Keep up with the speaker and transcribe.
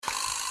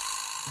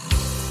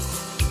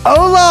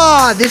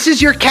Hola, this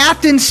is your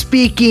captain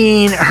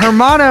speaking.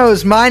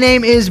 Hermanos, my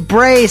name is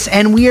Brace,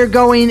 and we are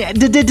going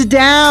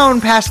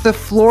down past the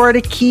Florida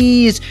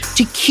Keys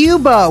to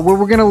Cuba, where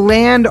we're going to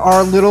land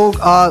our little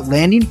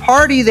landing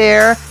party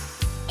there.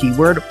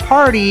 Keyword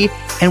party.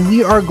 And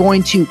we are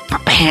going to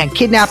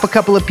kidnap a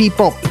couple of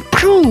people,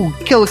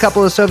 kill a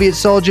couple of Soviet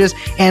soldiers,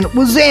 and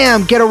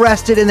wazam, get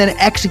arrested and then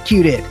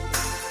executed.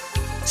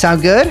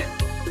 Sound good?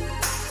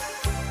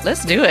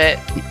 Let's do it.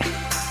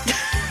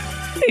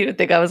 You didn't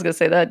think I was going to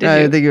say that, did you? I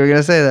didn't think you were going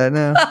to say that,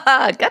 no.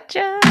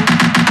 Gotcha.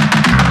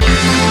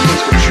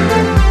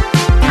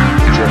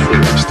 Jeffrey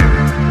Epstein.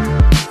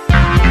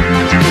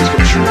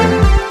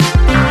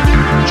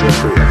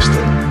 Jeffrey Epstein. Jeffrey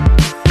Epstein.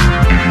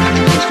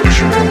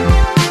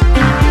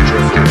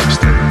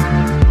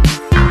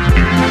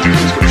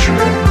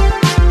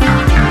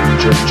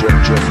 Jeffrey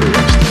Epstein.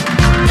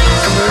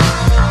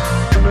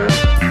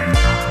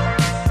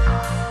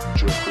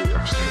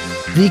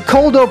 The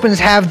cold opens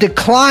have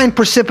declined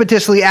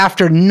precipitously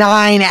after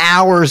 9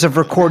 hours of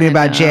recording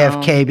about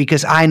JFK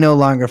because I no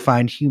longer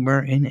find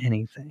humor in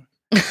anything.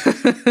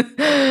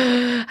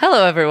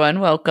 Hello, everyone.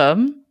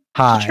 Welcome.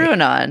 Hi. To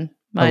TrueAnon.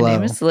 My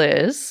name is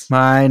Liz.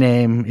 My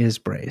name is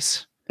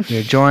Brace.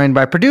 We're joined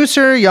by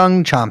producer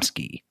Young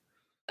Chomsky.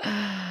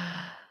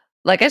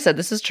 Like I said,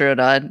 this is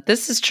TrueAnon.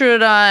 This is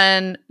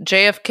TrueAnon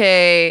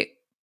JFK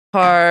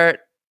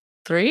part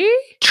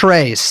 3?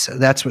 Trace.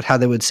 That's how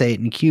they would say it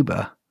in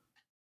Cuba.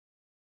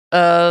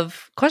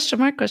 Of question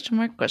mark.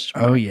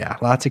 Oh yeah,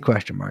 lots of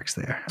question marks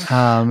there. What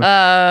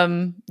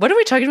are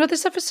we talking about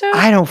this episode?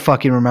 I don't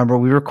fucking remember.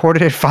 We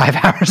recorded it 5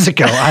 hours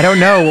ago. I don't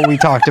know what we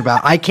talked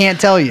about. I can't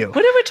tell you.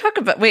 What did we talk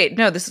about? Wait,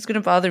 no, this is going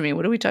to bother me.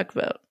 What did we talk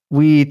about?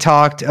 We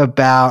talked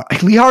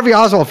about Lee Harvey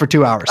Oswald for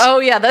 2 hours. Oh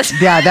yeah, that's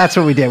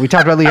what we did. We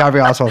talked about Lee Harvey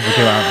Oswald for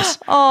 2 hours.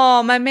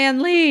 Oh, my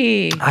man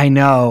Lee. I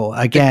know.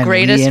 Again, the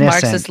greatest Lee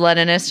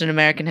Marxist-Leninist in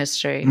American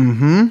history.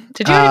 Mm-hmm.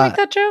 Did you already make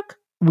that joke?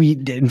 We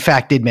in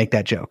fact did make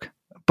that joke.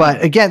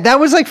 But again, that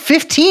was like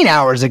 15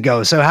 hours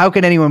ago, so how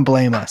can anyone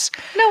blame us?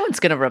 No one's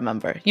going to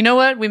remember. You know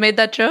what? We made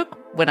that joke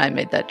when I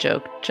made that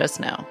joke just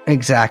now.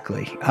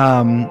 Exactly.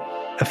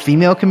 A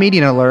female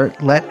comedian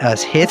alert. Let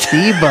us hit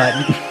the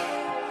button.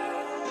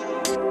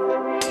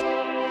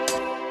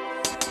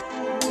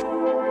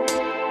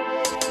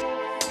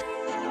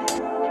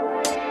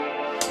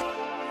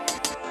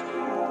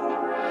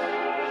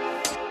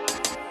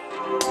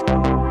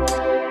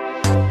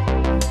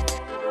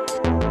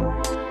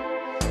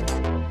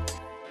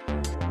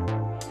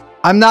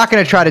 I'm not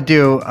going to try to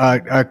do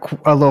a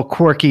little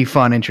quirky,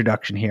 fun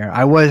introduction here.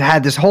 I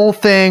had this whole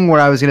thing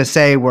where I was going to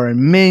say we're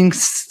in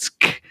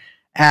Minsk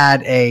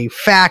at a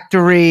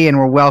factory and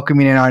we're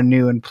welcoming in our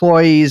new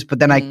employees, but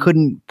then I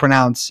couldn't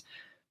pronounce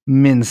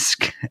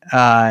Minsk,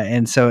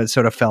 and so it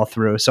sort of fell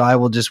through. So I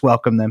will just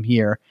welcome them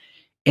here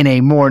in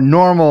a more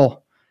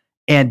normal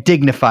and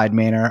dignified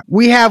manner.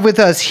 We have with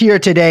us here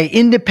today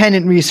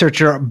independent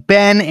researcher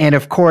Ben and,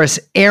 of course,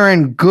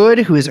 Aaron Good,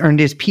 who has earned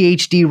his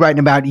PhD writing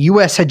about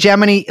U.S.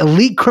 hegemony,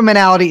 elite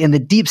criminality, and the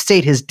deep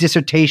state. His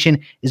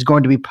dissertation is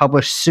going to be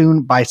published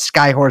soon by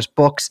Skyhorse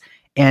Books,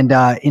 and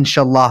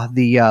inshallah,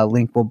 the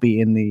link will be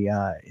in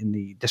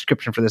the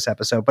description for this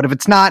episode. But if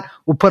it's not,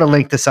 we'll put a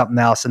link to something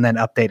else and then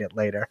update it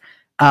later.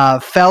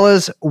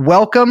 Fellas,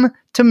 welcome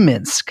to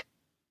Minsk.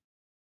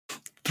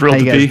 Thrilled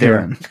to be here.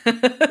 Doing?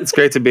 It's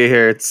great to be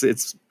here.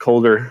 It's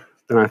colder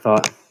than I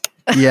thought.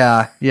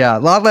 Yeah, a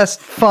lot less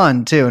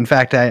fun too. In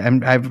fact,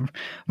 I'll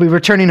be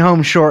returning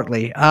home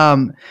shortly.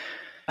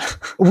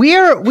 We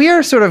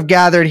are sort of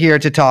gathered here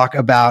to talk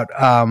about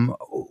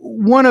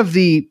one of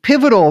the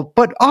pivotal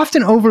but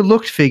often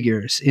overlooked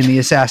figures in the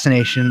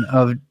assassination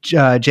of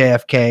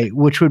JFK,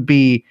 which would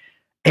be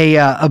a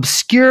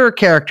obscure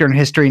character in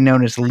history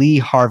known as Lee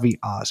Harvey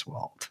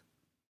Oswald.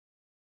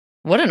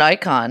 What an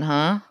icon,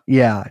 huh?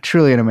 Yeah,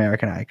 truly an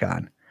American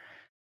icon.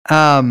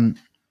 And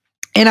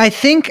I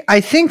think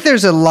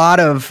there's a lot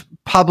of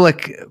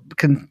public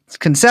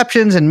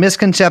conceptions and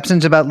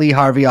misconceptions about Lee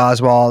Harvey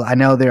Oswald. I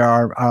know there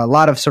are a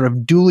lot of sort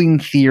of dueling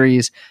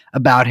theories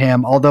about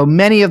him, although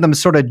many of them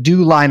sort of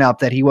do line up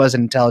that he was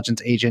an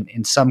intelligence agent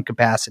in some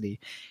capacity.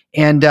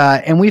 And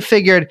we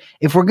figured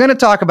if we're going to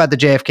talk about the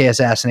JFK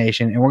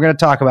assassination and we're going to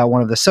talk about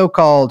one of the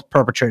so-called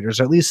perpetrators,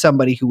 or at least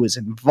somebody who was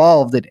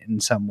involved in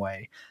some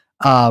way,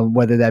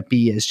 whether that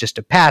be as just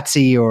a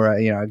patsy or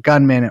a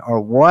gunman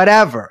or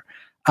whatever,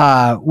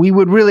 we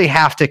would really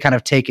have to kind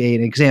of take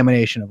an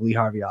examination of Lee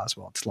Harvey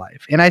Oswald's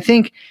life. And I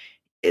think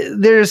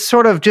there's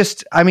sort of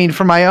just,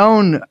 from my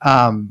own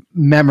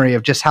memory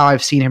of just how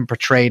I've seen him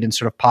portrayed in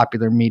sort of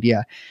popular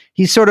media,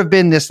 he's sort of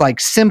been this like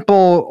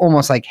simple,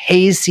 almost like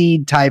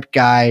hayseed type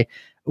guy,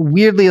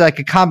 weirdly like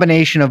a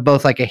combination of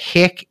both like a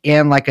hick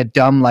and like a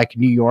dumb like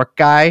New York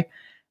guy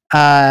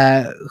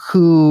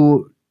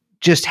who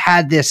just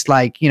had this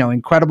like,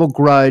 incredible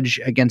grudge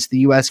against the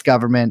U.S.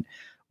 government,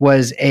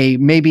 was a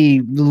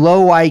maybe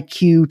low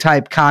IQ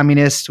type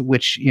communist,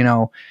 which,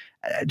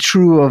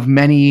 true of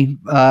many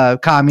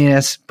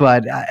communists,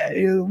 but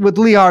with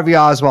Lee Harvey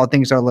Oswald,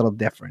 things are a little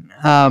different.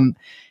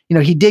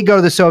 he did go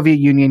to the Soviet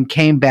Union,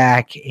 came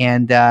back,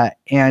 and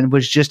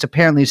was just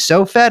apparently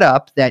so fed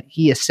up that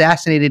he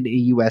assassinated a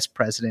U.S.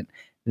 president.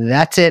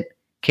 That's it.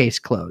 Case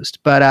closed.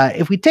 But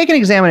if we take an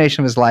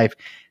examination of his life,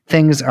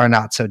 things are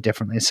not so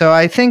differently. So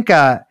I think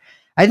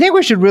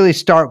we should really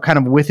start kind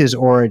of with his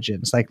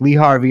origins, like Lee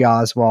Harvey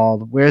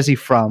Oswald. Where is he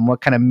from?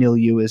 What kind of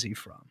milieu is he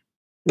from?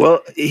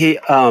 Well, he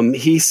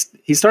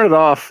started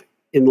off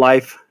in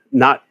life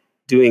not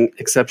doing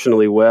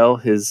exceptionally well.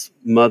 His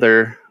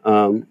mother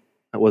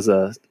was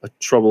a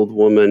troubled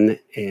woman,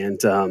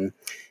 and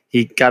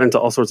he got into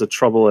all sorts of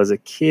trouble as a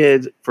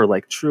kid for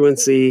like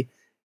truancy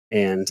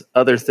and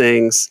other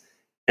things.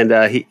 And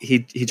he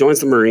joins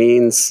the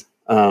Marines.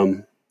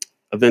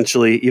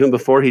 Eventually, even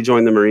before he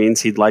joined the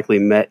Marines, he'd likely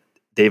met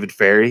David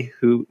Ferry,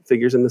 who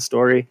figures in the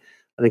story.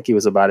 I think he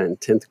was about in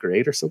 10th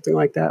grade or something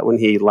like that when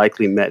he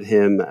likely met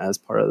him as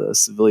part of the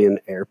Civilian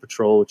Air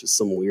Patrol, which is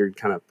some weird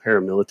kind of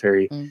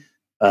paramilitary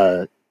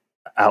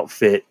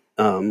outfit,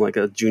 like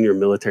a junior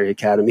military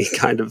academy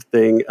kind of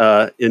thing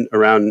in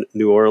around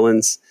New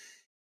Orleans.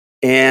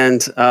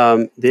 And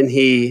then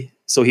he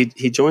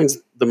joins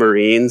the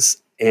Marines,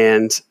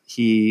 and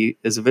he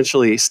is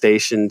eventually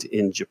stationed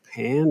in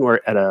Japan,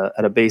 where at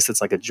a base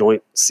that's like a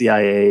joint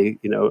CIA,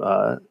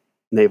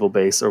 naval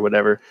base or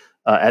whatever,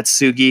 at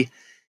Sugi.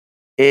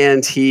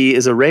 And he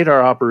is a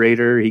radar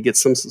operator. He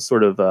gets some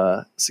sort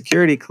of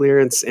security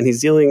clearance, and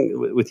he's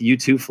dealing with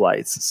U-2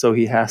 flights. So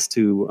he has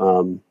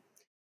to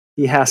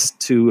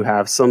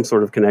have some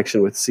sort of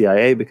connection with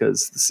CIA,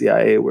 because the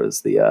CIA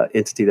was the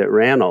entity that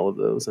ran all of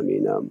those. I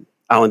mean,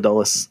 Alan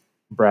Dulles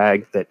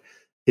bragged that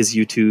his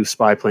U-2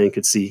 spy plane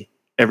could see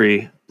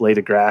every blade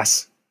of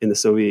grass in the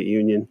Soviet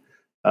Union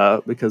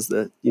because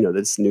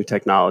this new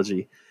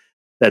technology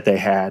that they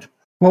had.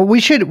 Well,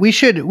 we should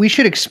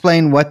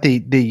explain what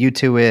the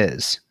U-2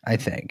 is, I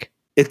think.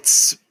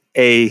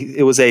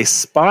 It was a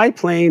spy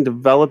plane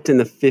developed in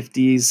the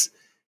 50s,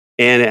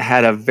 and it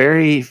had a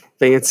very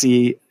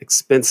fancy,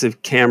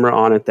 expensive camera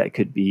on it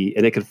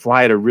and it could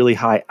fly at a really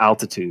high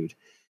altitude.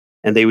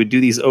 And they would do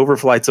these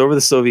overflights over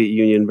the Soviet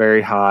Union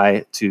very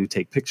high to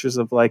take pictures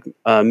of like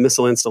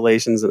missile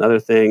installations and other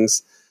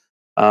things.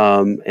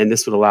 And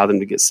this would allow them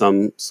to get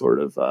some sort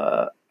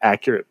of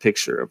accurate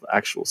picture of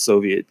actual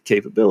Soviet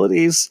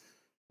capabilities,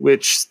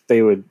 which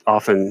they would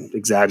often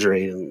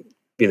exaggerate and,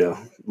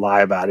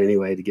 lie about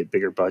anyway to get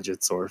bigger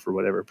budgets or for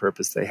whatever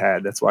purpose they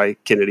had. That's why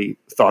Kennedy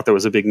thought there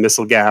was a big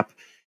missile gap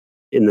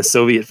in the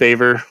Soviet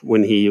favor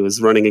when he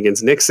was running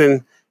against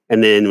Nixon.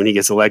 And then when he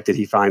gets elected,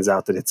 he finds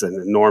out that it's an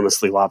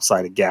enormously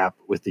lopsided gap,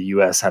 with the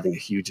U.S. having a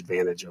huge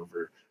advantage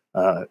over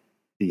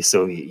the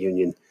Soviet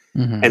Union.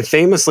 Mm-hmm. And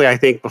famously, I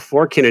think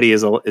before Kennedy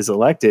is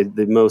elected,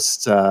 the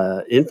most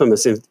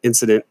infamous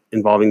incident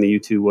involving the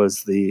U-2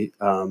 was the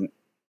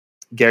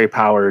Gary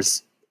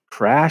Powers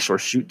crash or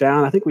shoot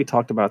down. I think we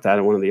talked about that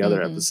in one of the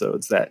other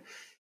episodes.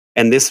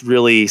 And this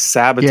really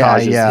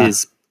sabotages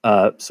his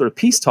sort of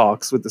peace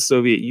talks with the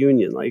Soviet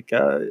Union. Like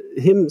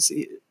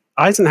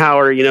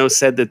Eisenhower,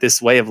 said that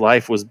this way of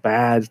life was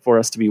bad for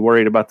us to be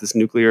worried about this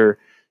nuclear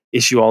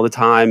issue all the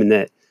time, and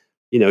that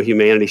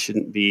humanity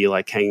shouldn't be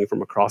like hanging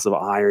from a cross of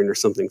iron or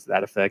something to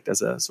that effect,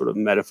 as a sort of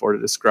metaphor to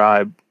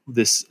describe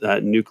this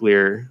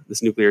nuclear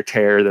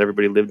terror that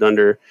everybody lived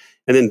under.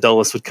 And then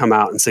Dulles would come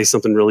out and say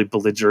something really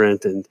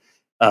belligerent, and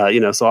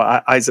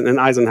so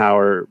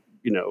Eisenhower,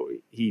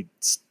 he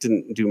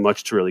didn't do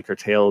much to really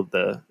curtail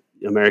the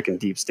American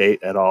deep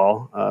state at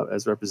all,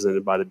 as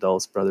represented by the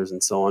Dulles brothers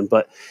and so on.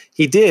 But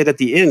he did at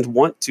the end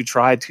want to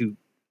try to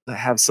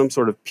have some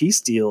sort of peace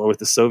deal with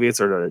the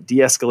Soviets, or to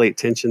de-escalate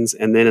tensions.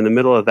 And then in the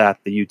middle of that,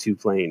 the U-2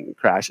 plane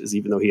crashes,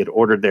 even though he had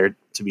ordered there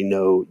to be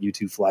no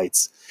U-2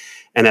 flights.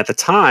 And at the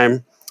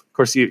time, of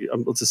course,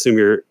 let's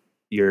assume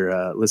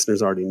your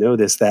listeners already know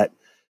this, that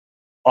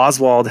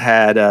Oswald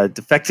had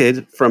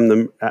defected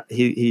from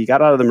he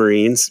got out of the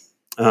Marines,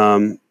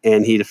 and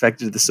he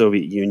defected to the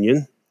Soviet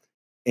Union.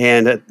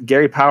 And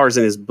Gary Powers,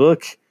 in his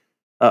book,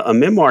 a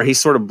memoir, he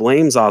sort of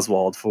blames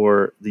Oswald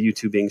for the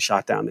U-2 being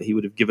shot down, that he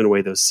would have given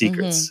away those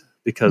secrets.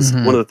 Because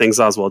one of the things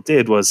Oswald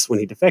did was, when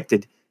he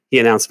defected, he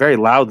announced very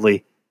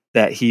loudly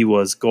that he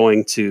was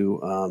going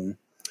to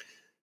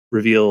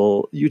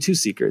reveal U-2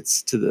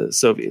 secrets to the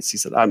Soviets. He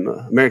said, "I'm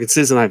an American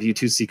citizen. I have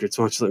U-2 secrets.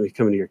 Why don't you let me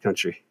come into your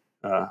country?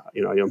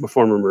 I'm a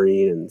former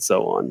Marine," and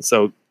so on.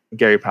 So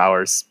Gary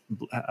Powers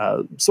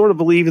sort of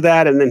believed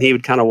that, and then he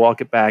would kind of walk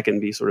it back and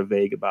be sort of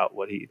vague about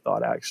what he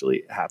thought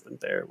actually happened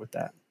there with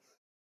that.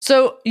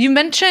 So you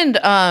mentioned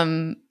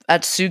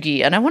at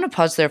Sugi, and I want to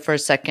pause there for a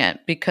second,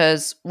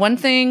 because one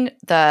thing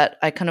that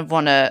I kind of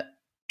want to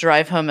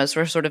drive home as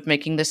we're sort of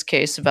making this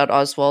case about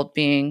Oswald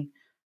being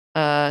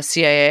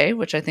CIA,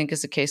 which I think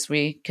is a case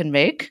we can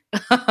make,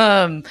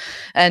 and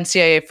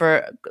CIA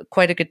for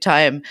quite a good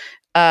time,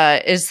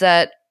 is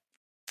that,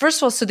 first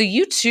of all, so the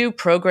U-2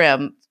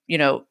 program,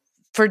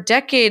 for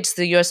decades,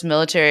 the U.S.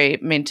 military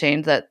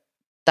maintained that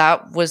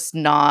was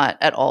not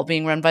at all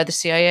being run by the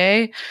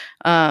CIA.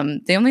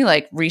 They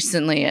only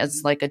recently,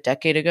 as a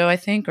decade ago, I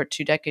think, or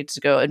 2 decades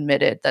ago,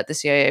 admitted that the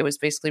CIA was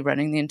basically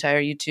running the entire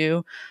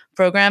U-2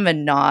 program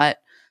and not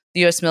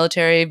the U.S.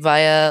 military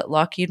via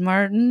Lockheed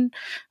Martin.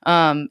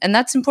 And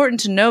that's important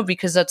to know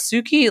because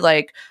Atsugi,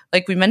 like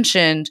we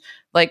mentioned,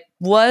 like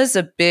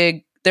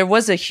there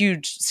was a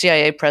huge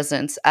CIA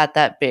presence at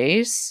that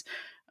base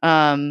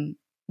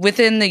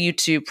within the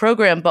U2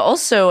 program. But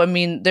also, I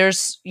mean,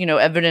 there's,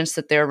 evidence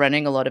that they're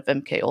running a lot of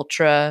MK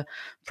Ultra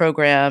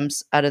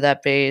programs out of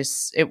that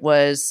base. It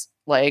was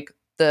like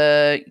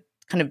the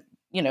kind of,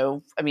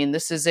 I mean,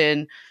 this is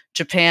in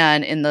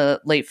Japan in the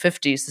late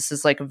 50s. This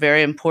is like a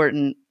very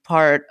important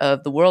part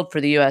of the world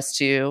for the US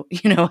to,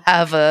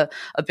 have a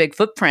big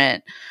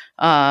footprint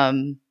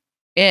in.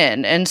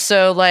 And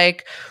so,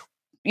 like,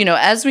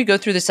 as we go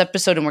through this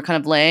episode and we're kind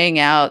of laying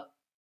out,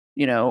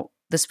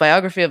 this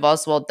biography of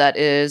Oswald that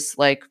is,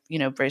 like,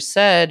 Brace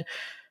said,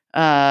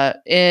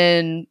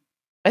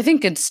 I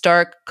think in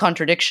stark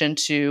contradiction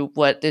to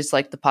what is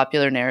like the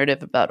popular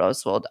narrative about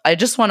Oswald. I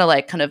just want to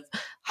like kind of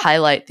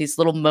highlight these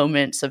little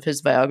moments of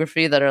his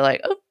biography that are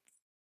like, oh,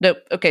 no,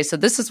 okay, so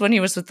this is when he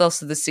was with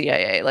also the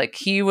CIA. Like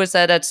he was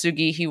at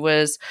Atsugi. He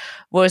was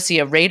he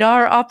a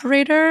radar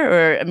operator?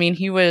 Or, I mean,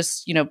 he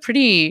was,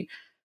 pretty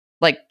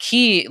like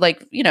key,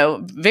 like,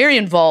 very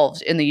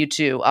involved in the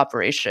U2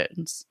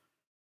 operations.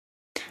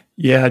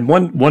 Yeah, and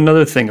one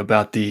other thing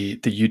about the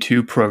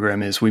U2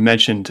 program is we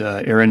mentioned,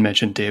 Aaron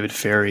mentioned David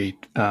Ferry,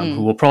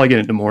 who we'll probably get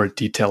into more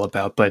detail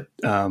about, but,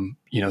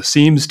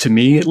 seems to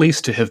me at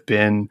least to have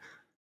been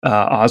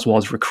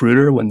Oswald's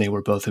recruiter when they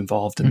were both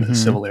involved in the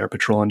Civil Air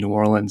Patrol in New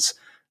Orleans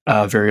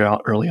very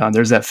early on.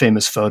 There's that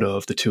famous photo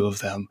of the two of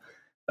them,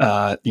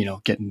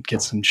 getting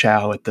some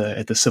chow at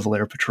the Civil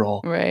Air Patrol.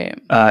 Right.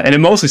 And it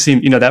mostly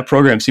seemed, that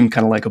program seemed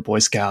kind of like a Boy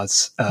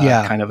Scouts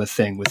kind of a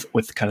thing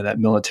with kind of that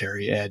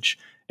military edge.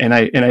 And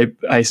I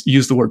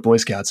use the word Boy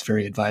Scouts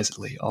very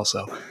advisedly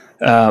also.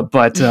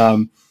 But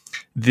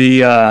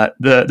there's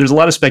a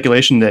lot of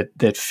speculation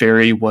that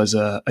Ferry was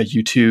a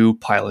U2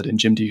 pilot, and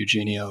Jim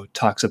DiEugenio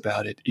talks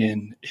about it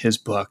in his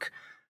book.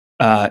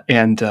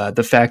 And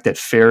the fact that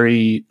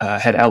Ferry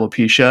had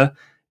alopecia,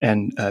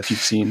 and if you've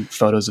seen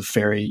photos of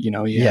Ferry,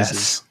 he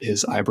has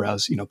his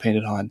eyebrows,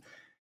 painted on.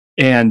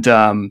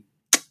 And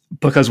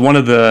because one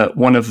of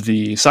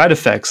the side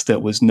effects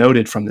that was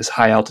noted from this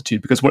high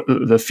altitude, because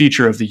the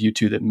feature of the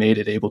U-2 that made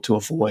it able to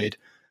avoid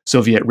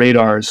Soviet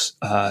radars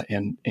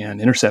and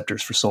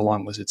interceptors for so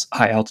long was its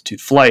high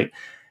altitude flight.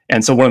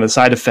 And so one of the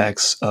side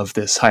effects of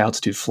this high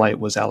altitude flight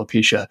was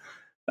alopecia.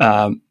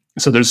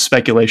 So there's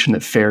speculation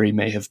that Ferry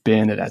may have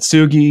been at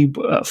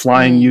Atsugi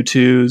flying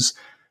U-2s.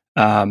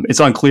 It's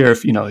unclear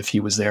if he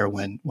was there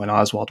when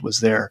Oswald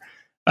was there,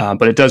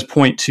 but it does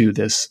point to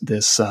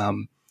this.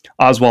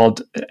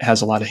 Oswald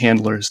has a lot of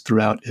handlers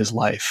throughout his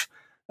life,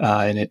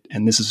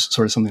 and this is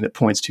sort of something that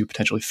points to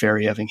potentially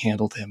Ferry having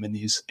handled him in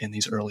these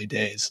early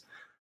days.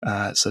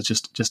 So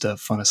just a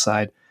fun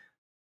aside.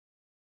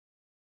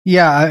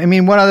 Yeah, I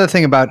mean, one other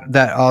thing about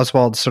that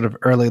Oswald's sort of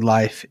early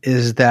life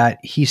is that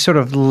he sort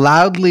of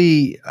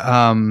loudly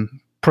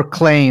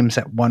proclaims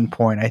at one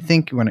point, I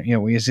think when he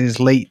was in his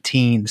late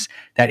teens,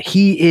 that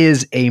he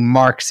is a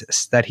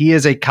Marxist, that he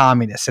is a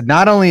communist. And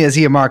not only is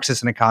he a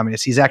Marxist and a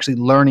communist, he's actually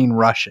learning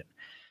Russian.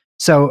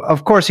 So,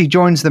 of course, he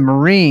joins the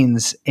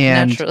Marines,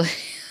 and naturally,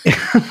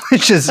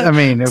 which is, I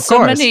mean, of so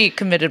course, many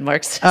committed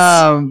Marxists.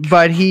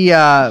 But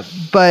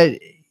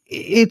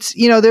it's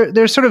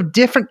there's sort of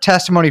different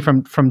testimony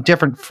from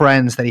different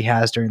friends that he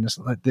has during his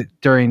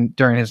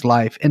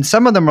life, and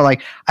some of them are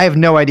like, I have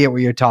no idea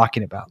what you're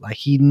talking about. Like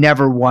he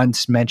never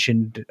once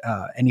mentioned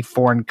any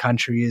foreign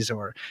countries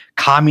or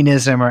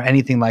communism or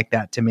anything like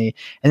that to me.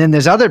 And then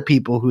there's other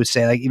people who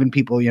say, like, even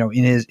people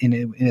in his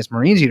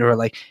Marines unit who are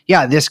like,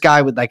 yeah, this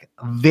guy would like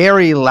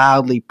very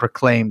loudly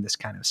proclaim this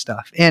kind of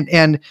stuff.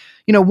 And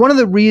one of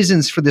the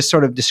reasons for this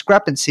sort of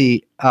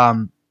discrepancy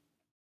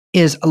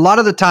is a lot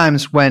of the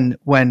times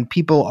when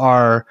people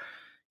are,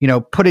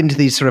 put into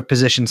these sort of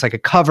positions, like a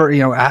cover,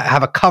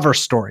 have a cover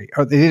story,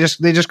 or they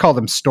just call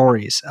them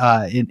stories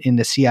in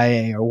the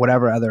CIA or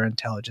whatever other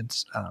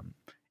intelligence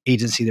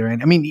agency they're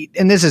in. I mean,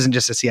 and this isn't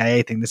just a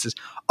CIA thing. This is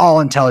all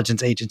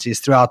intelligence agencies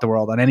throughout the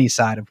world on any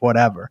side of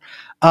whatever,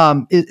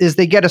 is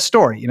they get a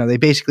story, they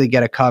basically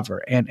get a cover.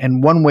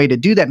 And one way to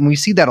do that, and we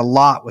see that a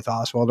lot with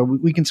Oswald, or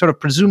we can sort of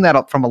presume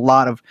that from a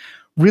lot of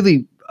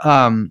really,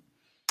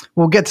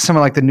 we'll get to some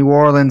of like the New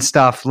Orleans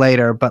stuff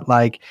later, but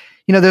like,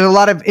 there's a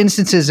lot of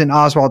instances in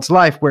Oswald's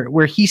life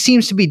where he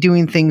seems to be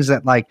doing things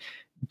that like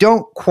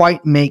don't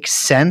quite make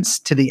sense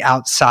to the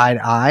outside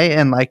eye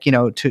and like,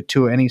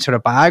 to any sort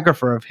of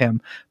biographer of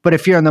him. But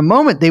if you're in the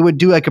moment, they would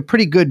do like a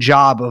pretty good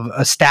job of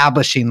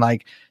establishing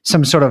like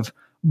some sort of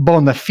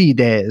bona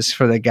fides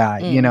for the guy,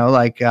 well,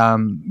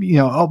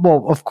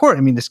 of course,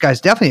 I mean, this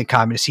guy's definitely a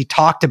communist. He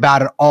talked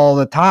about it all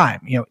the time,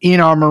 in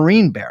our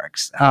Marine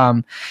barracks.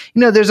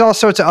 There's all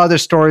sorts of other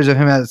stories of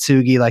him at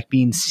Atsugi, like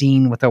being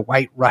seen with a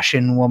white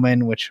Russian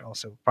woman, which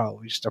also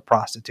probably just a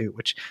prostitute,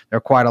 which there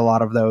are quite a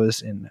lot of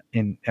those in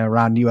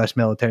around U.S.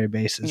 military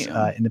bases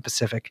in the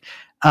Pacific.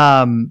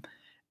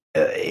 But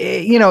I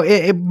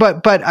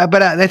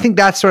think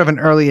that's sort of an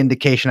early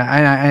indication.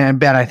 And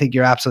Ben, I think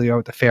you're absolutely right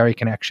with the Ferry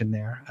connection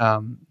there.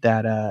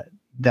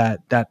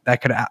 that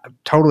could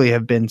totally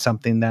have been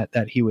something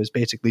that he was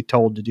basically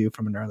told to do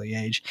from an early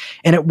age,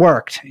 and it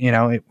worked.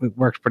 It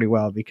worked pretty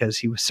well because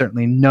he was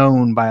certainly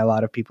known by a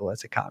lot of people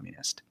as a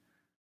communist.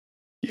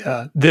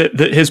 Yeah,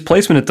 his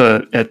placement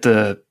at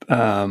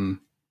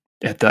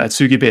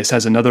Atsugi base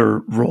has another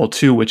role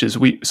too, which is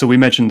we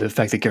mentioned the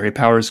fact that Gary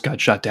Powers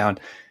got shot down,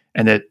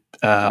 and that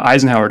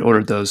Eisenhower had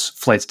ordered those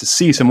flights to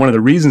cease. And one of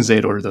the reasons they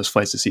had ordered those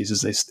flights to cease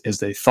is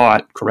they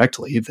thought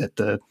correctly that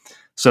the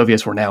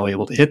Soviets were now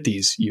able to hit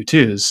these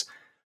U-2s.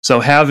 So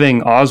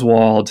having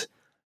Oswald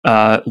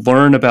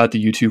learn about the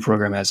U-2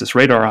 program as this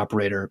radar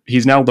operator,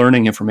 he's now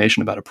learning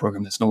information about a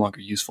program that's no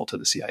longer useful to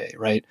the CIA,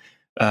 right?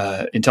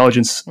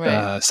 Intelligence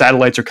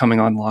satellites are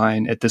coming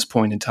online at this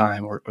point in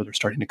time, or they're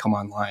starting to come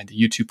online. The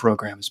U-2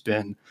 program has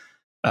been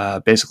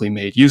basically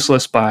made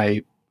useless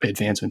by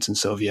advancements in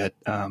Soviet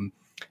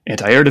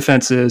anti-air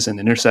defenses and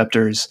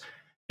interceptors.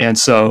 And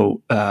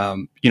so,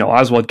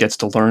 Oswald gets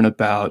to learn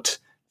about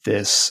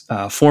this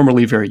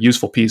formerly very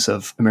useful piece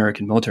of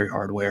American military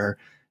hardware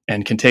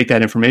and can take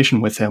that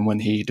information with him when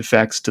he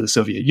defects to the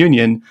Soviet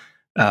Union.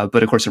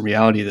 But of course, in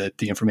reality,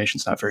 the information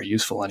is not very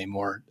useful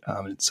anymore.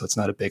 And so it's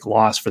not a big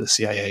loss for the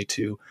CIA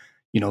to,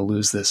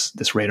 lose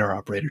this radar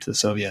operator to the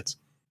Soviets.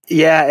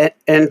 Yeah,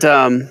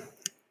 and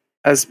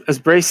as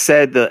Brace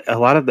said, a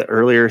lot of the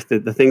earlier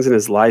the things in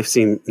his life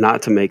seem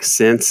not to make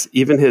sense.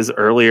 Even his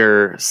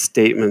earlier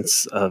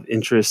statements of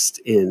interest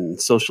in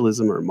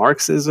socialism or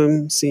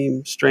Marxism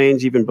seem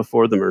strange, even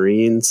before the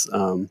Marines.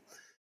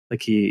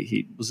 Like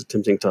he was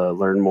attempting to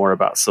learn more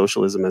about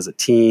socialism as a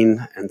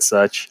teen and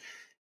such.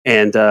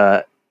 And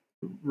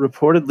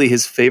reportedly,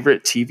 his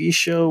favorite TV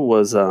show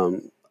was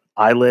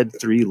I Led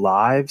 3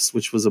 Lives,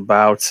 which was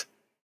about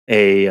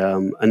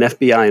an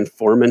FBI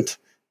informant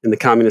in the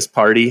Communist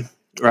Party,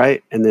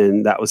 right? And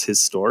then that was his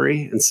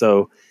story. And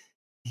so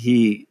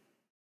that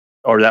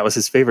was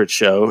his favorite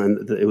show,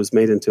 and it was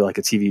made into like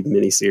a TV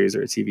miniseries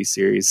or a TV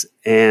series.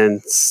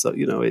 And so,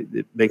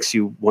 it makes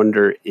you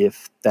wonder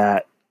if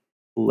that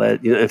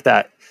if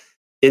that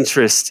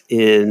interest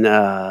in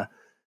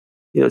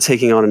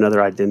taking on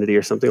another identity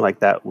or something like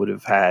that would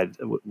have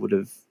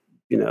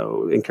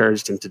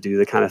encouraged him to do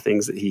the kind of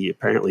things that he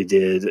apparently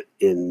did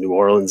in New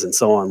Orleans and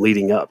so on,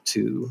 leading up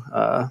to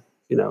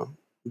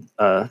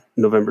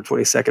November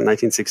 22nd,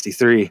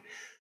 1963.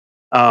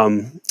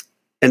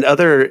 And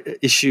other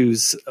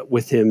issues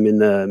with him in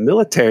the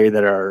military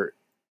that are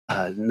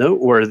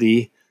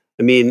noteworthy.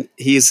 I mean,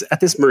 he's at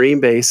this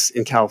Marine base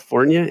in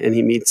California, and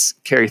he meets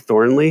Carrie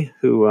Thornley,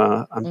 who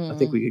I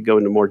think we could go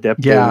into more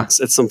depth in at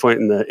some point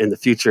in the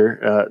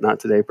future, not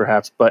today,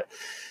 perhaps. But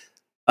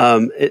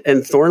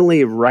and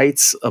Thornley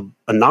writes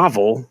a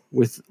novel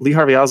with Lee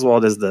Harvey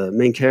Oswald as the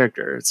main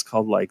character. It's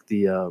called like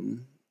the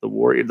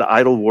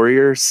Idle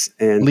Warriors,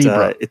 and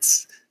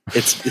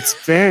it's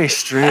very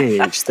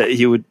strange that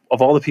you would,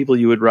 of all the people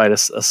you would write a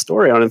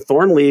story on. And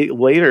Thornley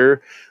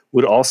later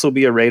would also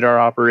be a radar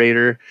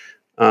operator.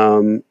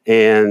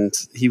 And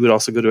he would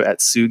also go to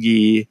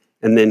Atsugi,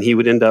 and then he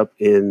would end up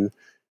in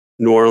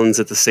New Orleans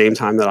at the same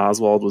time that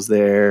Oswald was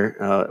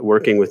there,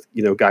 working with,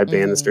 Guy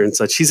Bannister and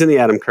such. He's in the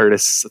Adam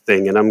Curtis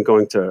thing, and I'm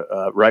going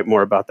to write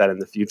more about that in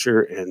the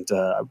future. And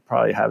I'll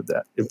probably have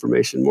that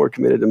information more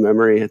committed to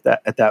memory at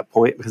that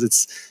point, because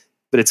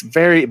it's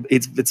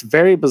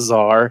very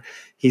bizarre.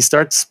 He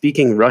starts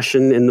speaking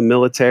Russian in the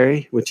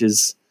military, which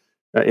is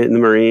in the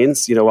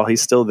Marines, while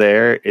he's still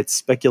there. It's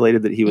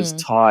speculated that he was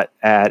taught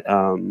at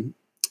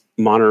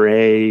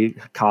Monterey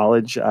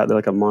College, they're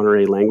like a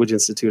Monterey Language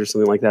Institute or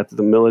something like that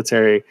the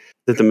military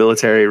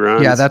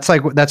runs. Yeah, that's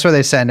where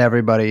they send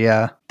everybody.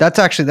 Yeah, that's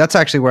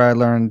actually where I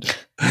learned.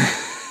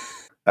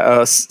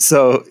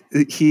 So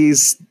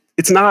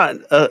it's not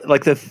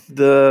like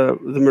the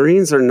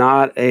Marines are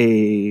not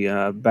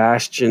a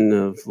bastion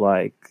of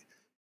like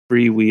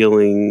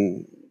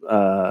freewheeling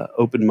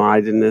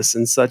open-mindedness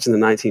and such in the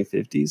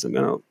 1950s. I mean,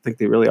 I don't think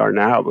they really are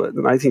now, but in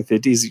the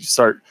 1950s, you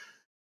start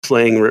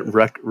playing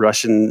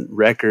Russian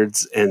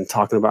records and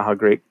talking about how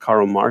great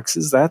Karl Marx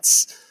is.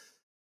 That's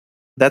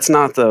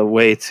not the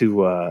way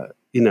to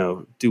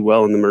do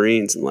well in the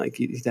Marines. And like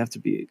you'd have to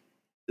be.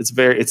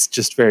 It's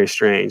just very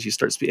strange. You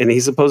start speaking, and he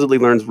supposedly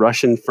learns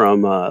Russian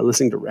from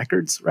listening to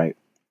records, right?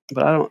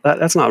 But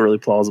that's not really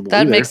plausible.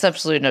 That either. makes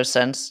absolutely no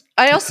sense.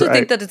 I also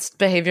think that it's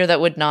behavior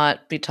that would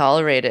not be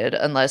tolerated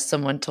unless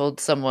someone told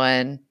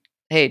someone,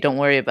 "Hey, don't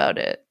worry about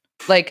it."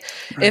 Like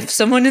if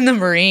someone in the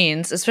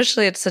Marines,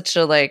 especially at such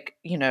a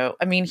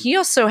he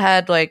also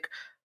had correct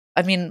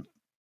me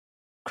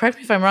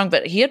if I'm wrong,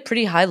 but he had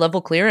pretty high level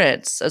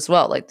clearance as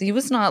well. Like he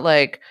was not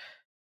I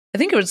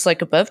think it was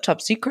like above top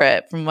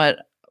secret from what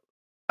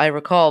I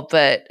recall.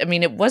 But I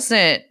mean, it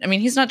wasn't. I mean,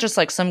 he's not just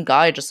like some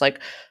guy just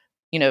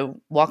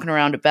walking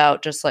around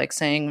about just like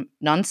saying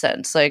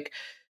nonsense. Like,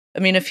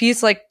 I mean, if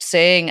he's like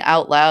saying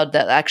out loud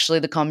that actually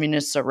the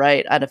communists are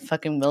right at a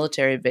fucking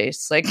military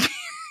base, like.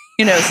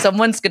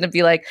 Someone's going to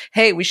be like,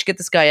 hey, we should get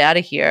this guy out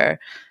of here.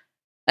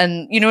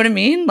 And you know what I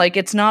mean? Like,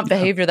 it's not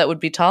behavior that would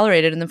be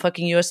tolerated in the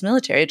fucking U.S.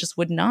 military. It just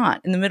would not.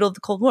 In the middle of the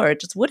Cold War,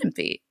 it just wouldn't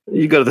be.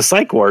 You go to the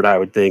psych ward, I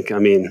would think. I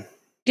mean,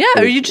 Yeah,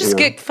 or you just you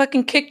know. get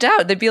fucking kicked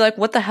out. They'd be like,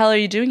 "What the hell are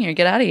you doing here?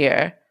 Get out of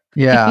here."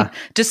 Yeah.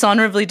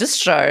 Dishonorably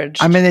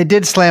discharged. I mean, they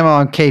did slam him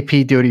on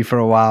KP duty for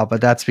a while, but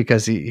that's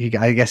because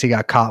I guess he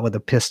got caught with a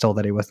pistol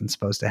that he wasn't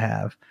supposed to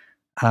have.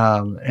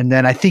 And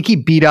then I think he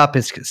beat up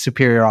his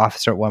superior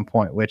officer at one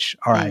point, which,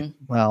 all right,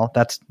 well,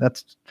 that's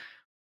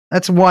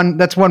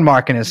one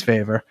mark in his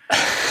favor.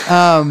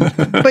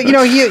 But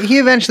he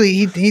eventually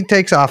he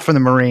takes off from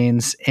the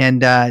Marines,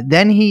 and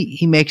then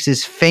he makes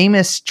his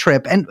famous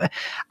trip. And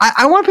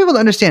I want people to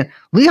understand,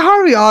 Lee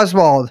Harvey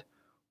Oswald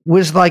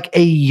was like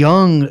a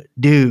young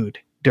dude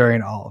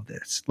during all of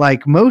this.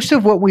 Like, most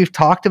of what we've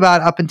talked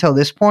about up until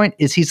this point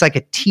is he's like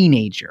a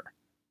teenager.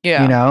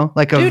 Yeah.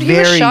 Like Dude, a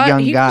very young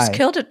guy. He was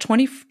killed at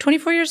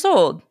 24 years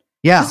old.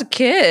 Yeah. He was a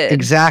kid.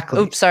 Exactly.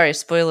 Oops, sorry,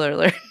 spoiler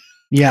alert.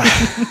 Yeah.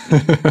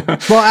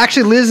 Well,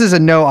 actually, Liz is a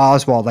no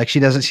Oswald. Like,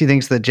 she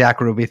thinks the Jack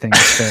Ruby thing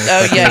is fake.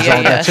 Oh, like,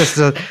 yeah. That's just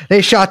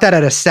they shot that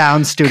at a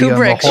sound studio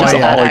Kubrick in La shot Jolla.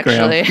 that,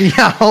 actually.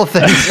 Yeah, whole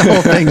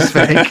thing's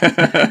fake.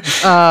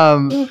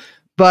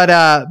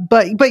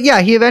 But yeah,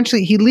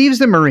 he leaves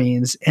the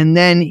Marines, and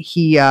then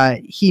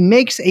he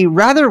makes a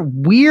rather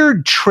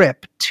weird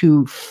trip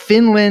to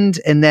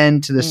Finland and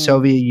then to the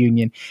Soviet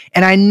Union.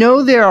 And I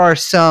know there are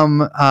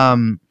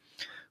some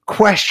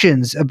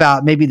questions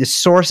about maybe the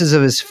sources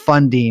of his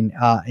funding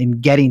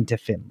in getting to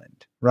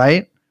Finland,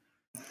 right?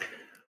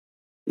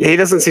 Yeah, he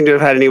doesn't seem to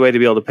have had any way to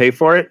be able to pay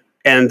for it.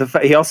 And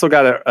he also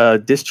got a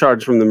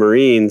discharge from the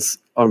Marines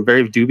on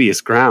very dubious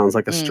grounds,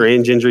 like a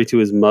strange injury to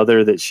his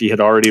mother that she had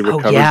already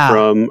recovered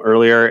from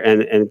earlier,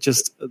 and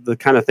just the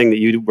kind of thing that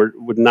you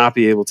would not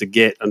be able to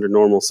get under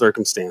normal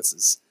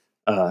circumstances.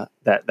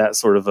 That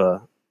sort of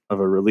a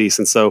release.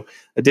 And so,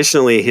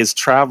 additionally, his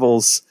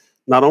travels,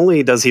 not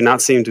only does he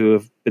not seem to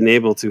have been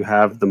able to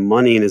have the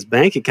money in his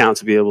bank account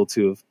to be able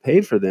to have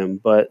paid for them,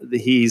 but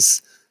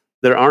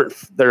there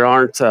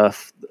aren't. I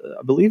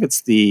believe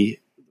it's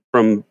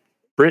from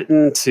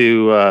Britain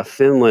to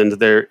Finland,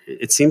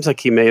 it seems like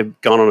he may have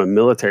gone on a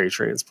military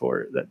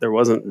transport, that there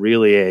wasn't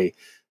really a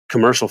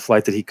commercial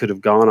flight that he could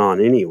have gone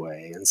on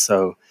anyway. And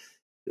so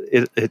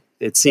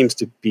it seems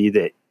to be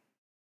that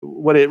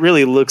what it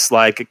really looks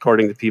like,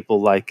 according to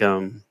people like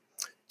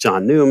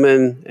John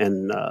Newman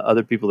and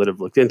other people that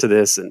have looked into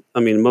this, and I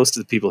mean, most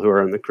of the people who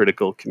are in the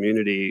critical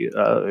community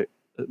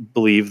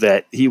believe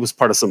that he was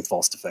part of some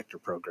false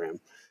defector program,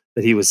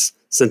 that he was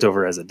sent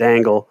over as a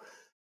dangle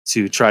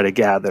to try to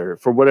gather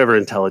for whatever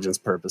intelligence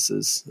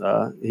purposes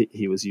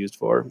he was used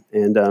for.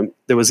 And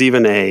there was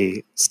even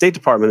a State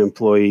Department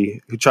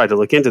employee who tried to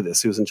look into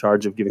this, who was in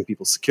charge of giving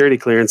people security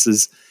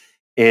clearances.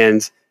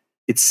 And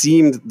it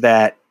seemed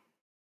that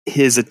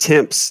his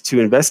attempts to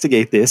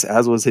investigate this,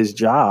 as was his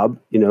job,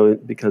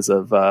 because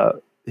of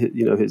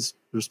his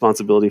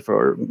responsibility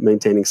for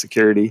maintaining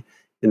security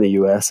in the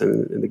U.S.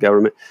 and in the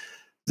government,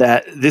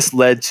 that this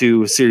led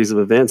to a series of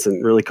events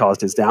and really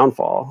caused his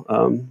downfall.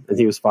 And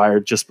he was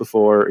fired just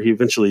before he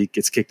eventually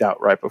gets kicked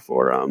out right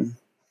before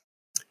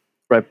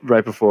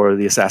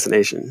the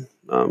assassination,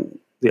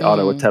 the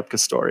Otto Otepka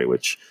story,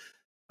 which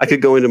I could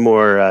go into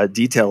more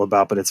detail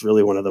about, but it's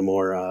really one of the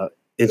more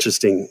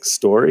interesting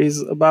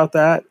stories about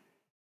that.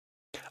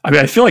 I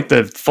mean, I feel like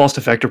the false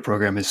defector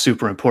program is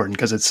super important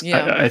because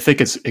I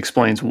think it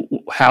explains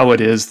how it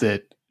is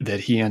that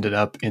he ended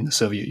up in the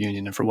Soviet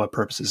Union and for what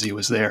purposes he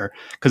was there.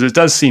 Because it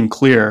does seem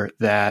clear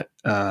that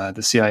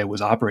the CIA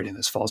was operating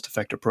this false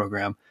defector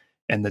program,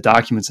 and the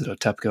documents that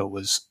Otepka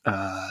was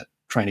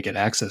trying to get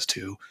access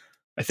to,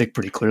 I think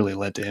pretty clearly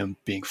led to him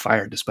being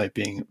fired, despite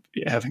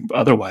having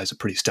otherwise a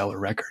pretty stellar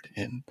record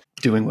in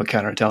doing what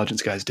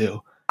counterintelligence guys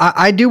do.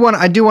 I do want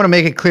to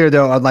make it clear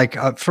though, like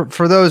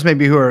for those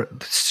maybe who are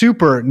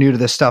super new to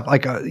this stuff,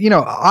 like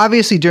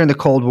obviously during the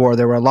Cold War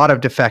there were a lot of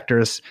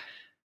defectors.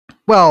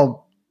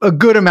 Well, a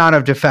good amount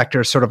of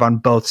defectors sort of on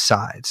both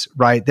sides,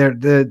 right? There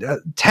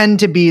tend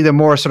to be the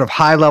more sort of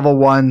high level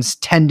ones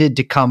tended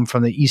to come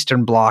from the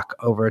Eastern Bloc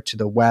over to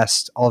the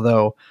West,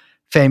 although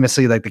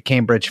famously like the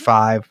Cambridge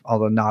Five,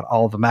 although not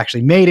all of them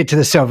actually made it to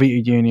the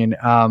Soviet Union.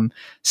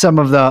 Some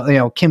of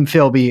the, Kim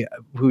Philby,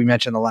 who we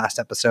mentioned in the last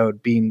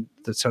episode, being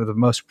the sort of the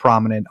most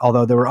prominent,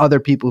 although there were other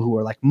people who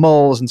were like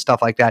moles and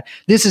stuff like that.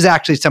 This is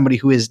actually somebody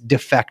who is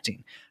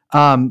defecting.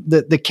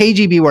 The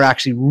KGB were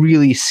actually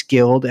really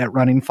skilled at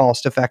running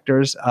false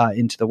defectors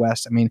into the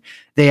West. I mean,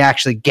 they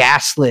actually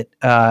gaslit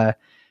Mr.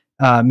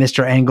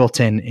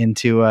 Angleton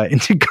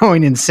into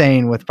going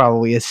insane with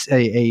probably a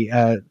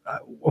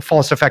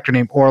false defector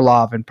named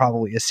Orlov and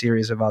probably a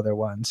series of other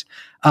ones.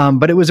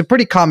 But it was a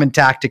pretty common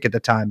tactic at the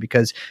time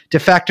because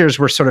defectors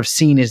were sort of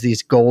seen as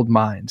these gold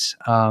mines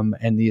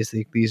and these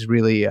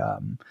really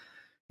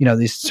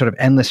these sort of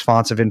endless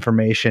fonts of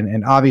information,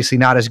 and obviously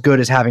not as good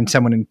as having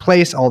someone in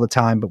place all the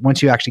time. But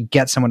once you actually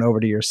get someone over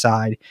to your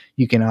side,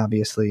 you can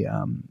obviously,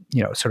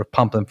 sort of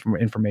pump them for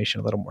information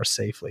a little more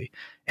safely.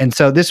 And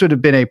so this would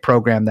have been a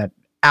program that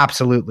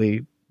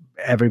absolutely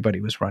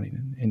everybody was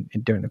running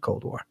in during the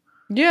Cold War.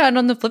 Yeah. And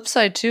on the flip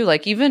side too,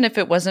 like even if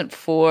it wasn't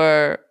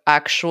for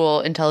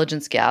actual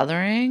intelligence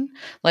gathering,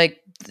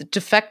 like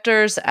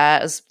defectors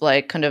as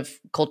like kind of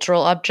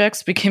cultural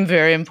objects became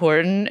very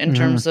important in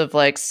terms of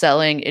like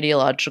selling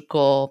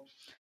ideological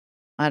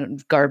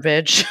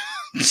garbage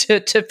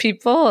to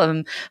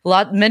people.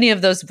 Many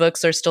of those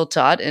books are still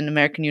taught in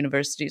American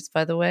universities,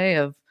 by the way,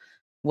 of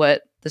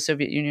what the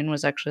Soviet Union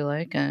was actually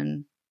like, and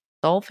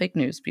it's all fake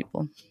news,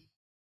 people.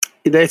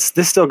 This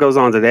still goes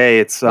on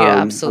today. It's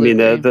absolutely.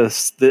 I mean,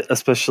 the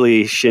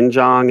especially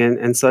Xinjiang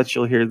and such.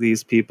 You'll hear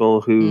these people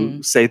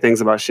who say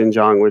things about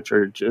Xinjiang, which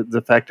are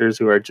defectors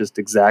who are just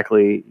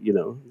exactly,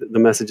 the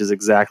message is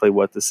exactly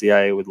what the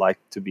CIA would like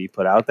to be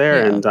put out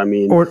there. Yeah. And I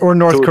mean, or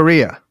North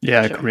Korea.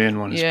 Yeah, sure. Korean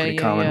one is pretty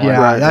common.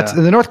 Yeah, right? that's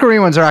the North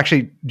Korean ones are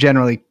actually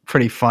generally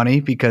pretty funny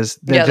because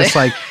they're just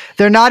like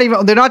they're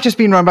not just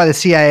being run by the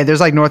CIA. There's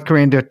like North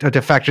Korean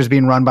defectors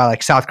being run by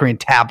like South Korean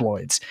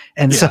tabloids,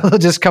 and so they'll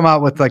just come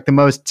out with like the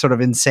most sort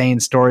of insane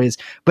stories.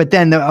 But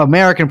then the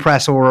American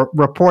press will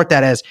report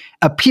that as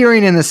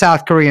appearing in the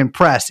South Korean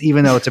press,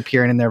 even though it's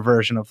appearing in their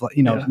version of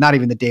not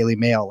even the Daily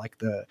Mail, like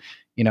the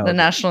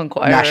National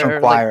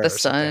Enquirer, like the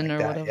Sun or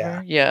like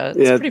whatever. Yeah,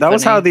 that funny.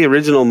 Was how the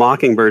original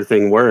Mockingbird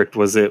thing worked.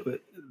 Was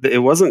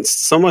it wasn't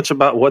so much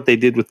about what they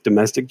did with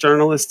domestic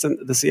journalists in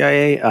the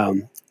CIA.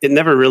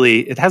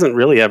 It hasn't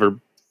really ever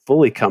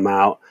fully come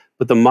out.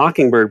 But the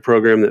Mockingbird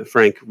program that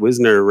Frank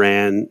Wisner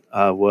ran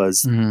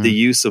was the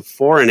use of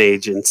foreign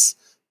agents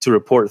to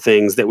report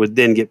things that would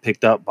then get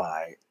picked up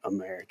by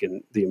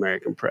the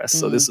American press.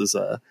 So this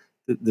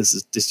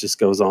just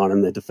goes on,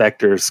 and the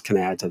defectors can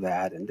add to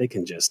that, and they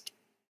can just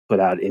put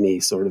out any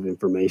sort of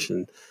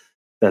information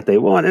that they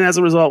want. And as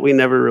a result, we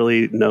never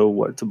really know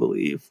what to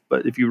believe.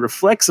 But if you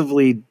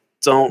reflexively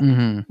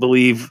don't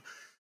believe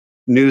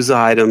news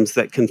items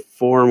that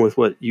conform with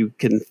what you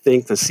can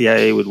think the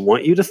CIA would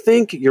want you to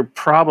think, you're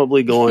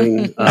probably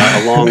going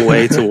a long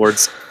way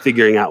towards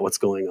figuring out what's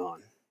going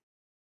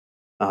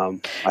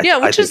on.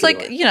 Which is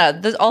like,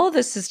 all of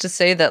this is to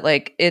say that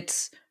like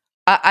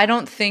I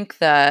don't think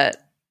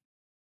that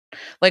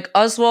like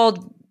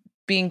Oswald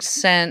being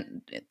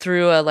sent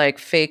through a like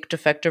fake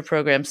defector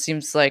program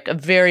seems like a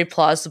very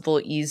plausible,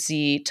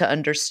 easy to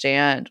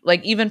understand,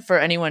 like even for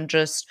anyone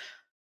just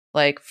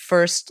like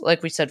first,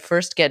 like we said,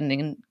 first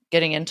getting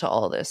into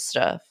all this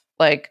stuff,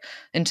 like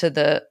into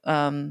the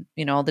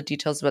all the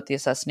details about the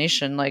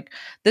assassination. Like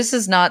this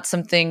is not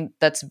something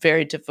that's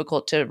very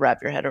difficult to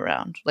wrap your head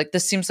around. Like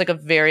this seems like a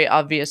very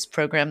obvious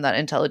program that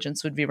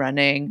intelligence would be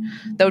running,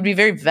 that would be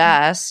very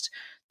vast.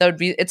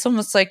 It's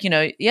almost like,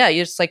 you're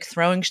just like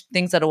throwing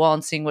things at a wall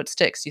and seeing what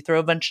sticks. You throw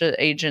a bunch of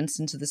agents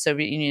into the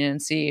Soviet Union and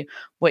see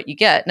what you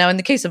get. Now, in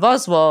the case of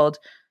Oswald,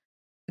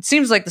 it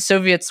seems like the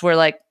Soviets were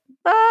like,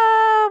 we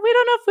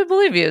don't know if we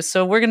believe you,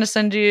 so we're going to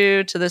send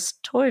you to this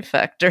toy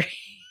factory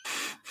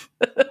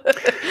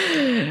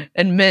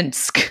in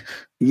Minsk.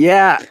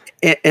 Yeah.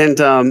 And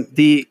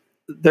the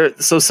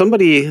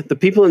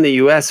people in the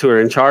U.S. who are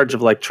in charge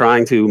of like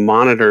trying to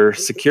monitor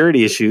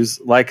security issues,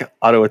 like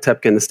Otto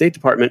Otepka in the State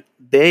Department,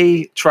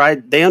 they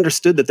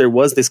understood that there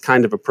was this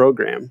kind of a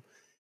program.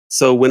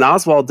 So when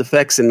Oswald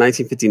defects in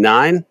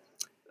 1959,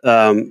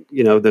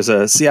 there's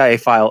a CIA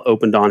file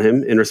opened on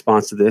him in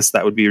response to this.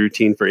 That would be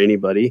routine for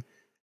anybody.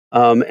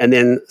 And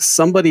then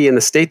somebody in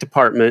the State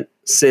Department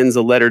sends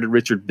a letter to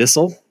Richard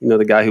Bissell,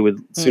 the guy who would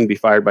soon be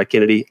fired by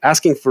Kennedy,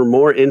 asking for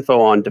more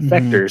info on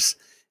defectors.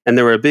 And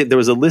there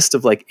was a list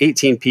of like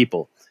 18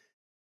 people.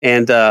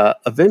 And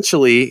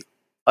eventually,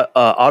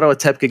 Otto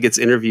Otepka gets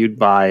interviewed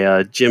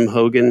by Jim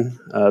Hogan,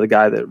 the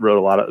guy that wrote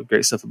a lot of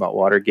great stuff about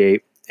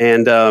Watergate.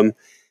 And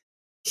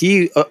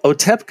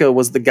Otepka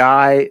was the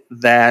guy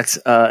that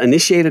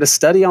initiated a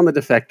study on the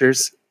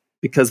defectors,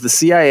 because the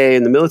CIA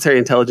and the military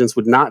intelligence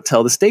would not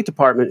tell the State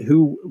Department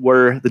who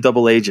were the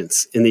double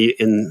agents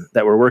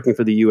that were working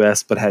for the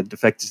U.S. but had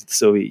defected to the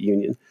Soviet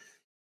Union.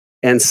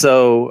 And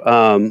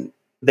so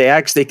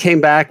they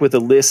came back with a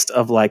list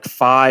of like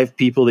 5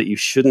 people that you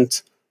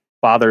shouldn't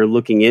bother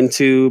looking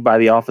into by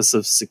the Office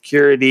of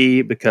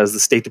Security, because the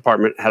State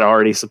Department had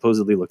already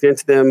supposedly looked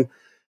into them.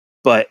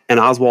 And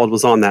Oswald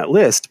was on that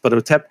list. But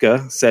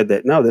Otepka said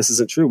that, no, this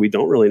isn't true. We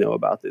don't really know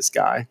about this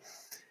guy.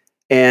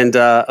 And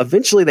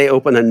eventually they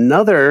opened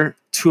another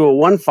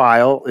 201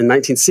 file in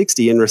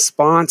 1960 in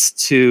response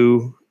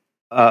to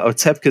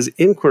Otepka's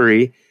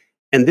inquiry.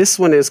 And this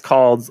one is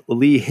called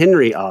Lee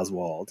Henry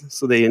Oswald.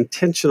 So they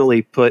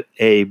intentionally put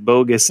a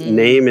bogus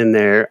name in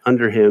there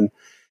under him.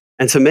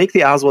 And to make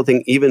the Oswald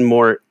thing even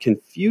more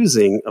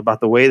confusing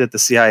about the way that the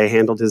CIA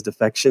handled his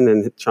defection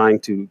and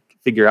trying to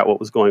figure out what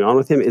was going on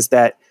with him, is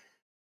that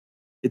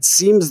it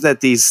seems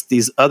that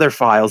these other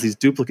files, these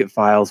duplicate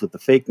files with the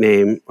fake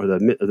name or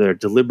their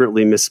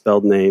deliberately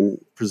misspelled name,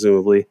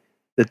 presumably,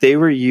 that they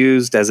were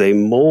used as a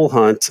mole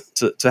hunt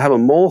to have a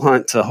mole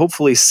hunt to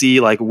hopefully see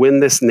like when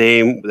this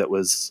name that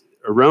was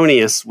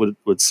erroneous would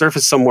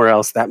surface somewhere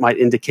else. That might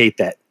indicate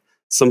that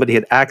somebody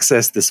had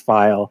accessed this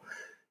file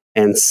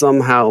and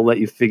somehow let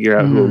you figure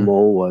out who a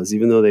mole was,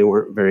 even though they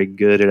weren't very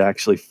good at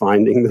actually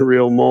finding the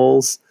real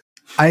moles.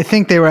 I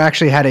think they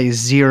had a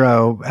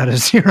zero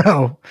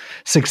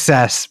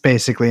success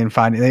basically in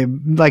finding. They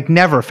like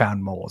never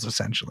found moles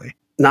essentially.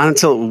 not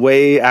until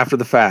way after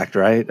the fact,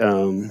 right?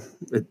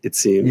 It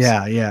seems.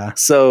 Yeah.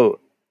 So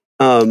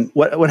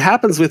what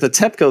happens with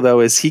Otepko, though,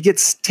 is he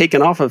gets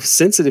taken off of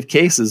sensitive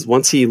cases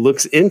once he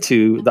looks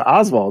into the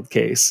Oswald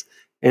case.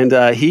 And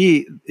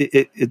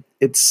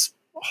it's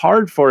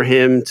hard for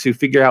him to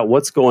figure out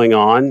what's going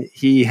on.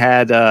 He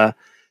had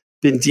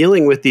been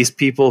dealing with these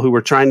people who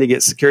were trying to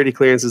get security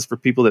clearances for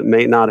people that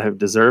may not have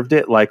deserved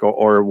it, like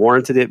or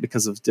warranted it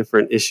because of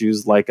different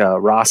issues like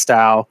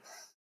Rostow.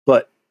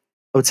 But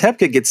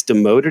Otepka gets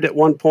demoted at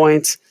one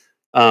point.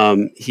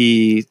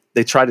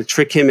 They try to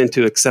trick him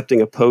into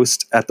accepting a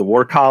post at the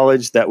War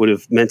College that would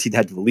have meant he'd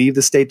had to leave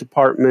the State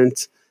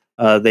Department.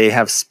 They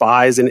have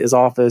spies in his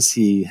office.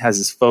 He has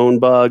his phone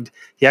bugged.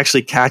 He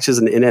actually catches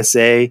an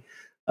NSA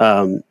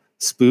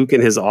spook in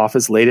his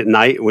office late at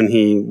night when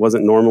he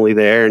wasn't normally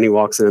there, and he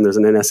walks in and there's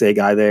an NSA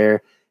guy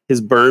there.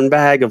 His burn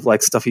bag of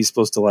like stuff he's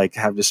supposed to like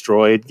have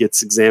destroyed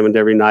gets examined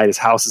every night. His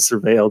house is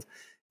surveilled.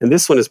 And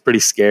this one is pretty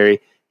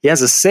scary. He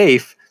has a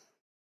safe,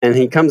 and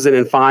he comes in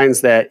and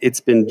finds that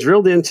it's been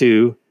drilled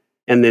into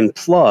and then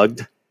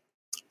plugged.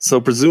 So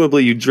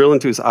presumably you drill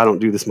into I don't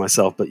do this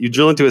myself, but you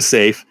drill into a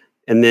safe,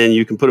 and then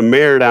you can put a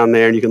mirror down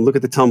there and you can look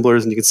at the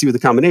tumblers and you can see what the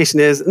combination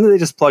is. And then they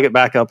just plug it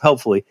back up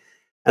helpfully.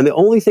 And the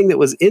only thing that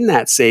was in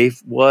that safe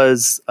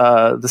was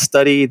the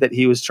study that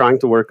he was trying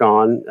to work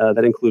on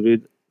that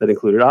included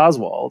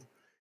Oswald.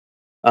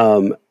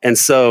 And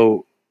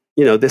so,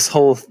 this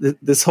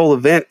whole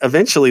event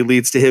eventually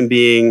leads to him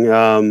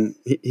being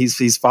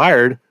he's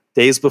fired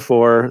days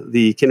before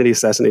the Kennedy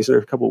assassination, or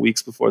a couple of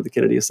weeks before the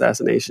Kennedy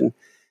assassination.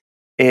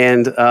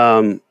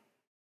 And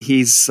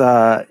he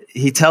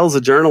tells a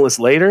journalist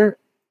later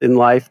in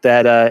life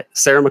that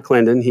Sarah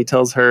McClendon, he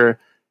tells her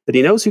that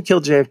he knows who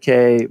killed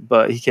JFK,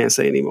 but he can't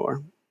say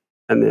anymore.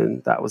 And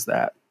then that was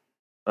that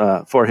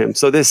for him.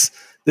 So this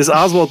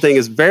Oswald thing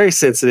is very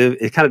sensitive.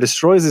 It kind of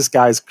destroys this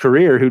guy's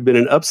career, who'd been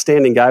an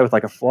upstanding guy with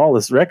like a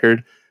flawless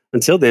record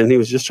until then. He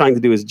was just trying to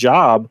do his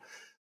job.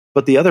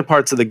 But the other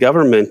parts of the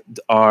government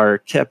are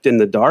kept in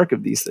the dark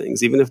of these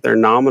things, even if they're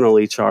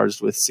nominally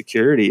charged with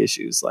security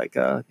issues. Like,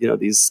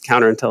 these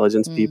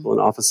counterintelligence people and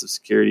Office of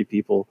Security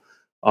people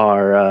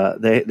are,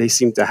 they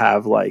seem to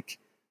have like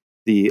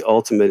the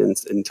ultimate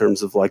in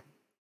terms of like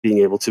being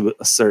able to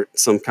assert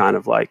some kind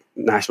of like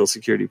national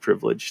security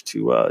privilege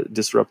to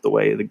disrupt the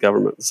way the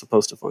government is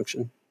supposed to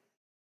function.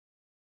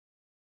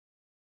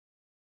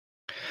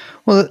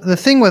 Well, the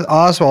thing with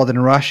Oswald in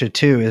Russia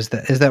too is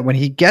that when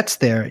he gets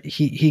there,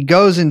 he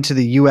goes into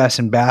the U.S.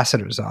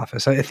 ambassador's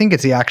office. I think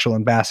it's the actual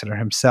ambassador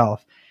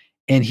himself,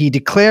 and he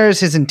declares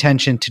his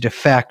intention to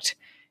defect,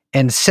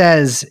 and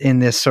says in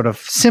this sort of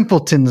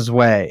simpleton's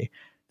way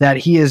that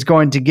he is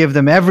going to give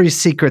them every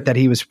secret that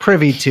he was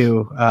privy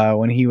to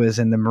when he was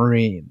in the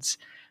Marines.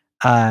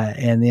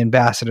 And the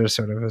ambassador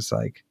sort of was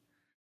like,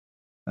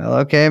 well,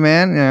 okay,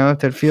 man,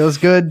 if it feels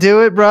good,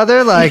 do it,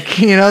 brother. Like,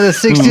 the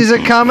 60s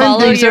are coming. Follow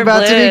Things are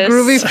about bliss. to be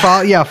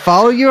groovy.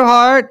 Follow your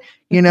heart.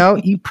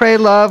 Eat, pray,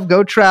 love,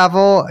 go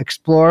travel,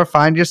 explore,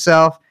 find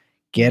yourself,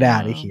 get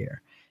out of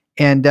here.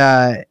 And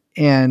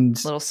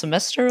little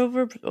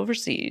semester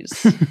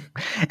overseas.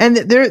 And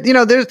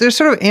there's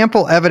sort of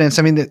ample evidence.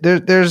 I mean,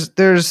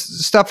 there's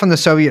stuff from the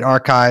Soviet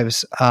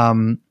archives,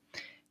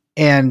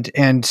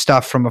 and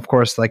stuff from, of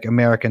course, like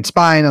American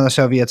spying on the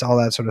Soviets, all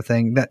that sort of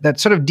thing, that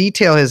sort of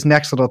detail his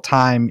next little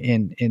time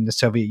in the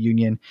Soviet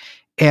Union.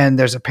 And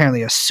there's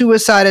apparently a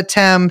suicide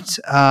attempt.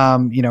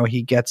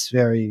 He gets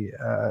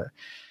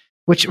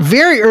which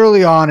very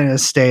early on in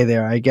his stay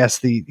there, I guess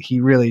he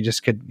really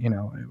just could,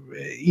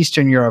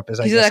 Eastern Europe is,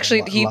 that's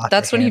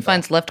when he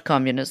finds left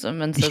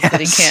communism and says that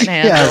he can't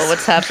handle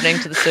what's happening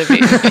to the Soviet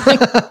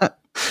Union.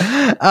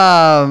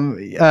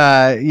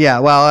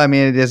 Well, I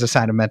mean, it is a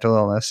sign of mental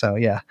illness, so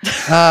yeah.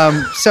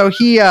 So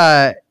he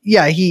kind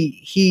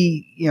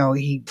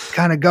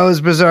of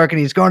goes berserk, and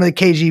he's going to the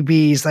KGB.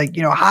 He's like,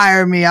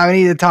 hire me. I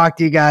need to talk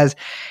to you guys.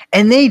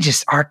 And they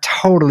just are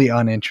totally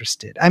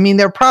uninterested. I mean,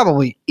 they're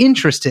probably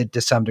interested to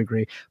some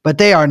degree, but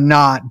they are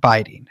not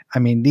biting. I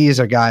mean, these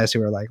are guys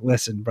who are like,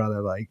 listen,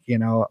 brother, like,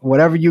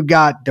 whatever you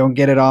got, don't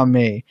get it on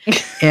me.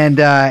 And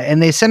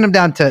they send him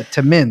down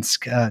to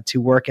Minsk to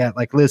work at,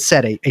 like Liz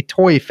said, a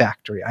toy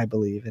factory, I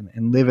believe,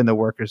 and live in the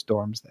workers'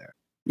 dorms there.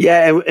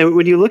 Yeah, and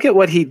when you look at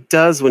what he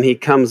does when he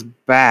comes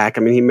back,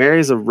 I mean, he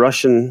marries a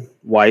Russian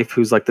wife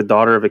who's like the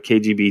daughter of a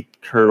KGB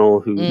colonel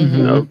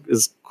who,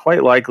 is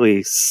quite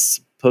likely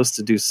supposed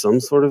to do some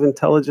sort of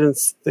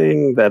intelligence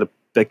thing but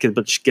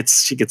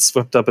she gets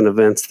swept up in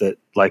events that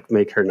like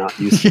make her not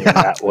useful in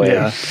that way.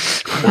 Yeah.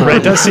 Right.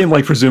 It does seem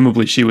like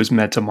presumably she was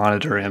meant to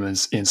monitor him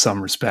in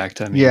some respect.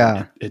 I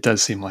mean, it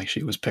does seem like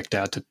she was picked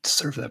out to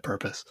serve that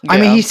purpose. I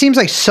mean, he seems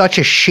like such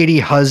a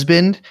shitty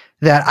husband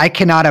that I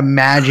cannot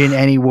imagine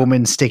any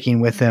woman sticking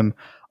with him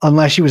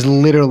unless she was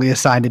literally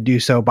assigned to do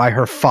so by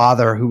her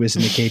father, who was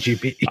in the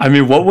KGB. I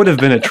mean, what would have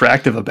been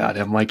attractive about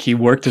him? Like, he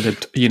worked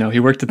at he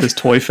worked at this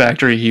toy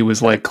factory. He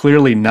was like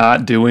clearly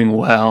not doing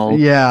well.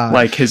 Yeah.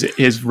 Like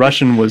his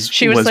Russian was.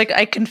 She was like,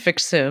 I can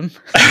fix him.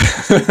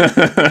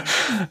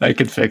 I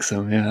could fix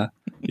him. Yeah.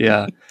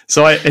 Yeah.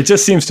 So it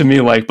just seems to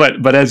me like,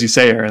 but as you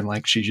say, Aaron,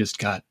 like she just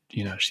got,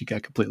 she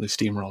got completely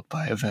steamrolled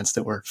by events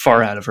that were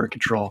far out of her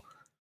control.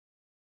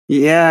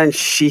 Yeah, and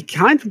she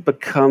kind of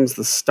becomes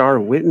the star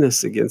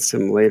witness against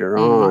him later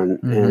on.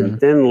 Mm-hmm. And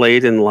then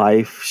late in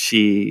life,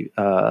 she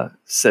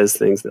says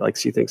things that, like,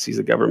 she thinks he's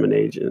a government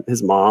agent.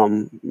 His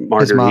mom,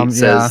 Marguerite,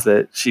 says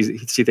that she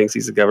thinks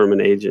he's a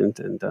government agent,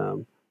 and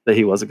that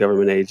he was a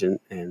government agent.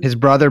 And his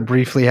brother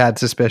briefly had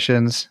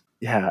suspicions.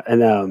 Yeah,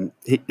 and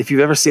if you've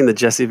ever seen the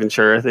Jesse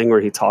Ventura thing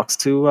where he talks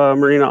to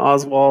Marina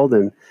Oswald,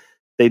 and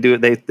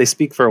they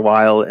speak for a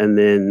while, and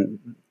then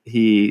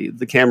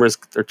the cameras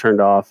are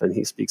turned off, and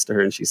he speaks to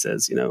her, and she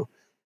says,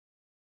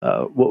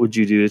 what would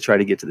you do to try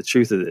to get to the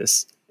truth of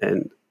this?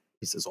 And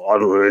he says, well, I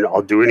don't know,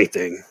 I'll do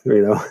anything,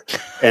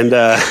 and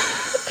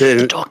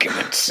the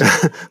documents.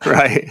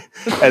 Right.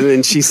 And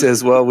then she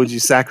says, well, would you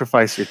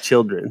sacrifice your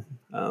children?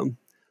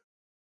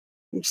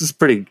 Which is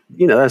pretty,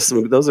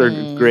 those are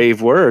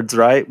grave words,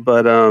 right?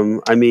 But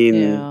I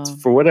mean,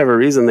 for whatever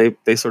reason,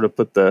 they sort of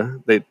put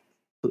they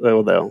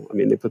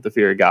put the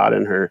fear of God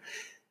in her.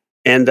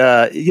 And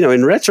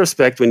in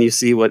retrospect, when you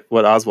see what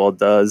Oswald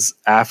does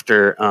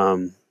after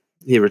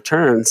he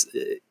returns,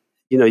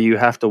 you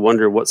have to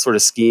wonder what sort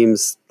of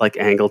schemes like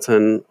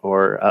Angleton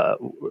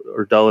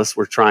or Dulles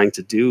were trying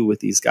to do with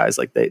these guys.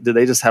 Like, do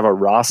they just have a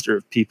roster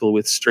of people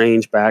with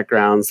strange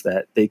backgrounds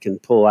that they can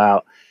pull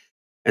out?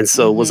 And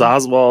so was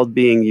Oswald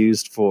being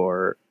used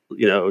for,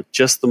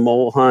 just the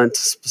mole hunt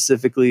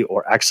specifically,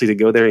 or actually to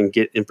go there and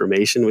get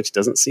information, which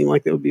doesn't seem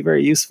like that would be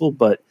very useful,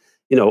 but,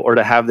 or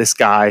to have this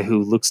guy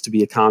who looks to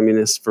be a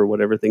communist for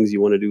whatever things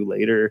you want to do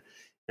later.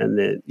 And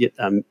then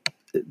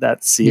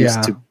that seems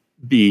to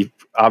be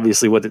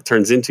obviously what it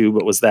turns into,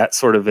 but was that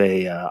sort of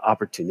a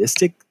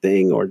opportunistic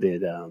thing, or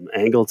did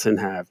Angleton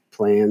have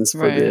plans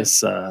for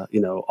this, all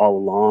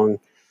along?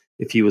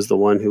 If he was the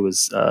one who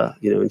was,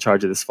 in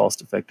charge of this false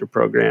defector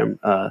program,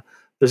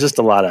 there's just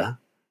a lot of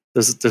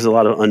there's a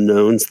lot of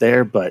unknowns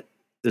there. But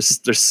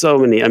there's so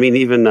many. I mean,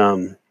 even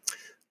it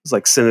was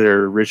like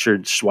Senator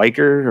Richard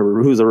Schweiker,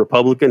 who's a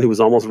Republican, who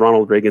was almost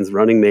Ronald Reagan's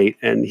running mate,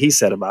 and he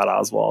said about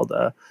Oswald,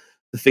 the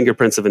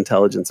fingerprints of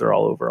intelligence are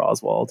all over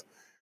Oswald,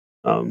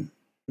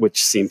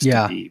 which seems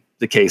to be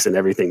the case in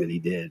everything that he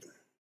did.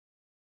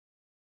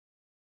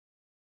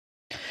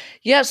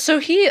 Yeah, so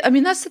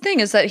that's the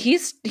thing, is that he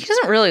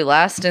doesn't really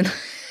last in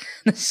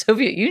the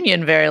Soviet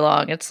Union very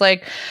long. It's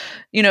like,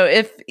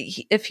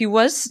 if he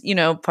was,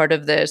 part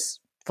of this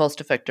false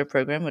defector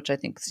program, which I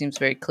think seems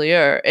very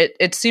clear,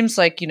 it seems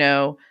like,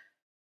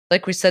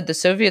 like we said, the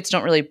Soviets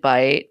don't really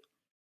bite.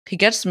 He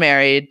gets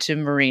married to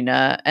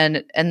Marina,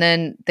 and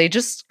then they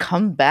just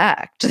come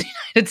back to the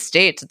United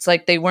States. It's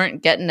like they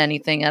weren't getting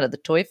anything out of the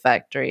toy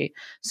factory,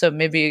 so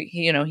maybe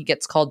he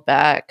gets called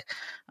back.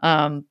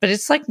 But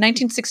it's like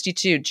June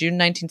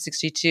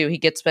 1962, he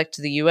gets back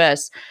to the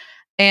US,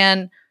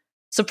 and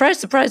surprise,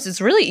 surprise,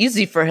 it's really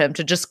easy for him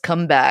to just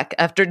come back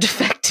after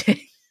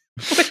defecting,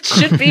 which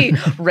should be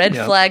red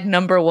flag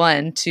number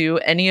one to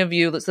any of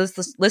you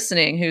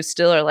listening who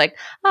still are like,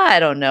 I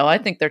don't know, I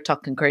think they're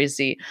talking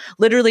crazy.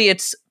 Literally,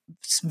 it's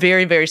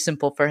very, very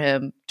simple for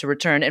him to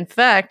return. In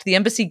fact, the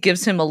embassy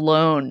gives him a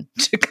loan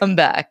to come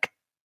back.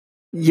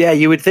 Yeah,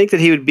 you would think that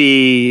he would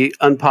be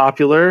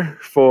unpopular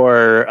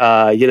for,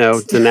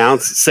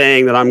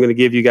 saying that I'm going to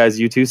give you guys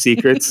U2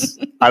 secrets.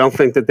 I don't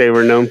think that they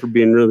were known for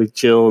being really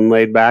chill and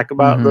laid back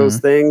about those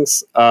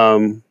things.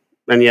 And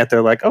yet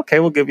they're like, okay,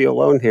 we'll give you a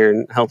loan here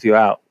and help you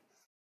out.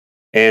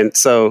 And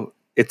so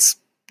it's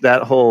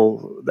that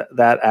whole,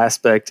 that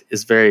aspect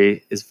is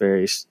very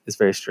strange,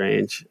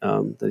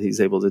 that he's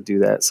able to do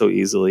that so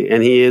easily.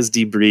 And he is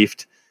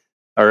debriefed,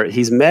 or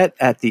he's met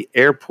at the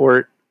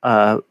airport,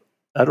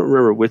 I don't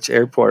remember which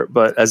airport,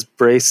 but as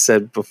Brace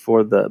said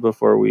before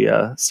we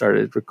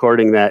started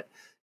recording, that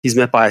he's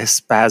met by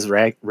Spaz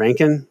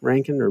Rankin,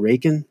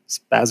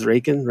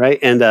 right?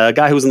 And a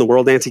guy who was in the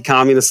World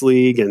Anti-Communist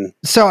League. And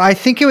so I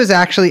think it was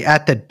actually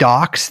at the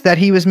docks that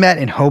he was met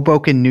in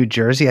Hoboken, New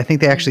Jersey. I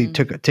think they actually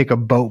took a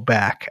boat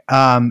back.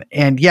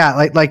 And yeah,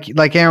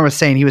 like Aaron was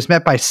saying, he was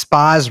met by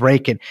Spaz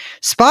Rankin.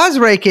 Spaz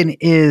Rankin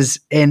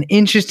is an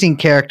interesting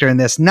character in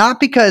this,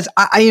 not because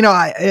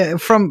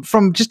from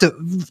just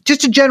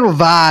a general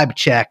vibe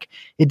check,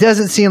 it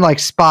doesn't seem like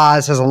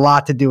Spaz has a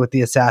lot to do with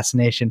the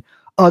assassination,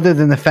 other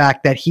than the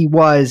fact that he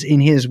was, in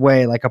his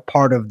way, like a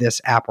part of this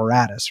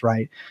apparatus,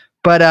 right?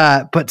 But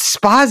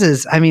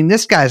Spaz's,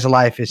 this guy's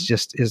life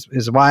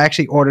is why I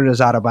actually ordered his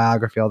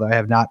autobiography, although I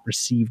have not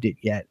received it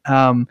yet.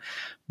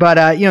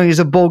 He's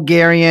a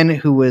Bulgarian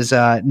who was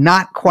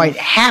not quite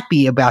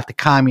happy about the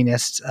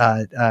communists,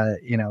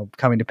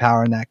 coming to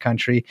power in that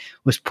country,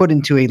 was put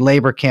into a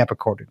labor camp,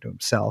 according to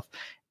himself,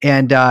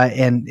 and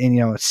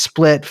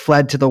split,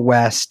 fled to the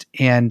West,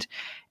 and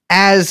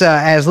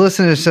as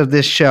listeners of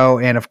this show,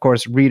 and of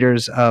course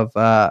readers of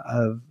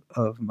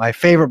my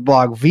favorite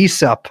blog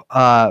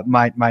VSUP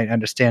might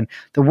understand,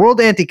 the World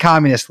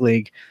Anti-Communist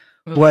League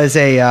was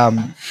it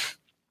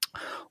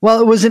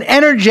was an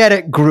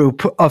energetic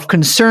group of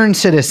concerned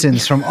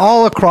citizens from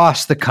all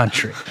across the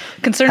country.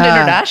 Concerned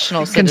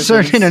international citizens.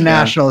 Concerned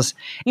internationals.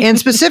 Yeah. And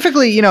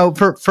specifically,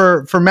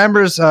 for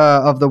members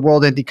of the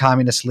World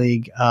Anti-Communist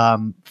League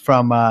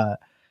from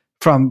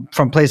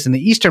places in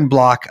the Eastern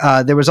Bloc,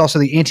 there was also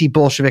the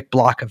Anti-Bolshevik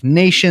Bloc of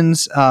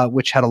Nations,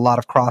 which had a lot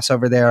of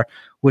crossover there,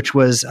 which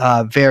was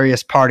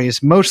various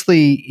parties,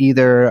 mostly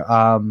either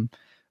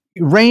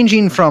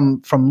ranging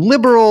from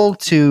liberal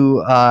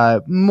to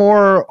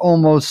more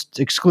almost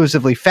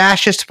exclusively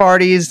fascist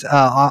parties.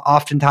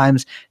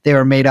 Oftentimes they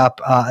were made up,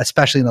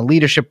 especially in the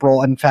leadership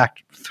role, in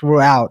fact,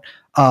 throughout,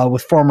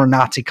 with former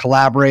Nazi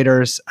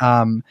collaborators.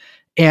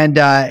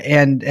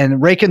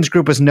 And Rakin's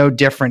group was no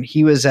different.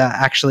 He was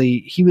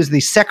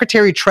the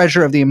secretary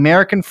treasurer of the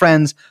American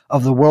Friends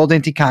of the World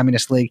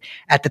Anti-Communist League.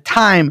 At the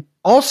time,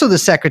 also the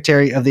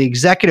secretary of the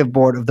executive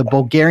board of the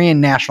Bulgarian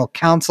National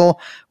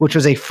Council, which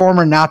was a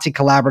former Nazi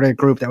collaborative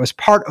group that was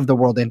part of the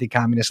World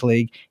Anti-Communist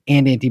League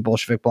and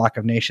Anti-Bolshevik Bloc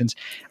of Nations.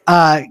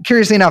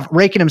 Curiously enough,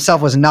 Rakin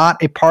himself was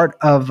not a part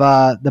of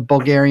the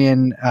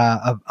Bulgarian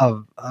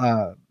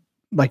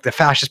like the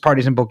fascist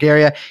parties in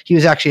Bulgaria. He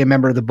was actually a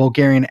member of the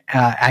Bulgarian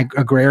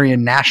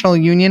Agrarian National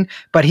Union,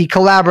 but he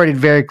collaborated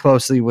very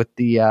closely with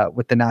the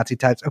Nazi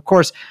types. Of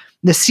course,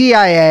 the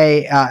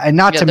CIA, and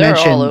not to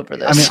mention, all over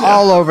this. I mean,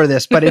 all over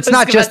this, but it's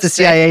not just the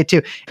CIA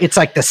too. It's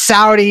like the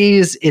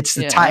Saudis, it's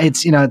the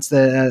it's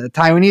the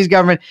Taiwanese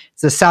government,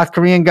 it's the South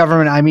Korean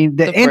government. I mean,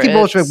 the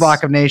Anti-Bolshevik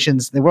Bloc of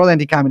Nations, the World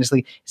Anti-Communist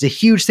League, is a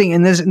huge thing.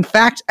 And there's, in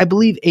fact, I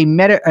believe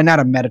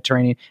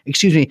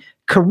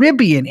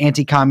Caribbean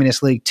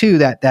Anti-Communist League too,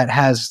 that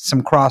has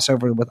some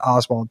crossover with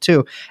Oswald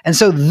too. And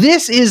so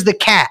this is the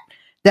cat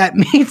that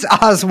meets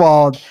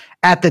Oswald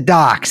at the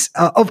docks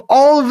of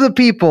all of the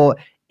people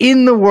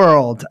in the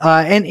world.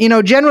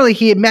 And generally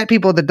he had met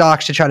people at the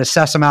docks to try to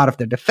suss them out if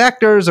they're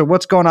defectors or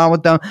what's going on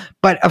with them.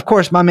 But of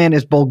course, my man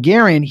is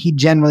Bulgarian. He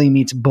generally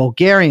meets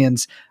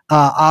Bulgarians.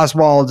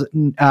 Oswald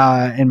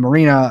and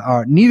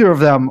Marina neither of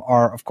them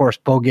are, of course,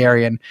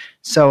 Bulgarian.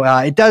 So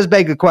it does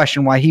beg the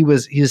question why he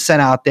was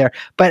sent out there.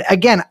 But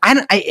again,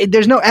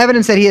 there's no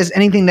evidence that he has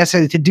anything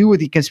necessarily to do with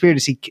the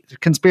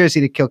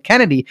conspiracy to kill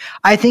Kennedy.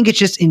 I think it's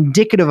just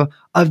indicative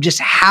of just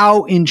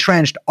how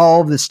entrenched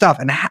all of this stuff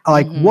and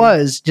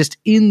was just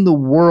in the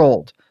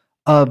world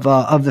of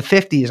the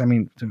 50s. I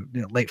mean,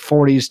 late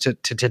 40s to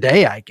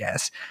today, I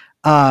guess.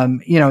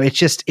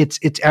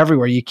 It's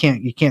everywhere. You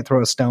can't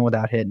throw a stone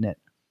without hitting it.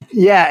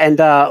 Yeah, and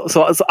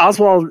so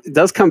Oswald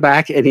does come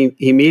back, and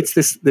he meets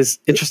this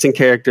interesting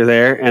character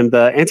there, and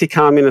the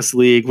Anti-Communist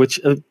League, which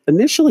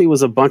initially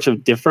was a bunch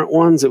of different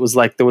ones. It was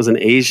like there was an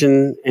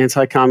Asian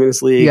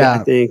Anti-Communist League, I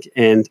think,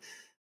 and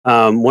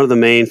one of the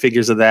main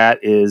figures of that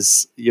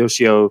is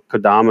Yoshio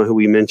Kodama, who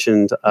we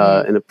mentioned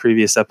in a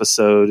previous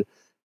episode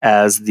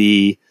as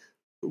the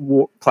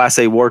Class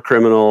A war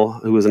criminal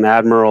who was an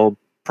admiral.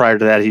 Prior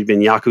to that, he'd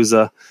been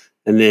Yakuza,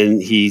 and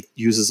then he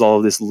uses all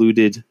of this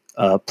looted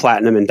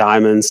platinum and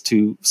diamonds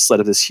to set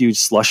up this huge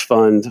slush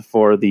fund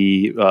for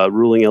the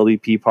ruling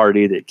LDP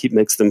party that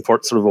makes them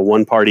sort of a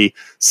one-party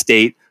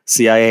state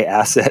CIA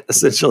asset,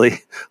 essentially,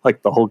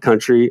 like the whole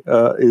country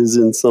is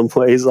in some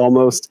ways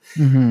almost.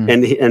 Mm-hmm.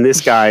 And this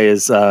guy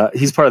is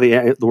he's part of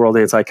the World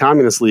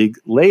Anti-Communist League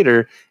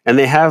later, and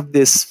they have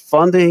this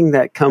funding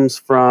that comes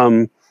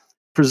from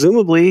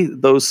presumably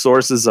those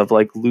sources of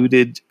like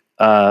looted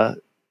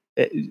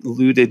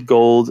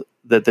gold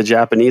that the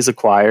Japanese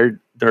acquired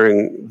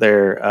during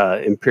their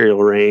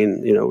imperial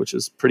reign, which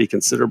was pretty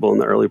considerable in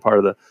the early part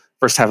of the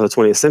first half of the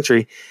 20th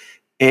century.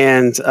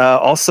 And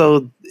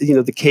also,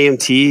 the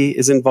KMT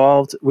is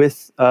involved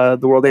with the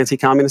World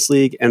Anti-Communist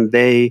League, and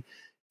they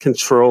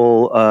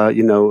control,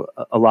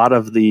 a lot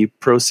of the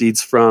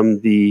proceeds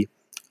from the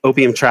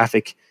opium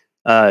traffic,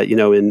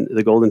 in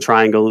the Golden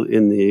Triangle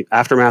in the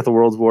aftermath of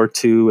World War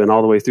II and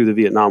all the way through the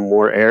Vietnam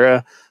War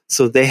era.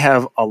 So they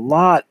have a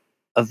lot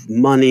of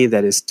money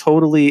that is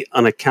totally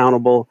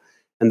unaccountable,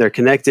 and they're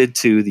connected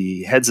to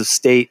the heads of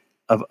state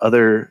of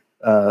other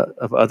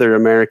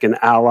American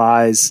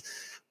allies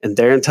and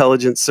their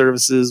intelligence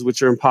services,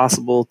 which are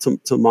impossible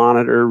to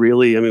monitor.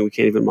 Really, I mean, we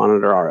can't even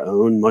monitor our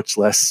own, much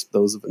less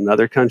those of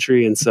another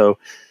country. And so,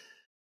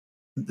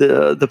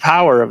 the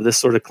power of this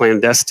sort of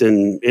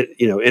clandestine,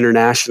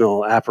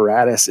 international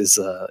apparatus is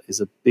a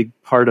big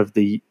part of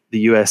the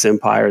U.S.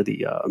 empire,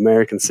 the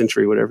American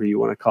century, whatever you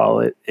want to call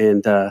it.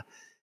 And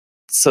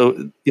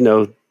so,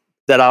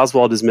 that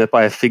Oswald is met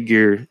by a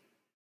figure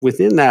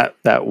within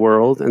that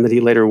world, and that he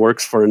later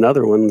works for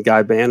another one,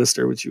 Guy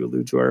Bannister, which you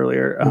alluded to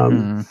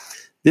earlier.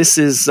 This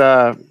is,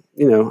 I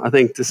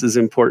think this is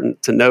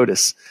important to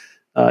notice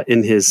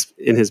in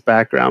his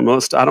background.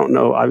 Not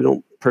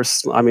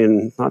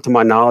to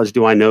my knowledge,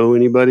 do I know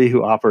anybody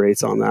who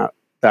operates on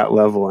that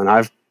level? And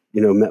I've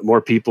met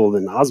more people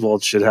than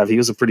Oswald should have. He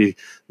was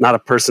not a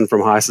person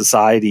from high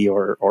society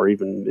or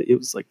even, it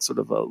was like sort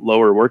of a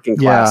lower working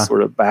class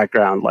sort of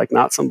background, like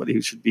not somebody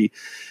who should be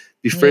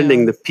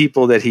befriending the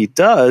people that he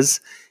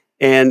does.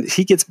 And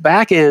he gets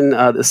back in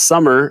the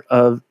summer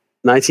of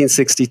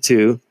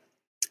 1962.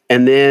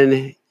 And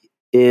then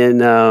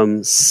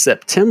in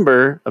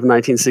September of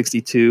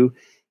 1962,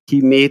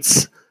 he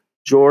meets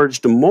George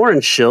de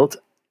Mohrenschildt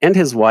and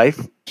his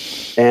wife.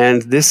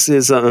 And this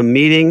is a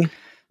meeting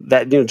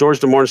that, George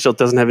de Mohrenschildt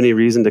doesn't have any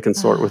reason to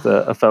consort with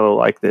a fellow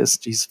like this.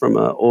 He's from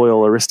an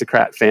oil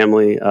aristocrat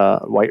family,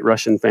 white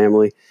Russian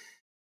family.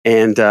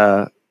 And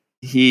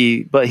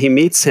he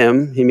meets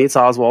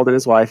Oswald and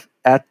his wife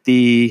at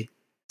the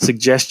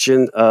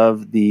suggestion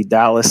of the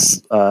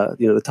Dallas,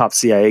 the top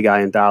CIA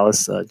guy in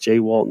Dallas, J.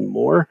 Walton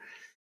Moore.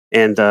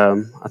 And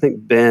I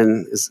think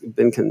Ben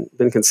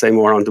can say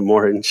more on de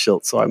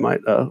Mohrenschildt, so I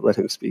might let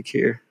him speak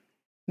here.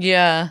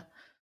 Yeah.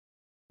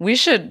 We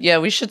should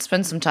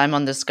spend some time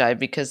on this guy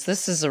because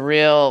this is a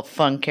real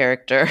fun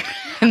character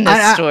in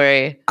this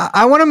story.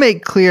 I want to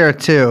make clear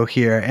too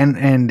here,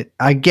 and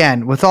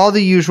again, with all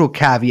the usual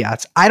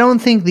caveats, I don't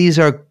think these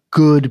are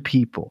good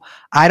people.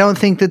 I don't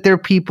think that they're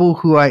people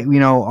who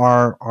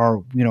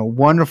are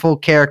wonderful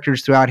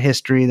characters throughout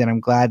history that I'm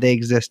glad they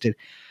existed.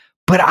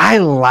 But I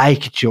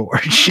like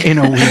George in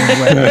a weird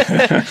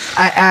way.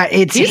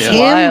 He's him,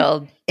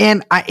 wild.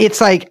 And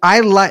it's like I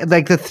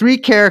like the three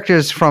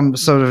characters from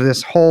sort of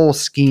this whole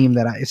scheme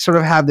that I sort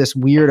of have this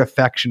weird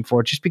affection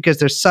for, just because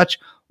they're such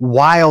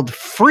wild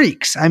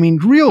freaks. I mean,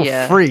 real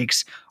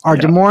freaks are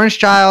de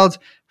Mohrenschildt,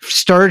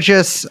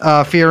 Sturgis,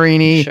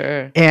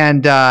 Fiorini,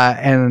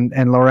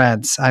 and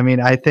Lorenz. I mean,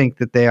 I think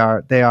that they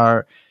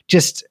are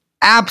just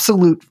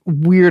absolute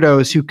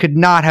weirdos who could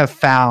not have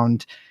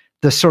found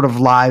the sort of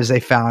lives they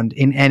found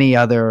in any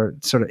other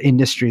sort of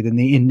industry than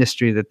the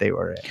industry that they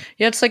were in.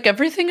 Yeah, it's like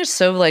everything is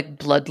so like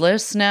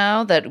bloodless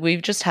now that we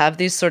just have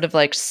these sort of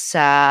like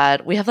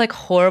sad, we have like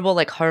horrible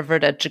like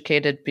Harvard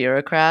educated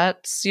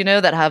bureaucrats,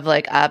 that have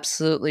like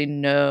absolutely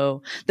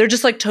they're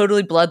just like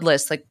totally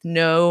bloodless, like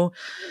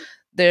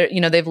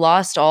they've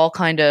lost all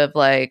kind of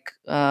like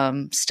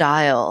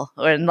style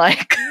and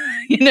like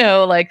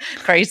like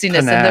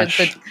craziness.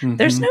 Panache. And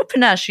there's no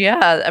panache.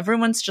 Yeah,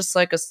 everyone's just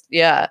like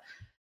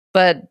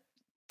but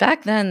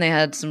back then they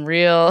had some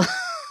real,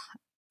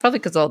 probably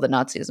because all the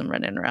Nazism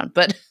running around,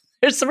 but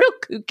there's some real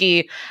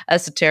kooky,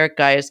 esoteric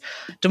guys.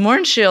 De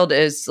Mohrenschildt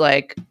is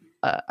like,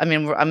 I'm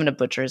going to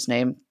butcher his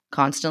name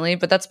constantly,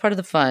 but that's part of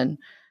the fun.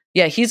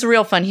 Yeah, he's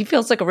real fun. He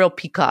feels like a real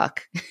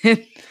peacock,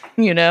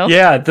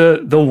 Yeah,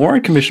 the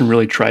Warren Commission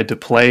really tried to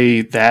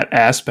play that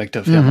aspect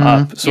of him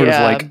up, sort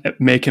of like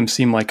make him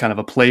seem like kind of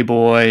a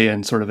playboy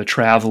and sort of a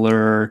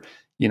traveler,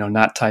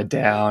 not tied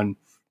down.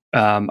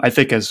 I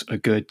think as a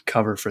good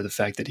cover for the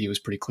fact that he was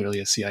pretty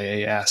clearly a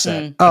CIA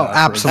asset.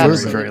 Absolutely.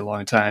 For a very, very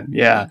long time.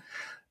 Yeah.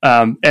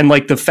 And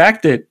like the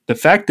fact that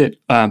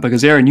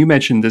because Aaron, you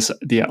mentioned this,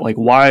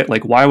 why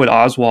would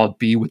Oswald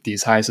be with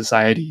these high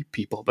society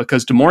people?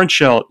 Because de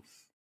Mohrenschildt,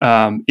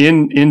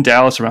 in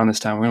Dallas around this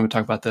time, we're going to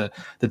talk about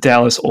the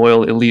Dallas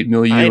oil elite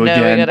milieu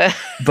again,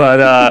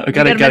 but we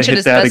gotta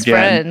hit that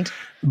again. Friend.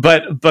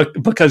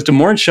 But because de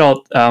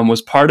Mohrenschildt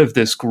was part of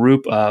this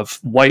group of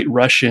white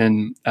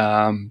Russian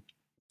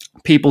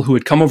people who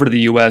had come over to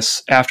the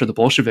U.S. after the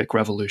Bolshevik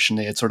Revolution.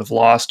 They had sort of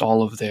lost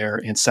all of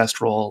their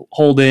ancestral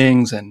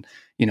holdings, and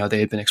they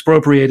had been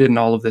expropriated and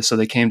all of this. So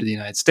they came to the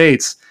United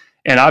States,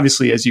 and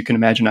obviously, as you can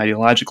imagine,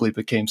 ideologically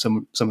became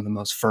some of the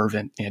most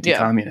fervent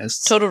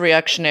anti-communists, total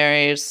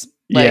reactionaries.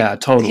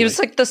 Totally. He was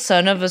like the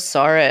son of a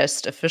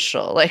Tsarist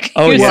official. Like,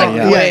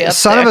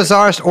 son of a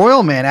Tsarist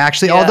oil man,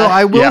 actually. Yeah. Although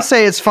I will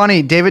say it's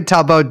funny, David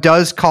Talbot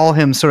does call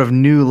him sort of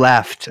new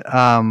left,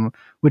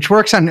 which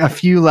works on a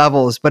few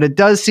levels, but it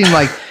does seem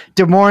like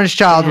de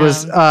Mohrenschildt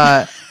was,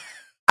 I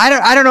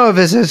don't know if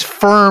it's as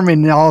firm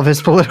in all of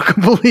his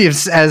political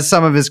beliefs as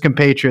some of his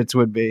compatriots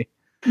would be.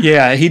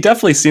 Yeah, he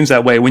definitely seems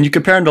that way. When you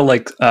compare him to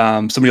like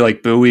somebody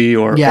like Bowie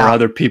or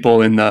other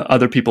people in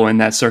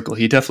that circle,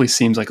 he definitely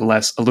seems like a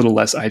little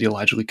less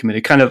ideologically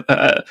committed. Kind of,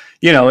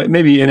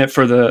 maybe in it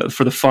for the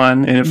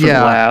fun, in it for the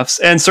laughs,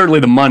 and certainly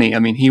the money. I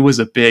mean, he was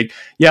a big,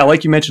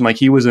 like you mentioned, like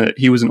he was an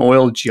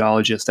oil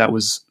geologist. That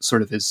was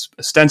sort of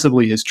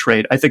ostensibly his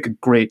trade. I think a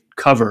great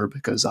cover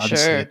because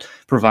obviously it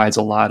provides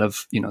a lot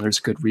of, there's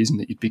a good reason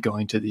that you'd be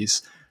going to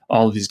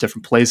all of these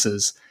different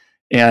places.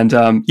 And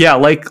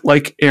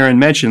like Aaron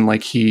mentioned,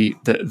 like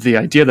the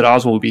idea that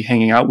Oswald would be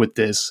hanging out with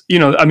this,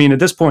 at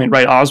this point,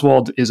 right?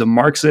 Oswald is a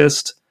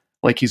Marxist,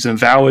 like he's an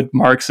avowed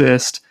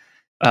Marxist.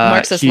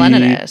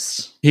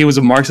 Marxist-Leninist. He was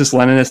a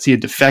Marxist-Leninist. He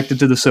had defected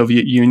to the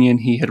Soviet Union.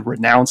 He had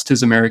renounced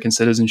his American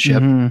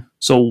citizenship. Mm-hmm.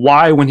 So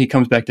why, when he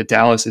comes back to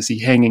Dallas, is he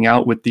hanging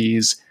out with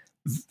these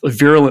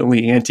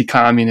virulently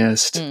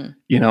anti-communist,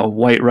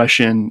 white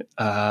Russian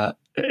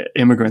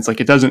immigrants. Like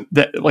it doesn't.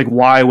 Like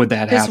why would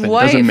that His happen? It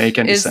wife doesn't make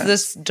any is sense.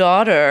 this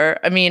daughter.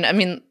 I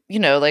mean,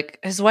 like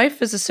his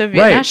wife is a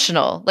Soviet Right.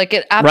 national. Like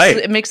it Right.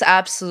 it makes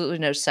absolutely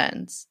no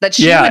sense that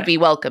she Yeah. would be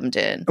welcomed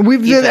in.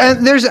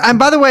 And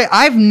by the way,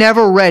 I've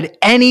never read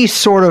any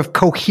sort of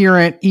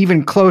coherent,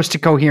 even close to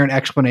coherent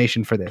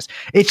explanation for this.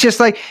 It's just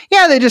like,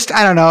 they just,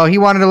 I don't know. He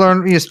wanted to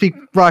learn, speak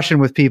Russian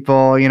with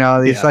people,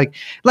 these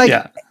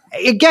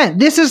again,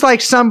 this is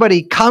like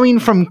somebody coming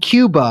from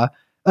Cuba,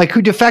 like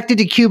who defected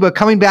to Cuba,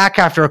 coming back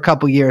after a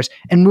couple years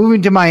and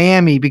moving to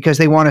Miami because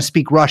they want to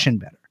speak Russian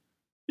better.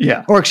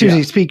 Yeah. Or excuse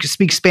me,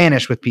 speak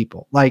Spanish with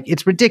people. Like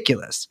it's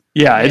ridiculous.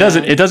 Yeah, it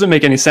doesn't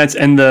make any sense.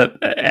 And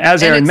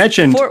as Aaron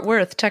mentioned, Fort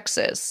Worth,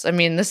 Texas. I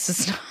mean, this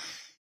is not,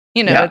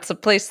 it's a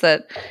place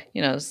that,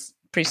 is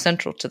pretty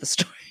central to the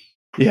story.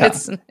 Yeah.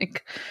 It's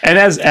like, and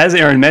as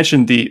Aaron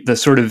mentioned, the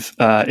sort of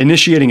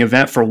initiating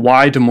event for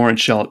why de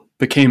Mohrenschildt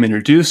became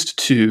introduced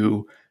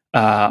to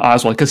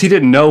Oswald, because he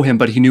didn't know him,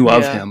 but he knew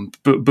of him.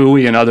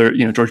 Bowie and other,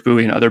 George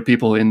Bowie and other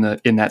people in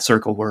that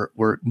circle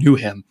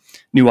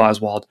knew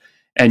Oswald.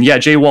 And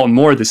J. Walton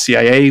Moore, the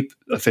CIA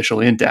official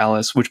in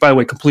Dallas, which by the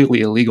way,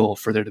 completely illegal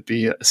for there to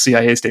be a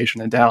CIA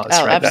station in Dallas,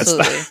 oh, right?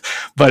 Absolutely.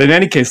 But in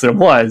any case, there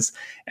was.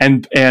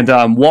 And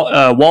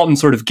Walton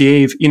sort of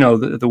gave,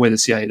 the way the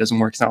CIA doesn't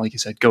work. It's not like he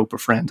said, go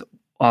befriend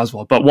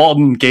Oswald. But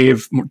Walton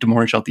gave de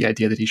Mohrenschildt the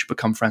idea that he should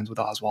become friends with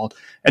Oswald.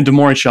 And de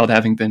Mohrenschildt,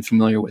 having been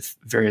familiar with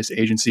various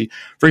agency,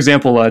 for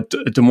example,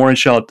 de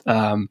Mohrenschildt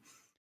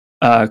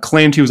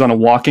claimed he was on a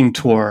walking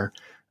tour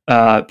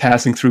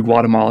passing through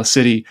Guatemala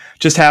City,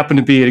 just happened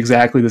to be at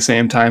exactly the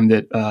same time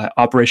that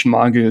Operation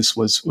Mongoose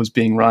was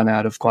being run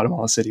out of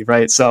Guatemala City,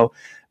 right? So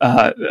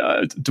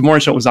de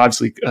Mohrenschildt was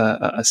obviously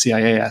a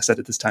CIA asset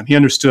at this time. He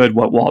understood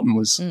what Walton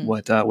was,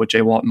 what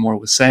J. Walton Moore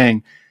was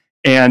saying,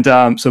 and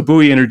so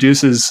Bowie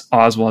introduces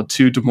Oswald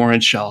to de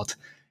Mohrenschildt,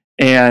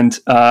 and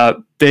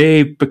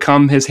they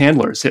become his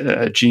handlers.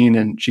 Gene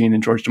and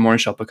George de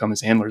Mohrenschildt become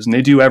his handlers, and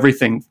they do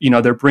everything.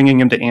 They're bringing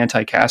him to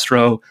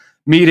anti-Castro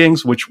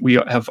meetings, which we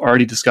have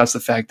already discussed the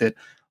fact that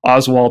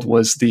Oswald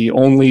was the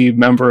only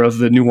member of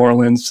the New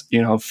Orleans,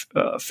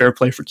 Fair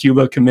Play for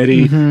Cuba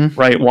committee,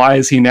 right? Why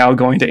is he now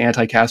going to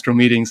anti-Castro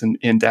meetings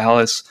in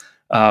Dallas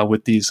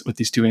with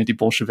these two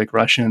anti-Bolshevik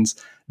Russians?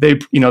 They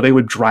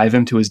would drive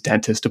him to his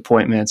dentist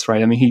appointments,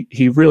 right? I mean,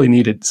 he really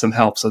needed some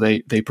help, so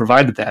they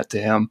provided that to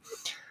him.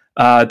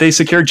 They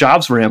secured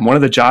jobs for him. One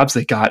of the jobs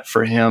they got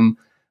for him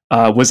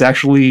was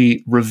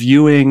actually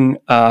reviewing,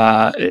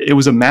 it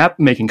was a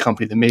map-making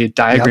company that made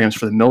diagrams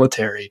for the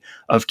military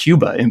of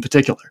Cuba in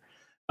particular.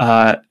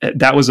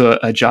 That was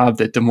a job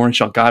that de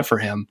Mohrenschildt got for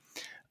him.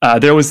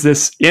 There was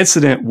this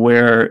incident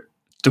where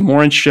de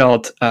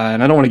Mohrenschildt,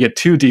 and I don't want to get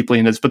too deeply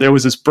into this, but there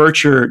was this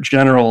Bircher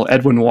general,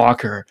 Edwin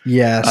Walker,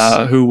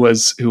 who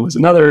was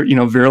another,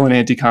 virulent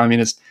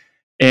anti-communist.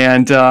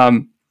 And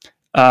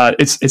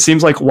it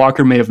seems like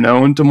Walker may have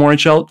known de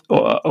Mohrenschildt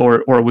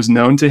or was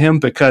known to him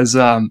because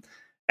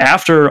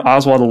after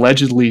Oswald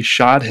allegedly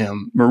shot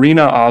him,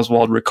 Marina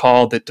Oswald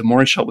recalled that de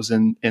Mohrenschildt was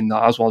in the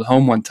Oswald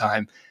home one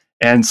time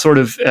and sort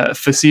of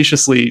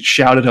facetiously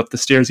shouted up the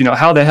stairs,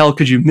 how the hell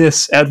could you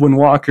miss Edwin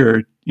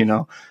Walker,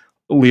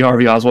 Lee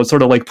Harvey Oswald,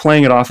 sort of like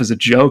playing it off as a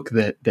joke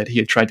that he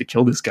had tried to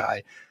kill this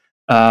guy.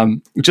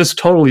 Just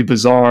totally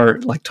bizarre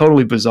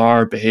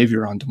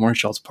behavior on de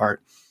Mohrenschildt's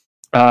part.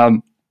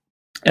 And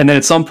then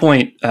at some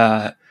point,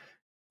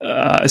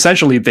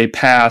 essentially they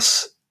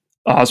pass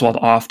Oswald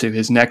off to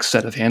his next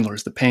set of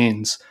handlers, the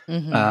Paynes,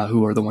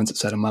 who are the ones that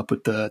set him up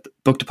with the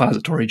book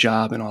depository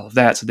job and all of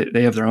that. So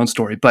they have their own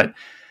story. But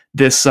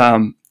this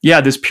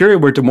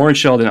period where de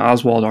Mohrenschildt and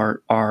Oswald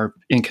are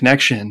in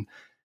connection,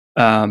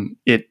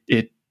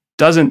 it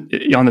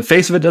doesn't, on the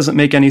face of it, doesn't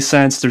make any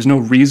sense. There's no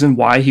reason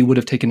why he would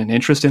have taken an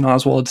interest in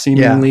Oswald,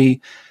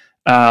 seemingly.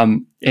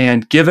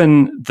 And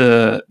given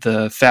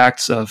the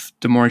facts of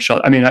de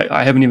Mohrenschildt, I mean,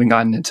 I haven't even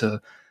gotten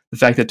into the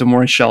fact that de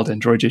Mohrenschildt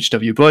and George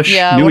H.W. Bush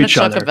knew each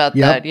other. Talk about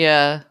that.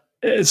 Yeah.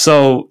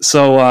 So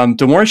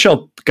de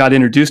Mohrenschildt got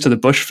introduced to the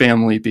Bush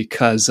family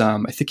because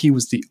I think he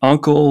was the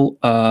uncle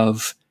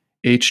of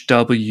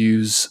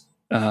H.W.'s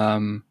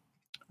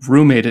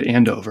roommate at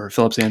Andover,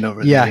 Phillips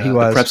Andover. He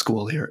was the prep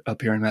school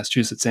up here in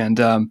Massachusetts, and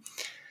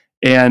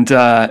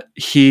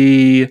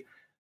he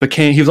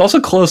was also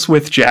close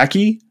with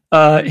Jackie.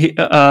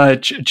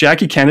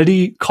 Jackie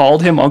Kennedy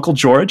called him Uncle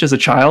George as a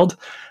child.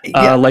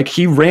 Like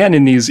he ran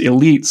in these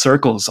elite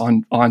circles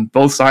on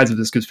both sides of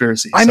this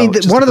conspiracy. I mean,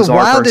 one of the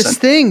wildest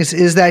things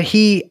is that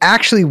he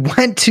actually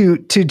went to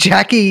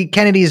Jackie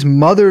Kennedy's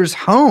mother's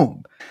home.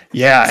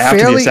 Yeah,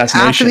 after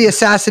the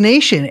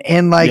assassination,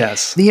 and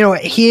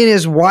he and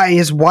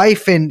his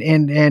wife and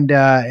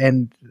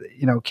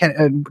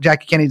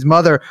Jackie Kennedy's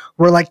mother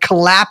were like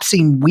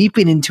collapsing,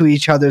 weeping into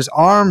each other's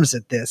arms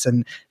at this,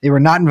 and they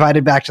were not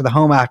invited back to the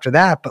home after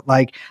that. But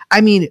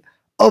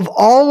of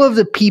all of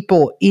the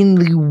people in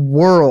the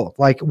world,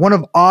 one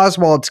of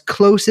Oswald's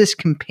closest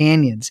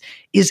companions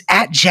is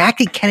at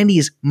Jackie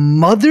Kennedy's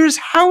mother's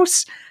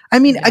house. I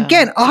mean,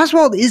 again,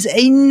 Oswald is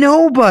a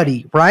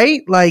nobody,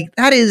 right?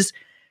 That is.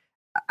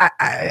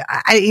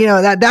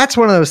 that's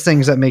one of those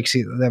things that makes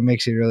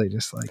you really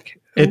just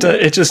like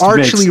it just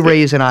archly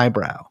raise an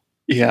eyebrow.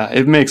 Yeah,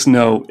 it makes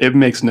no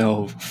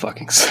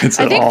fucking sense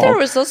at all. I think there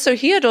was also,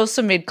 he had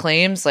also made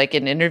claims like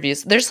in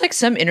interviews. There's like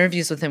some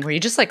interviews with him where he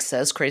just like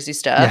says crazy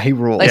stuff. Yeah, he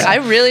rules. Like Yeah. I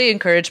really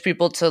encourage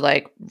people to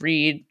like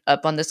read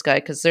up on this guy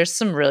because there's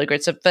some really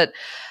great stuff. But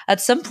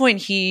at some point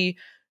he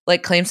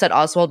like claims that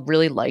Oswald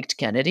really liked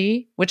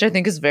Kennedy, which I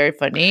think is very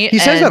funny. He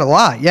says that a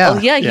lot. Yeah. Oh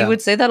yeah, Yeah. he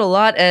would say that a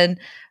lot.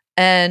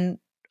 And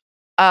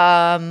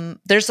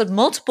there's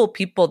multiple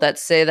people that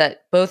say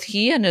that both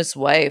he and his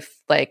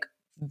wife like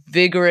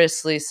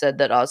vigorously said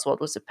that Oswald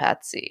was a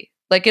patsy.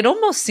 Like it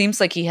almost seems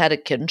like he had a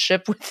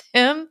kinship with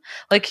him.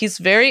 Like he's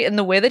very, in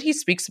the way that he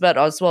speaks about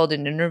Oswald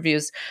in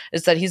interviews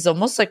is that he's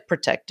almost like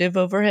protective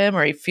over him,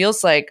 or he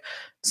feels like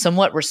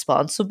somewhat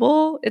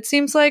responsible, it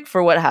seems like,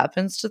 for what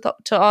happens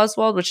to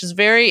Oswald, which is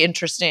very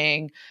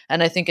interesting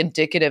and I think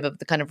indicative of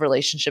the kind of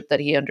relationship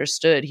that he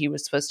understood he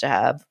was supposed to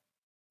have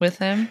with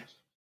him.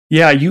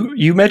 Yeah,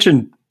 you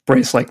mentioned,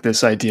 Brace, like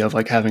this idea of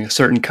like having a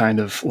certain kind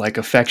of like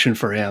affection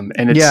for him,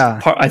 and it's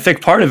I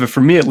think part of it,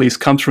 for me at least,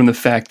 comes from the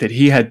fact that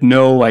he had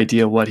no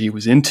idea what he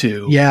was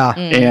into. Yeah,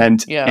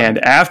 and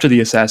after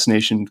the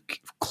assassination,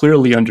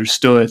 clearly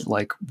understood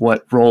like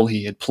what role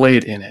he had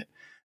played in it.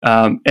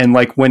 And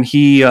like when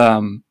he,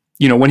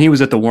 when he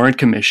was at the Warren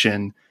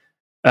Commission,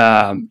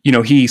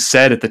 he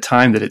said at the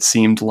time that it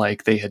seemed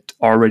like they had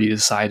already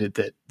decided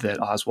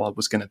that Oswald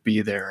was going to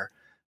be their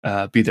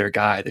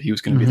guy, that he was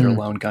going to be their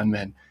lone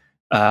gunman.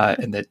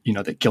 And that,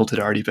 that guilt had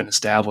already been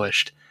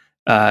established.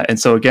 And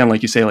so again,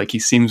 like you say, like he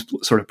seems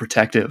sort of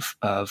protective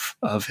of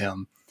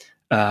him.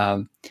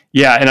 And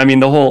I mean,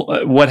 the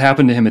whole, what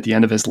happened to him at the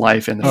end of his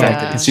life, and the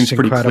fact that it seems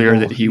pretty clear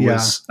that he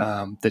was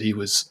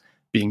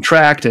being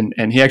tracked.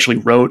 And he actually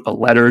wrote a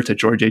letter to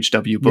George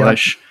H.W.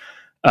 Bush,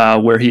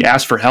 where he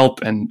asked for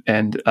help, and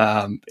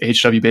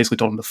H.W. basically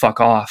told him to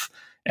fuck off.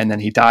 And then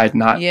he died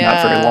not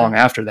very long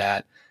after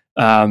that.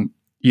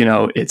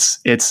 It's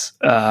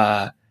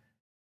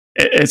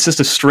just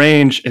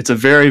it's a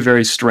very,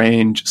 very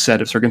strange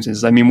set of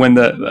circumstances. I mean, when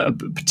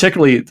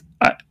particularly,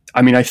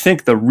 I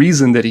think the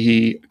reason that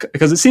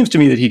because it seems to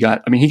me that he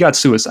got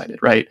suicided,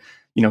 right?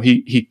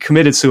 He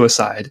committed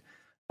suicide.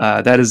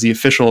 That is the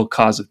official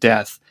cause of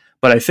death.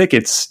 But I think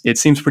it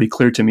seems pretty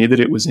clear to me that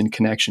it was in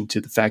connection to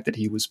the fact that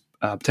he was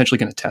potentially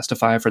going to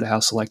testify for the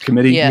House Select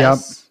Committee.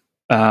 Yes.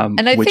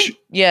 And I think,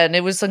 and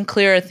it was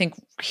unclear. I think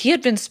he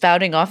had been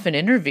spouting off in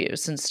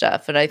interviews and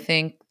stuff. And I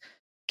think,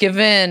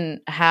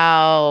 given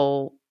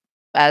how,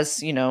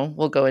 as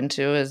we'll go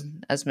into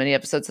as many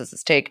episodes as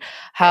this take,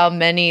 how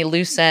many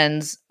loose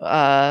ends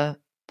had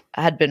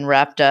been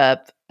wrapped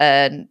up,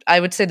 and I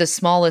would say the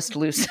smallest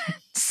loose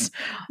ends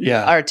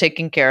are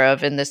taken care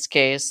of in this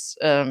case.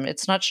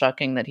 It's not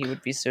shocking that he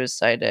would be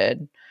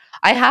suicided.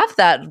 I have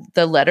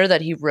the letter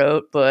that he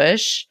wrote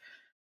Bush.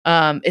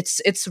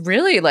 It's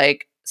really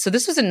like, so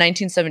this was in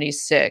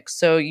 1976.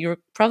 So you're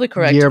probably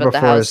correct. Year about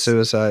before the House. his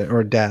suicide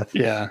or death.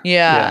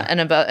 Yeah.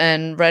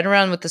 And right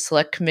around with the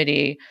Select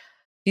Committee,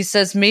 he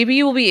says, maybe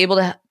you will be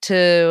able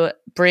to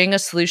bring a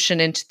solution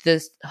into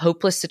this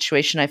hopeless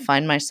situation I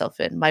find myself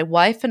in. My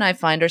wife and I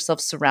find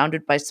ourselves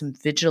surrounded by some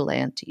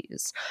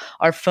vigilantes.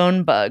 Our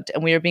phone bugged,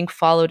 and we are being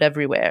followed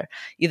everywhere.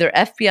 Either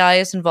FBI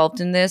is involved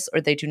in this,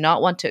 or they do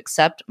not want to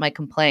accept my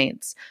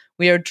complaints.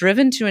 We are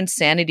driven to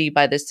insanity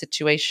by this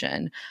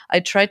situation.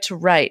 I tried to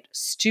write,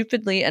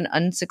 stupidly and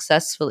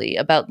unsuccessfully,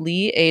 about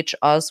Lee H.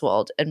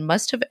 Oswald and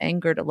must have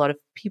angered a lot of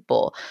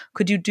people.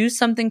 Could you do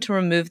something to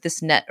remove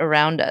this net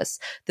around us?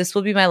 This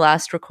will be my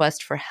last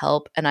request for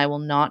help, and I will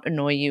not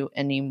annoy you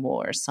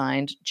anymore.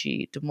 Signed,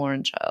 G. de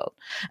Morenchild.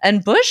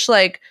 And Bush,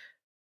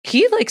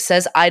 he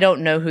says, I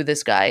don't know who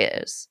this guy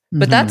is.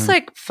 But that's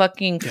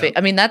fucking fake.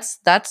 I mean, that's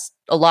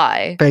a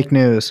lie. Fake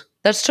news.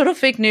 That's total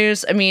fake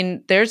news. I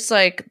mean, there's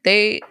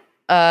de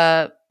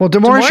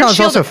Morenchild's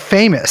also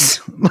famous.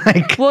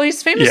 Well,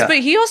 he's famous, but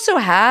he also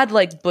had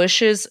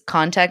Bush's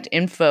contact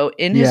info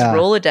in his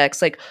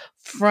Rolodex,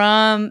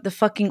 from the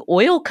fucking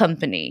oil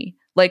company,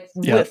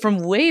 from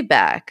way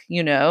back,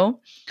 Yeah,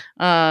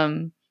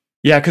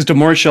 because de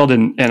Morenchild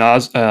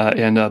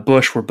and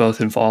Bush were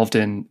both involved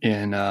in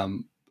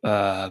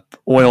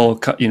oil.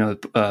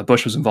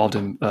 Bush was involved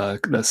in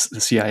the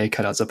CIA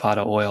cut out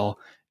Zapata oil.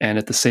 And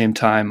at the same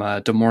time,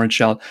 de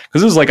Morenchild,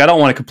 because this is I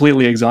don't want to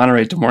completely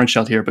exonerate de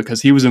Morenchild here,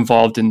 because he was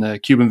involved in the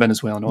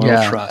Cuban-Venezuelan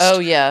oil trust. Oh,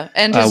 yeah.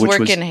 And his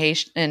work in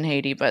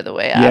Haiti, by the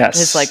way. Yes.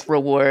 His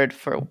reward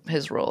for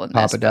his role in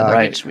Papa this,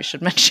 right. which we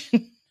should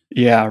mention.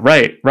 Yeah,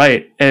 right.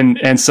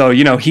 And so,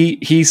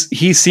 he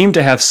seemed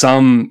to have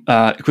some,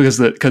 because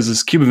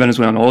this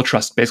Cuban-Venezuelan oil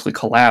trust basically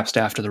collapsed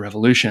after the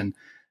revolution.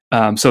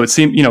 So it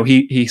seemed,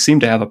 he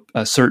seemed to have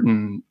a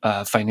certain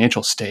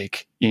financial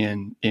stake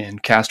in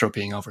Castro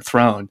being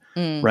overthrown,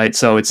 right?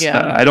 So it's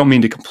I don't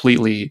mean to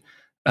completely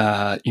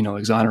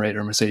exonerate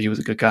him or say he was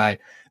a good guy.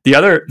 The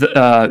other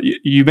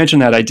you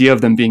mentioned that idea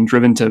of him being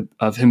driven to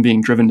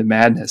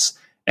madness,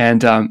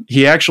 And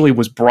he actually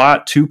was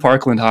brought to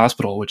Parkland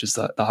Hospital, which is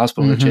the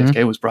hospital that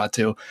JFK was brought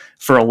to,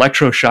 for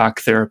electroshock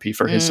therapy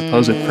for his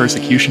supposed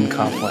persecution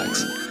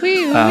complex.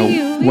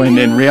 When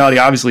in reality,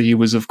 obviously, he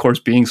was, of course,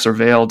 being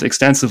surveilled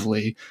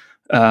extensively,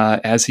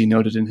 as he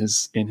noted in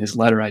his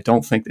letter. I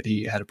don't think that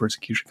he had a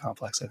persecution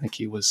complex. I think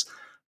he was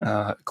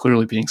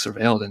clearly being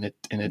surveilled, and it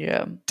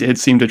did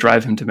seem to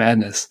drive him to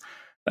madness.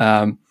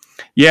 I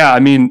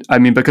mean,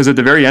 because at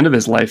the very end of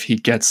his life, he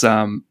gets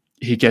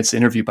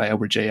interviewed by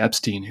Edward J.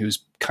 Epstein, who's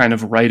kind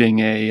of writing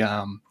a,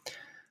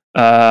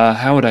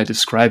 how would I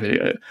describe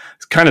it?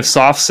 It's kind of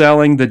soft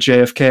selling the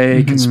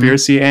JFK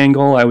conspiracy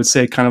angle. I would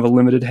say kind of a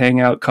limited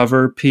hangout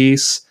cover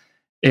piece.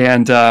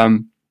 And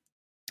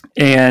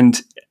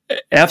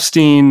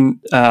Epstein,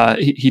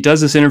 he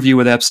does this interview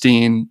with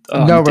Epstein.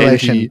 No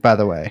relation, by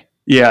the way.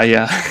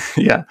 Yeah.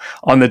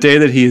 On the day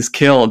that he is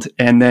killed.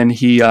 And then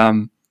he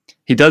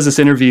does this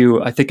interview,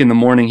 I think in the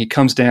morning. He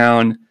comes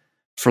down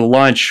for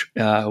lunch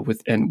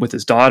with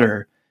his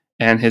daughter,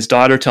 and his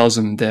daughter tells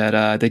him that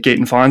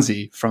Gaten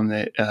Fonzie from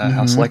the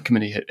House Select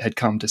Committee had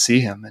come to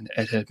see him and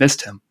had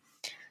missed him,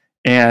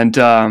 and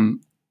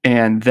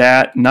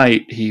that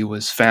night he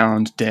was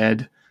found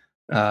dead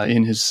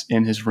in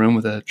his room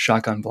with a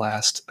shotgun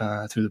blast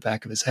through the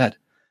back of his head,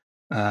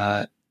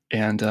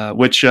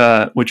 which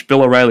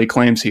Bill O'Reilly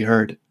claims he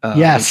heard.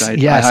 Yes. I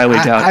highly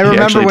doubt. I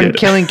remember when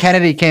Killing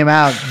Kennedy came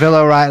out, Bill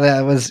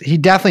O'Reilly he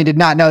definitely did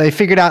not know. They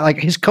figured out, like,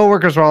 his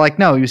coworkers were all like,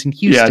 no, he was in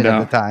Houston at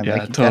the time. Yeah,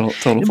 like, total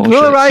bullshit.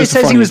 Bill O'Reilly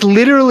says he was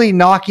literally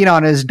knocking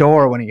on his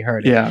door when he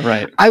heard it. Yeah,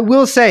 right. I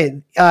will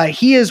say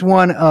he is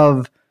one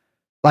of,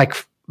 like,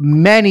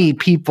 many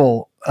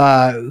people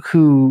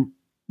who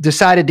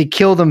decided to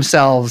kill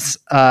themselves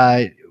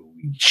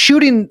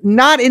shooting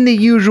not in the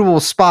usual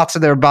spots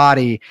of their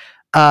body,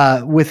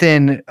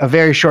 within a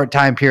very short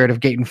time period of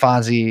Gaten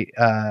Fonzie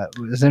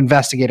was an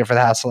investigator for the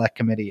House Select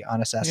Committee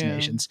on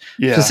Assassinations,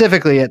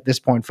 specifically at this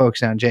point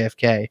focusing on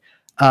JFK.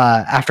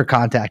 After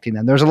contacting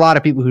them, there's a lot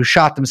of people who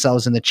shot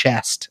themselves in the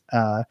chest,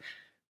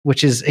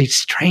 which is a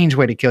strange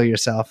way to kill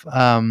yourself.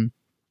 Not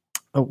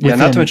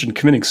to mention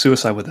committing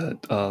suicide with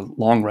a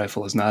long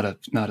rifle is not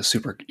a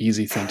super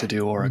easy thing to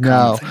do or a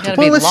common thing to do.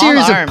 Well, a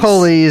series of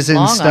pulleys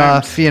and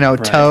stuff,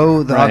 arms.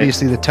 Toe.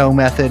 Obviously, the toe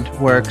method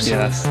works.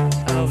 Yes.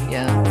 Oh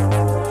yeah.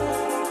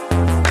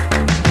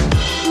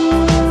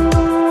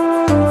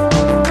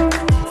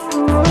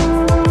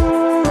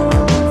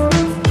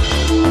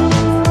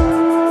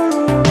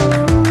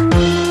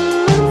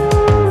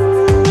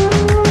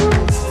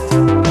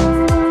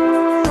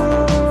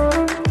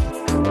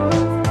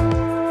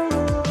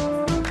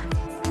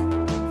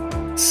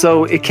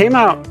 So it came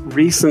out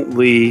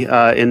recently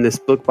in this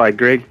book by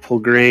Greg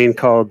Polgrain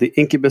called The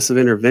Incubus of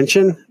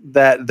Intervention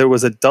that there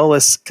was a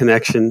Dulles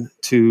connection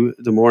to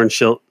de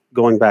Mohrenschildt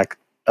going back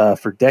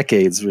for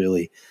decades,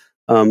 really.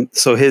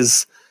 So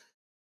his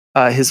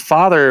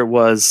father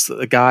was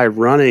a guy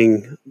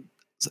running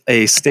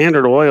a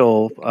Standard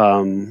Oil,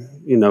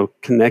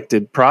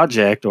 connected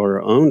project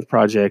or owned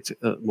project,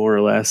 more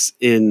or less,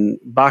 in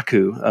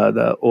Baku,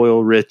 the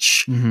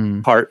oil-rich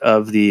part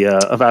of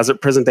the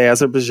present-day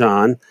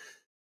Azerbaijan,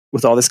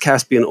 with all this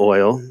Caspian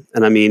oil.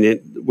 And I mean,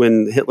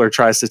 when Hitler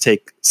tries to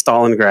take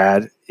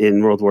Stalingrad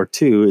in World War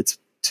II, it's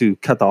to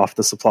cut off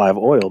the supply of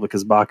oil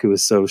because Baku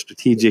is so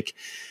strategic.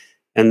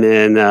 And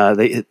then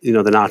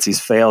the Nazis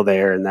fail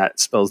there, and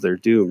that spells their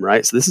doom,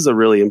 right? So this is a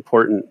really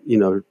important,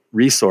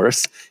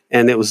 resource.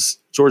 And it was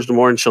George de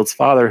Mohrenschildt's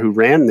father who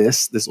ran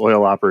this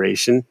oil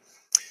operation.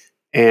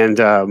 And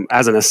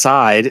as an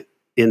aside,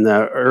 in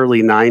the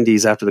early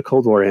 90s, after the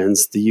Cold War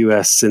ends, the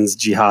U.S. sends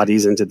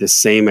jihadis into this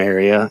same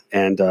area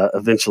and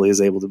eventually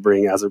is able to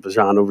bring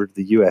Azerbaijan over to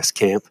the U.S.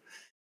 camp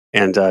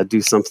and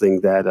do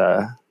something that,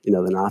 the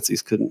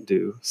Nazis couldn't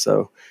do.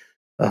 So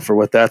for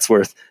what that's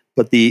worth.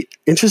 But the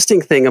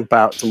interesting thing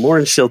about de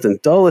Mohrenschildt and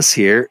Dulles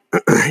here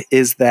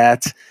is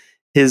that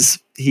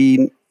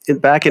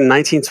back in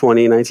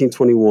 1920,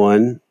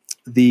 1921,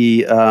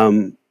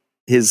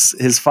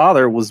 his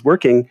father was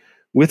working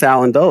with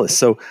Alan Dulles.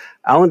 So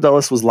Alan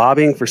Dulles was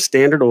lobbying for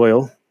Standard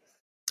Oil,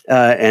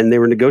 and they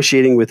were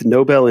negotiating with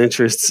Nobel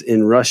interests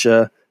in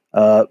Russia,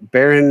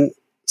 Baron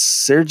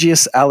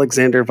Sergius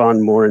Alexander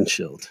von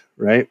Mohrenschildt,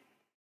 right?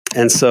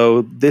 And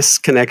so this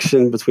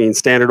connection between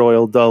Standard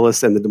Oil,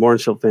 Dulles, and the de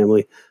Mohrenschildt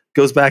family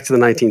goes back to the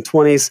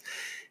 1920s.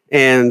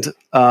 And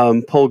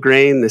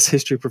Polgrain, this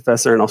history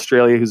professor in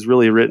Australia, who's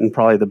really written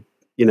probably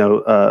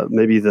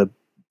maybe the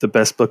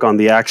best book on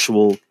the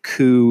actual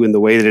coup and the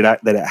way that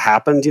it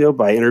happened,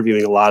 by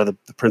interviewing a lot of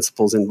the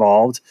principals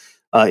involved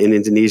in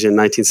Indonesia in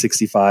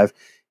 1965.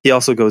 He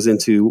also goes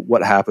into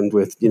what happened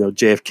with,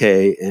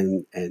 JFK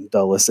and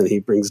Dulles, and he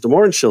brings de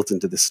Mohrenschildt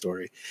into this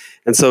story.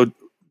 And so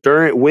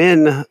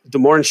when de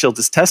Mohrenschildt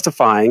is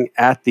testifying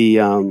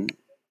during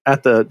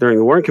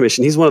the Warren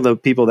Commission, he's one of the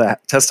people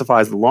that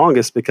testifies the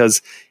longest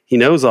because he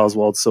knows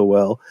Oswald so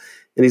well.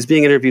 And he's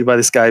being interviewed by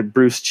this guy,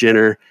 Bruce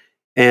Jenner.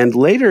 And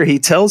later he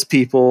tells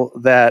people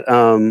that,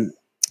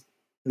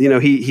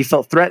 he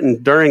felt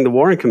threatened during the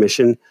Warren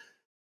Commission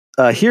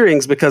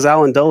hearings because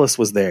Alan Dulles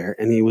was there,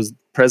 and he was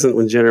present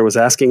when Jenner was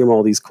asking him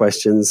all these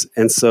questions.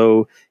 And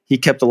so he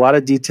kept a lot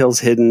of details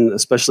hidden,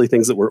 especially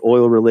things that were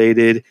oil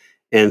related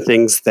and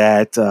things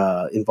that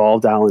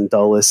involved Alan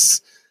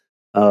Dulles.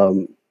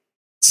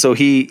 So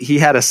he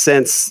had a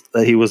sense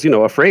that he was,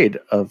 afraid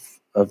of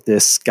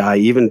this guy,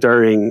 even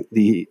during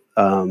the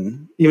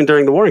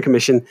Warren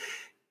Commission.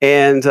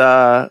 And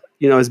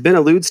as Ben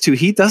alludes to,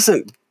 he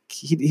doesn't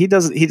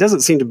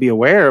seem to be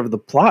aware of the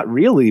plot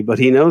really, but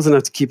he knows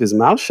enough to keep his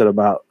mouth shut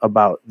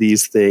about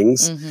these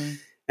things. Mm-hmm.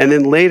 And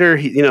then later,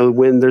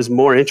 when there's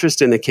more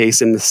interest in the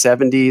case in the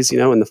 70s,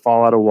 in the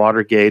fallout of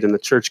Watergate, and the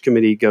Church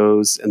Committee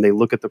goes and they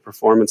look at the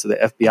performance of the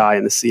FBI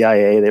and the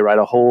CIA, they write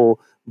a whole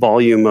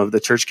volume of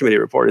the Church Committee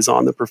report is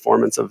on the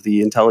performance of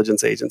the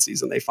intelligence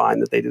agencies, and they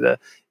find that they did an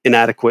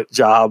inadequate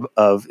job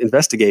of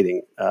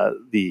investigating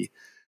the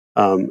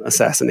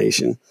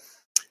assassination.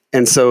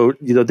 And so,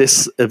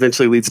 this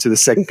eventually leads to the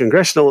second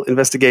congressional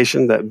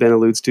investigation that Ben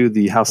alludes to,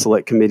 the House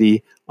Select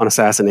Committee on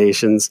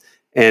Assassinations.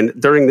 And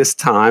during this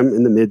time,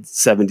 in the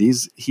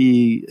mid-'70s,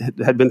 he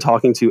had been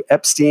talking to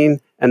Epstein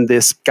and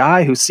this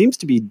guy who seems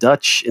to be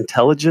Dutch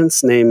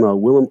intelligence named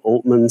Willem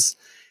Oltmans.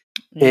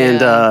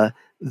 Yeah.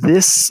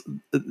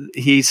 And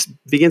he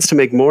begins to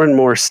make more and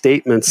more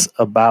statements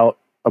about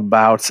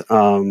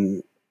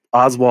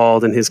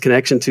Oswald and his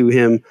connection to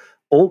him.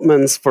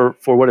 Oltmans,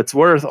 for what it's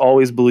worth,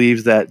 always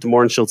believed that de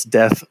Mohrenschildt's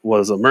death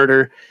was a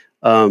murder,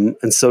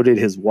 and so did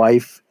his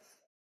wife.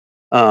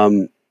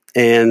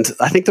 And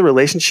I think the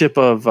relationship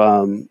of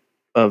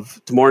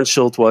de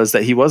Mohrenschildt was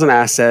that he was an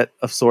asset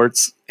of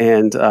sorts,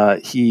 and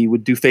he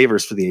would do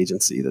favors for the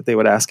agency, that they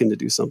would ask him to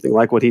do something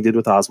like what he did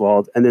with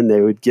Oswald, and then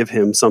they would give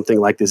him something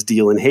like this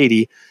deal in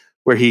Haiti,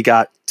 where he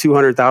got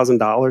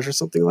 $200,000 or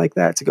something like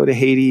that to go to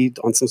Haiti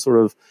on some sort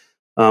of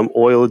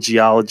oil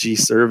geology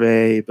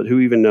survey, but who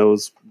even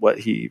knows what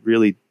he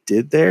really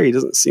did there? He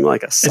doesn't seem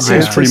like a scientist.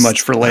 It seems pretty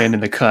much for laying in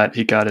the cut,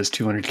 he got his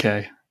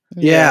 $200K.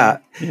 Yeah.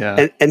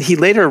 And he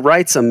later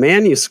writes a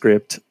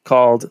manuscript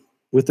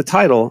with the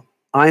title,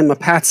 I'm a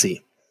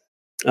Patsy.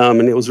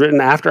 And it was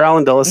written after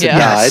Alan Dulles had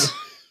died.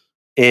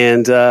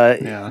 And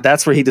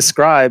that's where he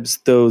describes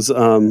those,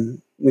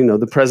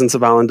 the presence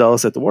of Alan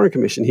Dulles at the Warren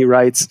Commission. He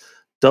writes,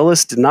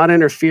 Dulles did not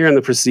interfere in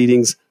the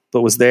proceedings,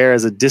 but was there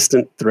as a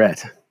distant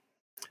threat.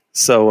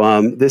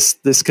 So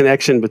this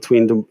connection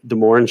between de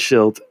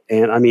Mohrenschildt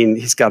and,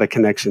 he's got a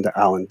connection to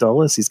Alan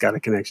Dulles, he's got a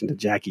connection to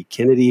Jackie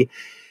Kennedy,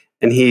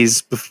 and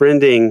he's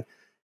befriending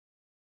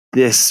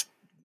this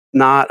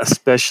not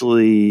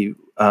especially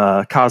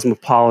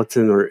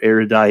cosmopolitan or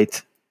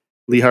erudite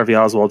Lee Harvey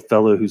Oswald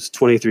fellow who's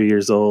 23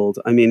 years old.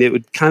 It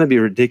would kind of be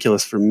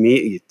ridiculous for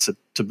me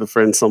to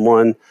befriend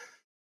someone,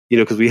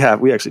 because we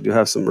actually do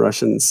have some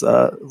Russians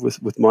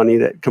with money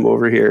that come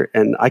over here,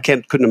 and I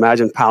couldn't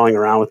imagine palling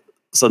around with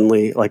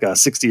suddenly like a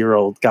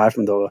 60-year-old guy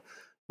from the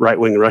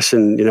right-wing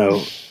Russian,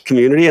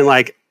 community.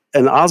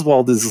 And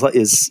Oswald is,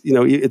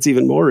 it's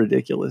even more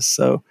ridiculous.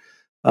 So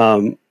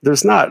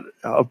there's not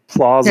a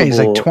plausible he's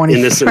like 20,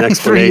 innocent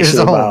explanation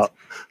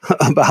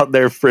about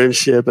their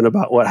friendship and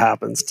about what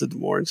happens to de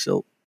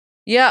Mohrenschildt.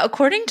 Yeah.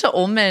 According to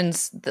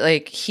Oltmans,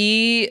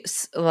 de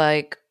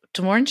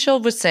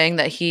Mohrenschildt was saying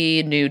that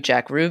he knew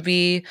Jack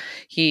Ruby.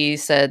 He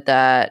said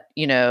that,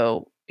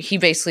 he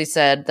basically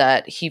said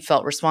that he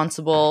felt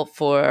responsible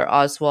for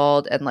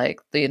Oswald and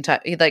the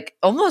entire,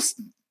 almost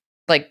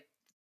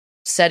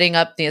setting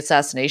up the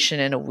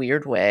assassination in a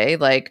weird way.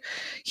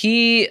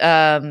 He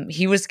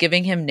was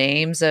giving him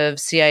names of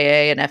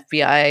CIA and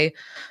FBI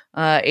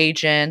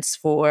agents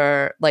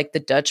for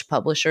the Dutch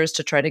publishers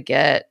to try to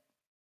get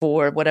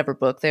for whatever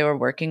book they were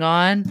working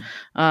on.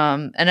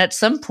 And at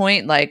some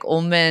point,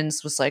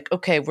 Oltmans was like,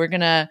 okay, I'm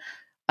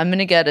going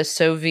to get a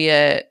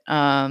Soviet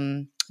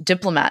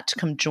diplomat to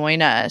come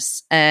join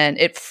us. And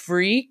it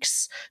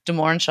freaks de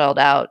Mohrenschildt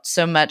out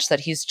so much that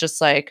he's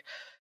like,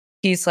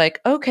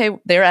 okay,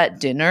 they're at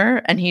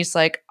dinner. And he's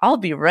like, I'll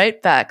be right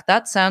back.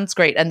 That sounds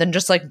great. And then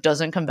just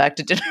doesn't come back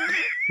to dinner.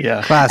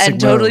 Yeah. Classic and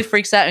totally move.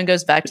 Freaks out and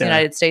goes back to the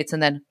United States.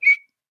 And then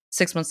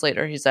 6 months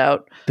later, he's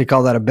out. They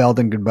call that a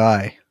Belden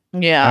goodbye.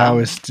 Yeah. I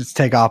always just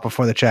take off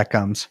before the check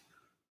comes.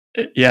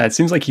 Yeah, it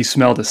seems like he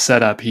smelled a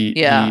setup.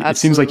 It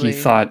seems like he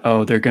thought,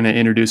 oh, they're going to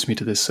introduce me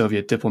to this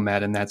Soviet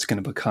diplomat, and that's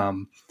going to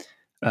become,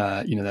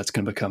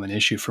 an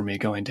issue for me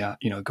going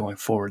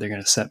forward. They're going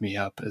to set me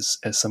up as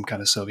some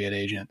kind of Soviet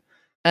agent,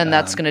 and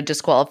that's going to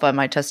disqualify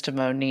my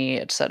testimony,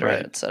 et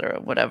cetera,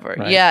 whatever.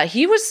 Right. Yeah,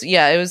 he was.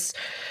 Yeah, it was.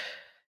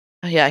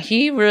 Yeah,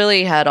 he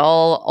really had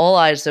all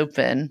eyes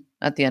open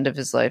at the end of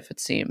his life, it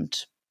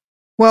seemed.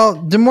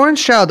 Well, de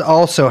Mohrenschildt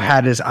also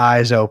had his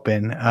eyes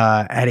open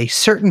at a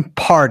certain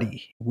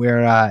party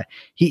where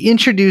he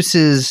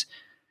introduces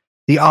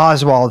the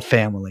Oswald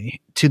family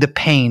to the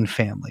Payne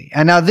family.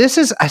 And now this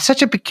is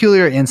such a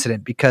peculiar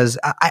incident because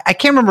I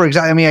can't remember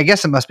exactly. I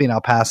guess it must be in El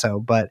Paso,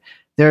 but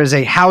there's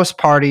a house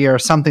party or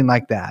something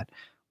like that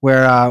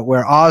where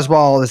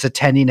Oswald is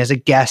attending as a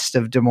guest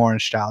of de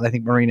Mohrenschildt. I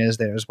think Marina is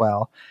there as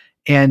well.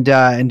 And de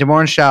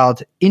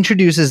Mohrenschildt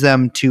introduces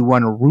them to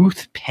one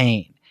Ruth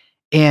Payne.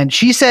 And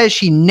she says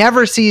she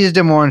never sees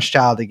De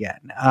Mohrenschildt again.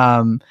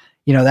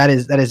 That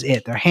is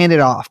it. They're handed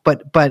off.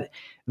 But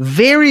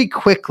very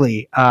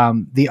quickly,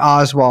 the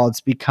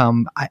Oswalds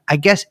become, I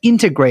guess,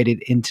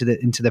 integrated into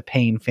the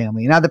Payne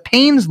family. Now the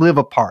Paynes live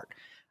apart,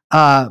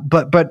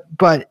 but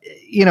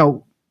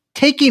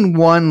taking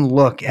one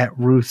look at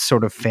Ruth's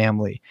sort of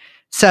family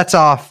sets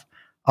off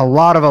a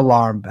lot of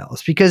alarm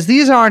bells, because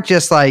these aren't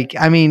just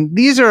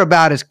these are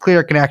about as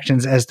clear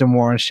connections as De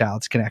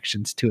Mohrenschildt's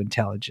connections to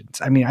intelligence.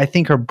 I mean, I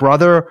think her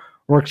brother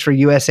works for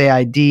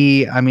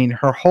USAID. I mean,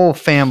 her whole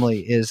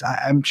family is,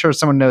 I'm sure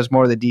someone knows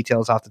more of the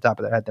details off the top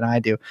of their head than I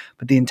do,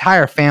 but the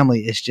entire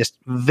family is just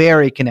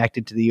very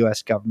connected to the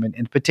U.S. government,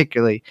 and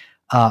particularly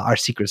our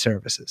secret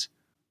services.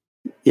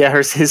 Yeah,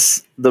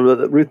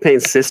 the Ruth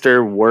Payne's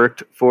sister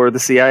worked for the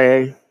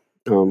CIA.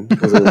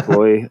 Was an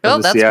employee of the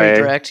that's CIA.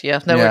 pretty direct. Yeah,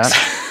 that works.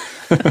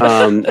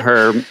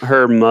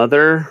 Her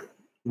mother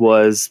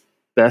was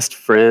best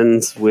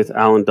friends with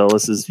Alan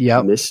Dulles'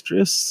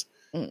 mistress.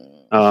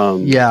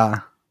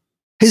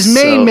 His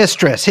main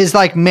mistress, his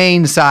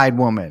main side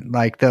woman,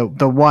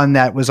 the one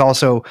that was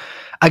also,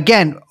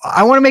 again,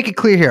 I want to make it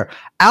clear here.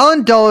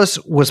 Alan Dulles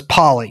was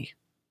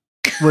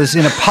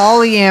in a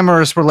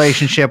polyamorous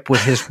relationship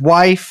with his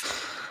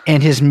wife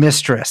and his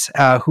mistress,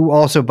 who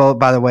also both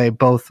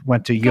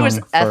went to Jung. It was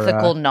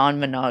ethical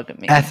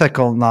non-monogamy.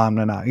 Ethical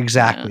non-monogamy,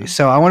 exactly. Yeah.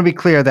 So I want to be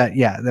clear that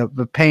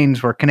the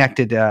Paynes were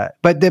connected,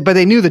 but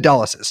they knew the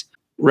Dulleses,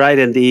 right?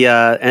 And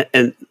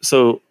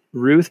so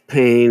Ruth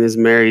Payne is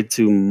married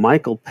to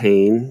Michael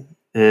Payne,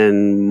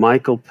 and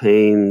Michael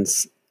Payne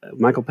is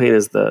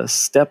the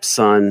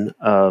stepson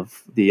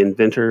of the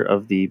inventor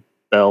of the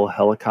Bell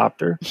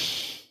helicopter,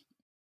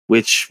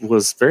 which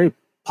was very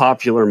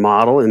popular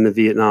model in the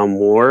Vietnam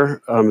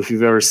War. If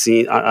you've ever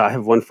seen, I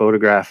have one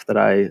photograph that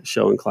I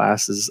show in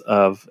classes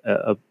of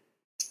a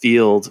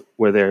field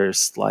where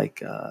there's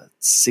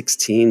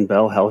 16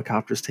 Bell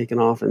helicopters taken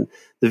off, and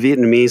the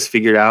Vietnamese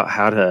figured out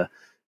how to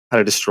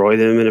destroy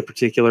them in a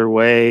particular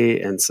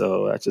way, and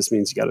so that just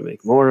means you got to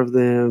make more of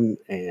them.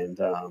 And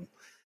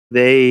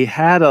they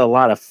had a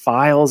lot of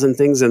files and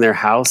things in their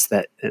house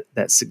that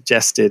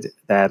suggested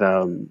that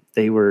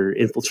they were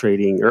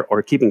infiltrating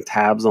or keeping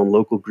tabs on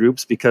local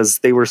groups, because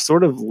they were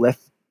sort of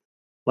left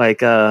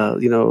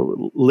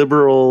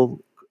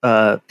liberal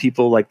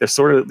people.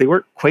 They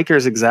weren't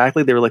Quakers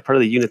exactly. They were part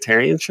of the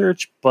Unitarian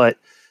Church, but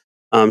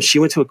she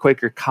went to a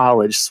Quaker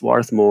college,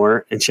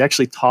 Swarthmore, and she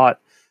actually taught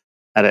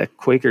at a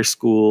Quaker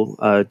school,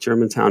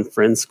 Germantown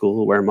Friends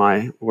School, where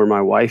my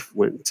wife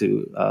went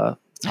to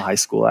high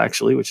school,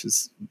 actually, which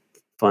is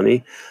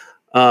funny.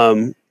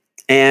 And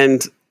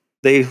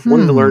they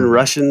wanted to learn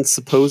Russian,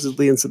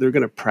 supposedly, and so they were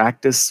going to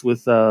practice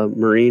with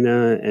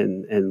Marina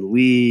and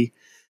Lee.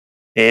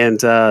 And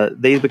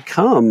they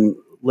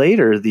become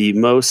later the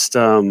most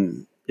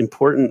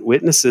important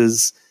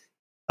witnesses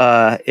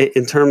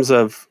in terms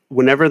of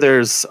whenever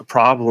there's a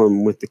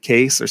problem with the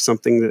case or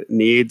something that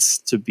needs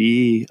to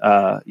be,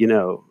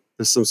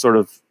 there's some sort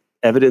of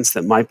evidence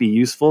that might be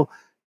useful.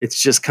 It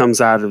just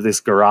comes out of this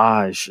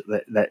garage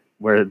that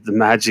where the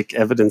magic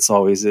evidence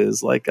always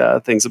is,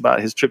 things about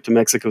his trip to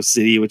Mexico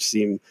City, which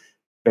seem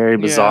very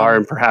bizarre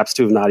and perhaps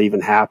to have not even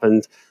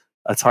happened.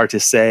 It's hard to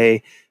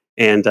say.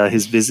 And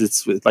his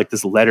visits with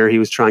this letter he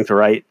was trying to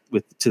write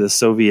to the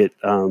Soviet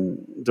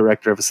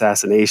director of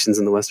assassinations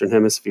in the Western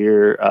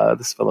Hemisphere,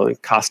 this fellow in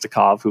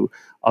Kostakov, who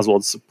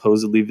Oswald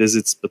supposedly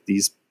visits, but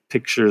these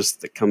pictures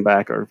that come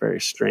back are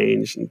very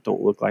strange and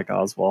don't look like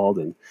Oswald,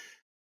 and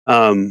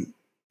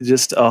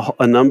just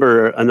a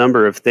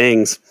number of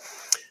things.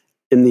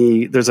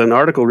 There's an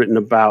article written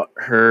about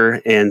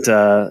her, and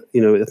I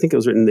think it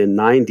was written in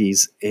the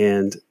 90s,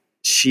 and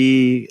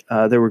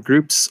there were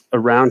groups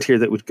around here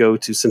that would go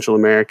to Central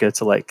America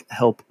to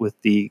help with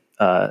in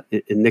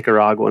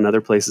Nicaragua and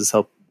other places,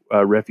 help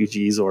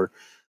refugees or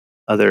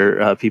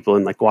other people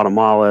in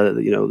Guatemala,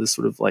 this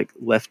sort of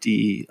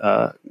lefty,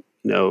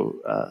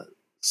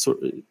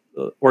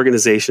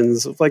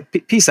 organizations of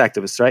peace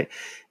activists. Right.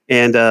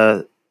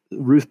 And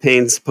Ruth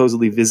Payne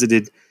supposedly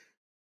visited,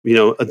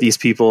 these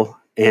people,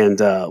 and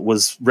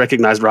was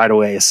recognized right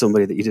away as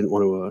somebody that you didn't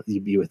want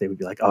to be with. They would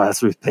be like, "Oh,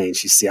 that's Ruth Payne.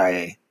 She's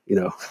CIA.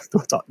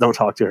 Don't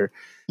talk to her."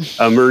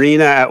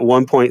 Marina at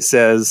one point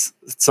says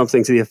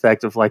something to the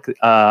effect of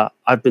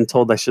 "I've been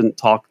told I shouldn't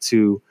talk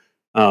to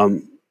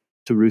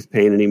Ruth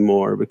Payne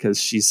anymore because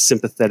she's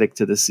sympathetic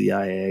to the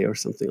CIA," or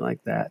something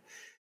like that.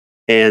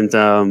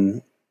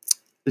 And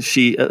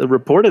she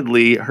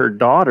reportedly, her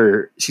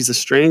daughter, she's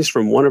estranged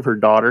from one of her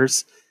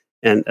daughters,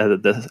 and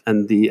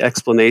the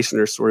explanation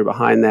or story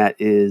behind that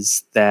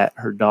is that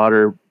her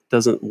daughter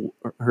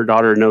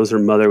knows her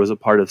mother was a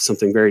part of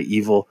something very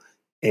evil,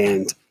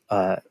 and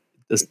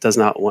does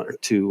not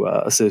want to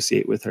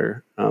associate with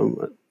her,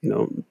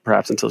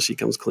 perhaps until she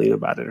comes clean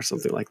about it or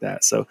something like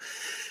that. So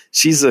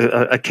she's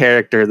a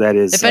character that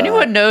is. If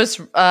anyone knows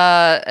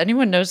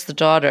the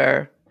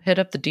daughter, hit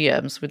up the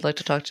DMs. We'd like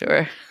to talk to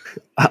her.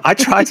 I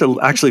tried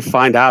to actually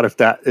find out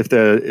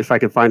if I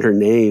could find her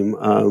name,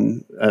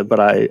 but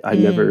I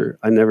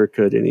never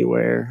could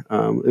anywhere.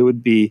 It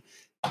would be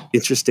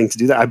interesting to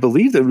do that. I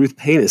believe that Ruth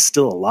Paine is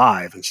still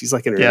alive, and she's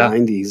like in her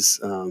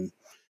 90s.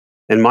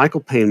 And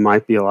Michael Paine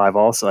might be alive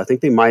also. I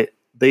think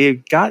they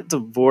got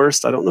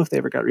divorced. I don't know if they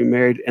ever got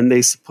remarried, and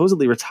they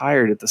supposedly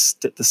retired at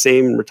the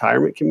same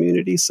retirement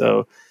community.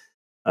 So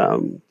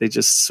they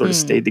just sort of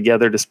stayed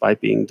together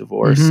despite being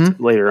divorced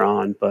later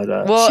on. But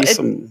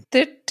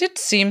it did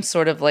seem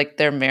sort of like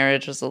their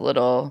marriage was a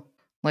little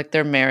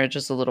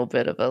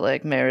bit of a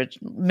like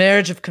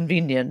marriage of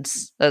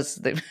convenience,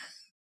 as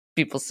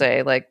people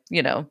say. Like,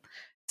 you know,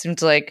 it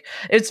seems like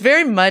it's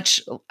very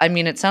much, I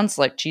mean, it sounds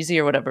like cheesy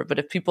or whatever, but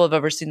if people have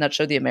ever seen that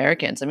show, The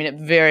Americans, I mean, it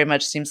very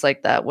much seems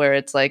like that, where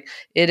it's like,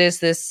 it is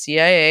this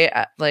CIA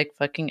like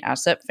fucking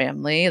asset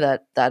family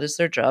that is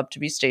their job, to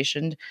be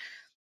stationed,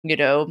 you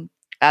know,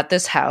 at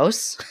this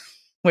house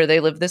where they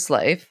live this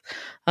life.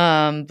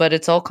 But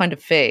it's all kind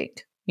of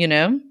fake, you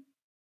know?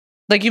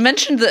 Like, you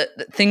mentioned the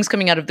things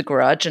coming out of the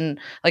garage, and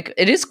like,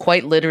 it is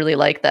quite literally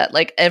like that.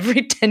 Like,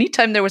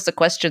 anytime there was a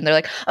question, they're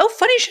like, oh,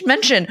 funny you should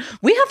mention,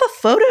 we have a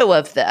photo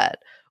of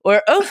that.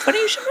 Or, oh, funny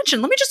you should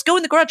mention, let me just go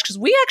in the garage because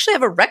we actually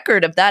have a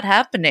record of that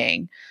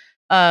happening.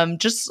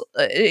 Just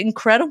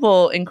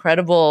incredible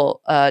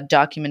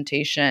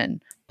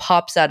documentation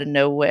pops out of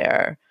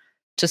nowhere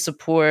to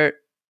support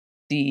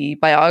the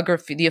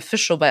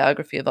official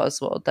biography of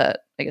Oswald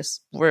that I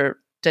guess we're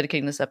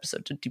dedicating this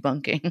episode to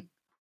debunking.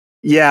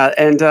 Yeah,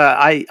 and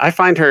I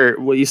find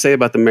what you say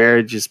about the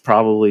marriage is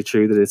probably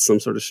true, that it's some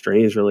sort of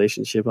strange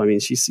relationship. I mean,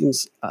 she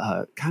seems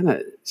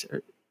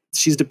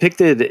she's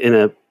depicted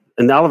in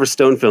an Oliver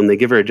Stone film. They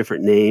give her a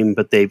different name,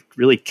 but they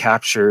really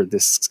capture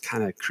this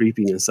kind of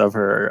creepiness of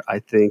her, I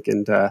think.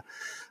 And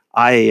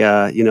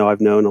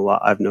I've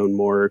known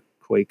more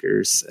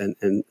Quakers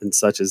and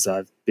such as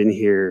I've been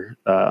here,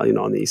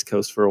 on the East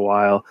Coast for a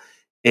while.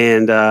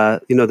 And,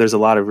 there's a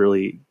lot of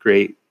really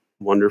great,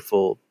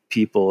 wonderful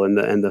people,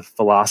 and the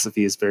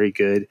philosophy is very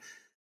good,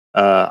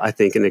 I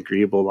think, and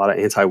agreeable. A lot of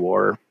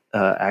anti-war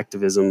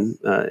activism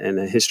and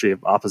a history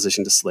of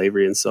opposition to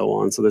slavery and so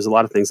on. So there's a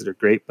lot of things that are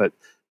great, but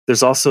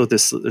there's also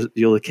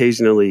you'll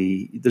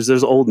occasionally,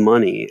 there's old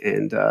money,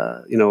 and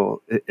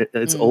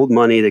it's old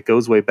money that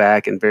goes way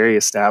back and very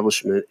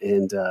establishment,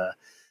 and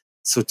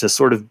so to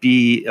sort of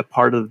be a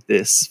part of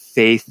this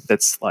faith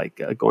that's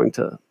like going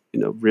to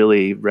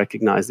really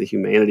recognize the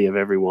humanity of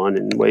everyone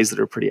in ways that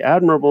are pretty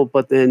admirable,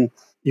 but then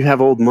you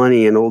have old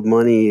money, and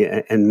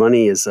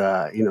money is,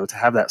 to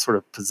have that sort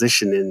of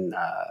position in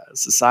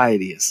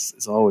society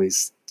is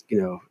always,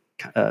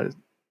 kind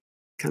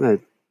of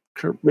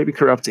maybe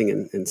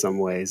corrupting in some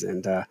ways.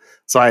 And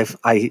so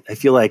I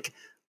feel like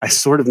I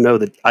sort of know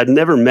that I've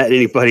never met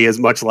anybody as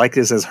much like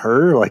this as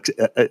her, like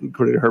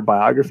according to her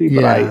biography.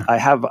 But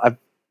I've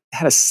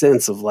had a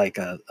sense of like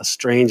a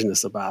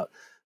strangeness about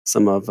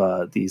some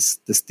of these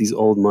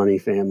old money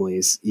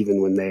families,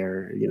 even when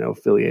they're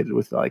affiliated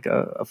with like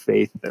a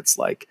faith that's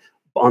like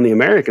on the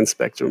American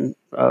spectrum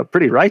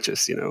pretty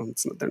righteous.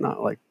 They're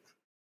not like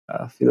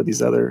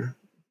these other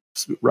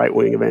right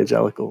wing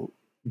evangelical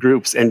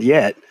groups, and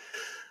yet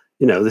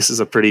this is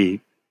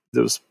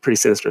those pretty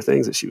sinister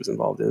things that she was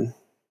involved in.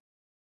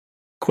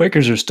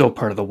 Quakers are still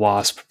part of the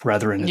WASP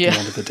brethren at the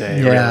end of the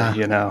day. Yeah.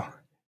 Really,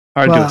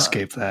 hard to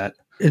escape that.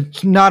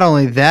 It's not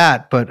only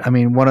that, but I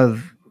mean, one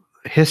of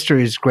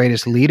history's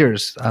greatest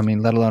leaders, I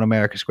mean, let alone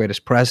America's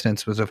greatest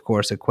presidents, was of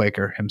course a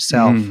Quaker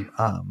himself,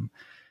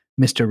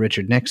 Mr.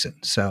 Richard Nixon.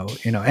 So,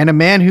 and a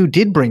man who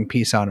did bring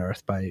peace on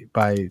earth by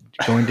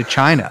going to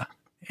China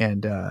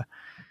and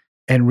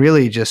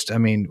really just, I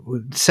mean,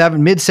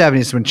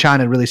 mid-70s when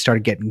China really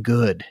started getting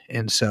good.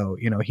 And so,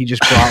 he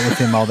just brought with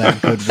him all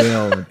that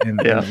goodwill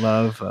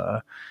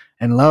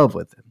and love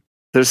with him.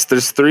 There's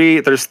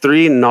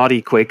three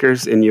naughty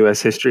Quakers in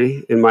U.S.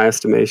 history, in my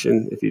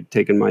estimation. If you'd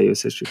taken my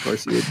U.S. history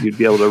course, you'd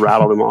be able to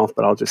rattle them off.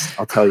 But I'll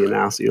tell you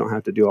now, so you don't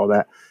have to do all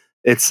that.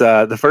 It's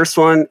the first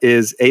one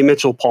is A.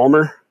 Mitchell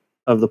Palmer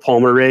of the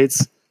Palmer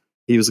Raids.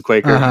 He was a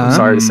Quaker. I'm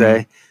sorry to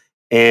say,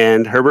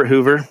 and Herbert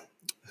Hoover,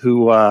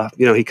 who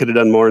he could have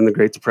done more in the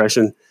Great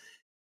Depression.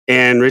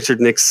 And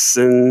Richard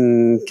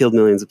Nixon killed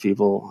millions of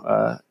people,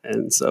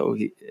 and so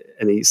he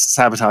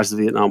sabotaged the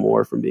Vietnam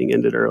War from being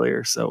ended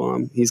earlier.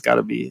 So he's got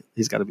to be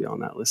on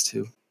that list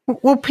too.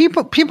 Well,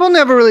 people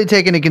never really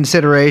take into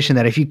consideration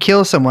that if you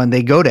kill someone,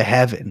 they go to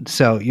heaven.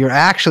 So you're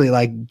actually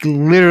like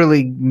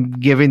literally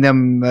giving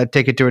them a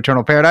ticket to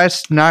eternal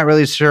paradise. Not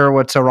really sure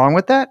what's so wrong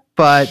with that,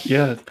 but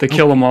yeah, they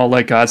kill them all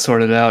like God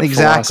sorted out.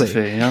 Exactly.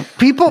 Philosophy. Yeah.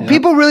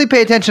 People really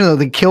pay attention to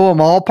the kill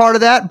them all part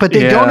of that, but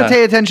they don't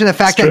pay attention to the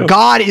fact that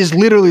God is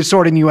literally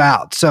sorting you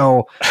out.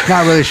 So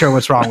not really sure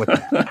what's wrong with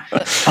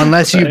that,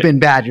 unless you've been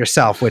bad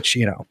yourself, which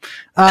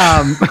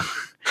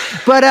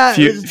But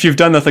if you've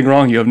done nothing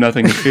wrong, you have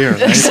nothing to fear.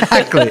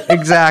 Right?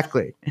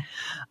 Exactly.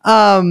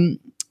 So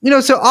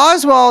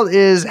Oswald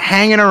is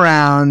hanging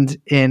around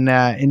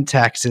in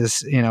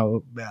Texas,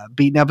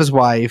 beating up his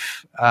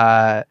wife,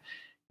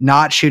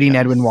 not shooting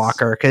Edwin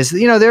Walker, because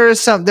there is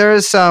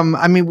some.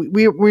 I mean,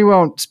 we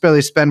won't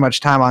really spend much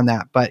time on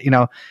that, but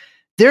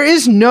there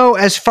is no,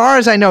 as far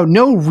as I know,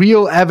 no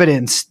real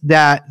evidence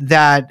that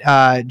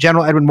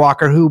General Edwin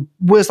Walker, who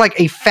was like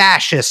a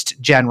fascist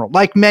general,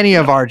 like many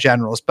of our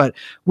generals, but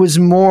was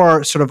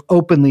more sort of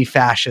openly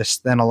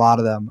fascist than a lot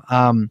of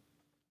them,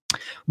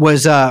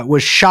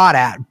 was shot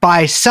at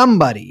by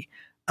somebody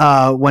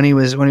when he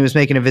was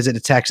making a visit to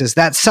Texas.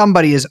 That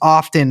somebody is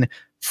often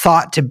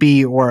thought to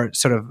be, or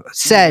sort of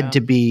said to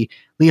be,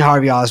 Lee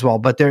Harvey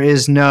Oswald, but there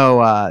is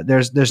no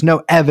there's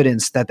no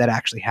evidence that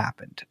actually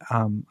happened.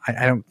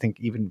 I don't think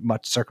even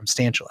much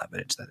circumstantial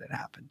evidence that it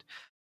happened,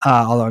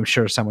 although I'm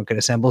sure someone could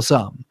assemble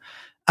some.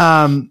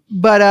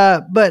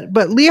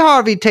 But Lee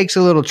Harvey takes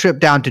a little trip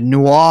down to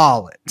New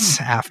Orleans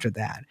after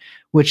that,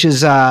 which is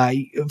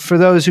for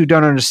those who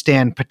don't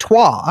understand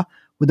patois,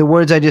 with the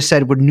words I just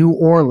said, were New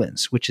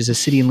Orleans, which is a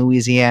city in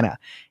Louisiana.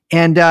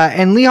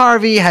 And Lee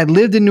Harvey had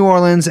lived in New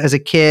Orleans as a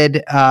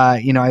kid.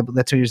 That's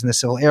when he was in the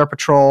Civil Air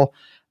Patrol.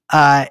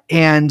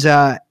 And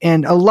a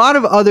lot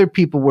of other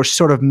people were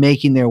sort of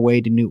making their way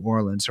to New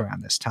Orleans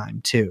around this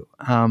time too.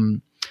 A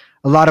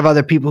lot of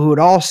other people who had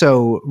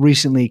also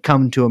recently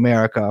come to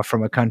America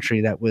from a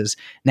country that was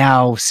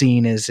now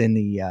seen as in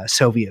the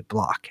Soviet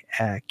bloc,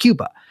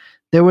 Cuba.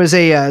 There was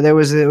a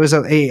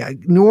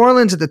New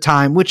Orleans at the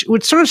time, which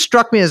sort of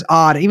struck me as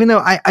odd, even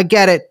though I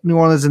get it. New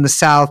Orleans in the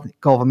South,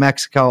 Gulf of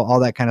Mexico, all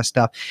that kind of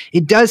stuff.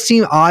 It does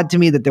seem odd to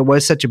me that there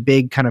was such a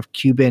big kind of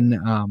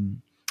Cuban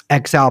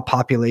exile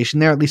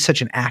population there, at least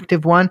such an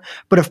active one.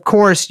 But of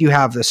course, you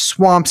have the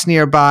swamps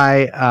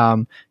nearby.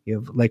 You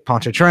have Lake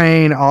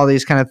Pontchartrain, all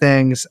these kind of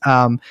things.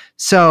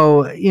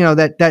 So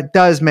that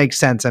does make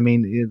sense. I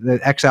mean, the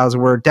exiles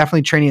were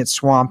definitely training at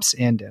swamps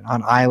and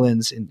on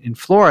islands in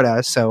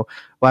Florida. So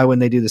why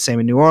wouldn't they do the same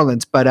in New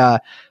Orleans?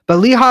 But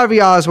Lee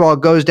Harvey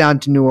Oswald goes down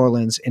to New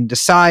Orleans and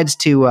decides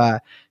to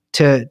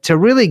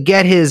really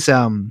get his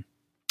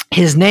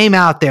name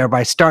out there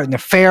by starting the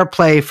Fair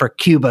Play for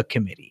Cuba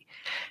Committee.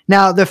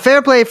 Now, the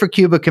Fair Play for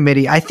Cuba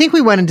Committee, I think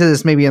we went into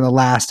this maybe in the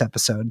last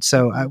episode,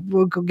 so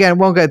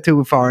won't get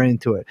too far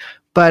into it.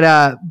 But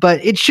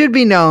it should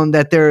be known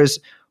that there's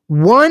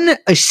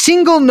a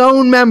single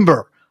known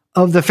member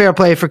of the Fair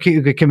Play for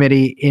Cuba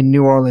Committee in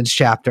New Orleans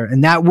chapter,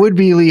 and that would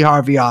be Lee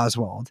Harvey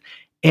Oswald.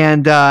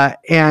 And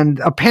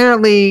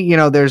apparently,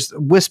 there's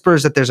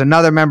whispers that there's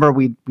another member.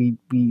 We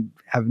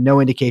have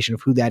no indication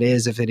of who that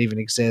is, if it even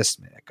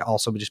exists. It could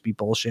also just be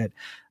bullshit.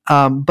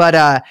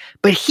 But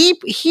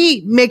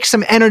he makes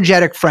some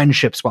energetic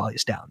friendships while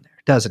he's down there,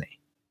 doesn't he?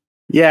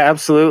 Yeah,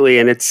 absolutely.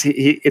 And it's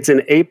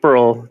in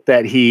April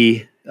that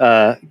he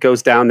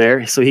goes down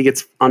there. So he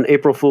gets, on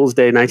April Fool's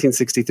Day,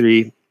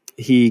 1963,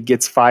 he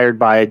gets fired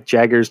by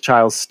Jaggers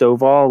Chiles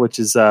Stovall, which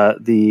is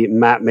the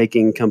map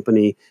making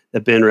company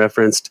that Ben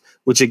referenced,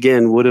 which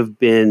again would have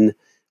been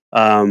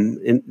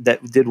that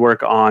did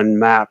work on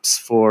maps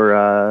for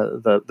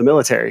the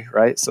military,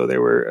 right? So they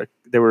were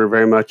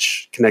very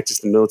much connected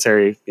to the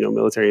military,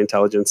 military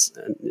intelligence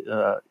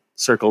and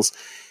circles.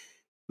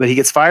 But he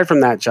gets fired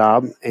from that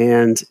job,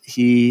 and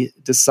he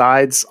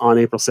decides on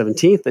April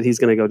 17th that he's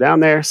going to go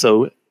down there.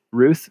 So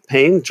Ruth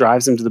Payne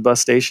drives him to the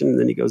bus station, and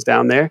then he goes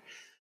down there.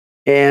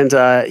 And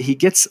he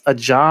gets a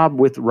job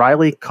with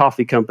Riley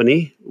Coffee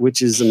Company,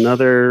 which is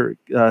another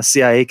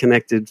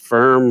CIA-connected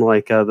firm.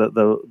 Like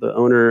the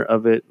owner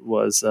of it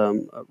was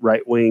a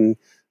right-wing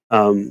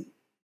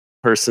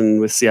person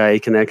with CIA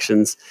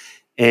connections.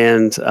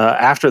 And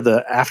after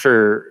the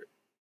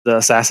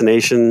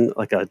assassination,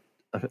 like a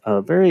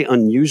very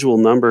unusual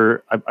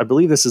number, I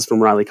believe this is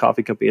from Riley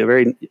Coffee Company, a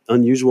very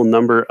unusual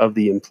number of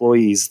the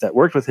employees that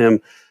worked with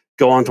him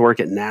go on to work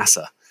at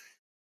NASA,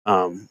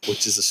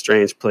 which is a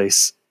strange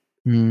place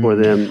for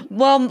them.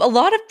 Well, a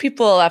lot of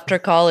people after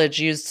college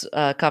use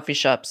coffee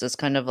shops as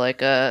kind of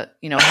like a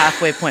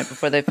halfway point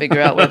before they figure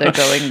out where they're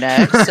going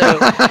next. So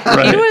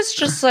he was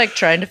just like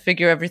trying to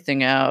figure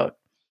everything out.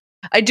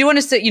 I do want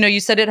to say, you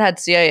said it had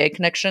CIA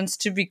connections.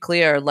 To be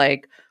clear,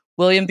 like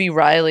William B.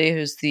 Riley,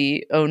 who's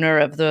the owner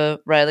of the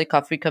Riley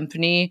Coffee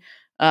Company,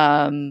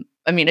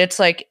 it's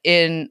like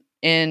in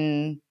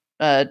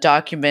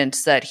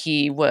documents that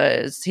he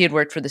had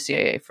worked for the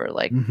CIA for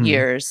like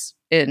years.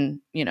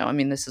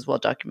 This is well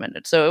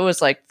documented. So it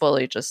was like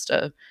fully just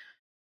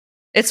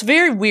it's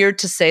very weird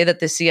to say that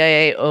the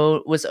CIA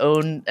was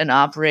owned and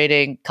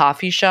operating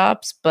coffee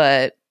shops,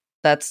 but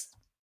that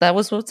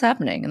was what's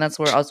happening. And that's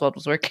where Oswald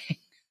was working.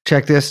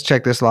 Check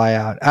this lie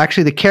out.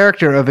 Actually, the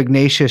character of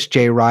Ignatius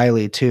J.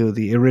 Riley, too,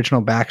 the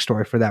original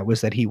backstory for that was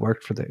that he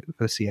worked for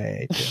the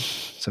CIA, too.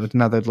 So it's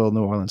another little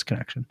New Orleans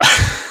connection.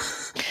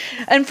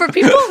 And for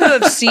people who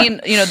have seen,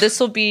 this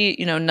will be,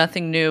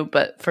 nothing new,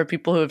 but for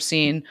people who have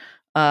seen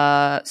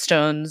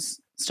Stone's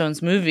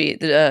movie,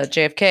 the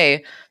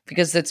JFK,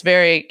 because it's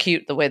very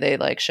cute the way they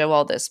like show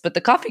all this. But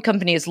the coffee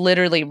company is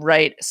literally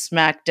right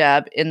smack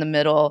dab in the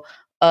middle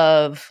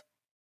of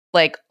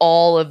like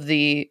all of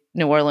the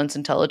New Orleans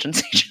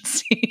intelligence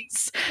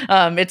agencies.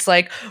 It's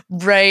like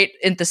right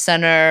in the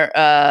center,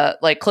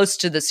 like close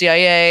to the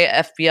CIA,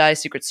 FBI,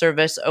 Secret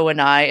Service,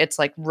 ONI. It's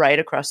like right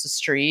across the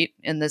street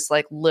in this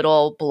like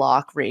little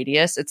block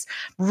radius. It's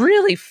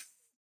really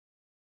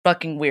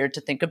fucking weird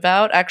to think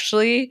about,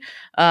 actually.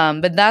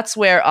 But that's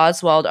where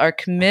Oswald, our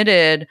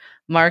committed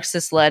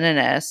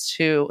Marxist-Leninist,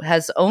 who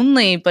has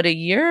only but a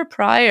year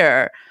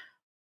prior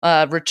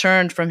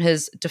returned from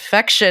his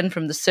defection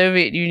from the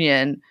Soviet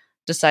Union,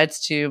 decides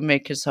to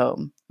make his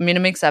home. I mean, it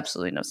makes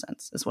absolutely no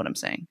sense, is what I'm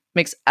saying.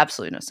 Makes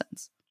absolutely no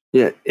sense.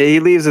 Yeah, he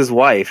leaves his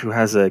wife, who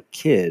has a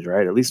kid,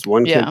 right? At least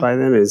one kid by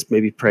then, and is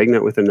maybe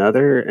pregnant with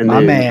another. And My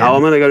then, man.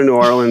 I'm going to go to New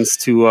Orleans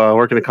to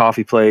work in a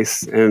coffee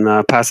place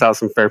and pass out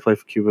some Fair Play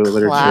for Cuba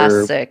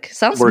literature. Classic.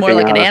 Sounds more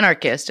like an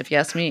anarchist, if you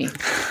ask me.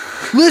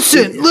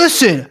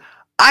 Listen.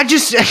 I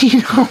just,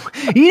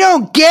 you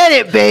don't get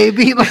it,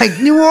 baby. Like,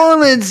 New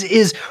Orleans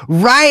is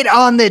right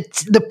on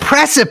the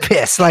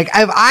precipice. Like,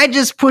 I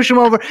just push him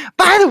over.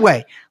 By the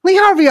way, Lee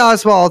Harvey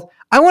Oswald,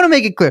 I want to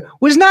make it clear,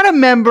 was not a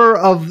member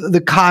of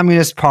the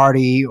Communist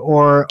Party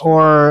or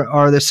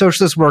the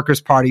Socialist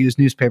Workers Party, whose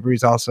newspaper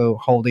he's also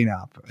holding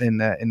up in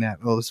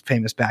those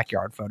famous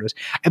backyard photos.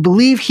 I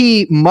believe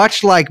he,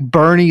 much like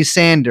Bernie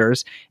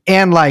Sanders,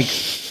 and like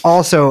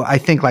also I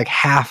think like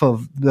half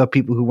of the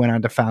people who went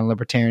on to found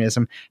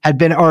libertarianism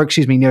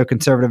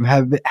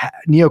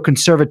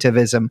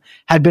neoconservatism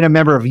had been a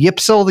member of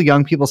YPSL, the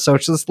Young People's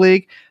Socialist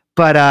League,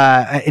 but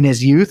in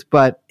his youth.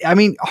 But I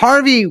mean,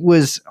 Harv,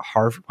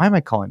 why am I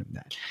calling him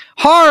that?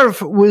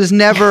 Harv was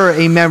never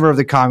a member of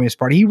the Communist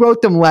Party. He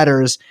wrote them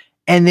letters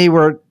and they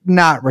were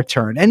not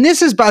returned. And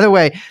this is, by the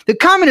way, the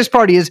Communist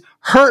Party is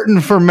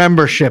hurting for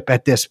membership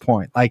at this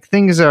point. Like,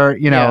 things are,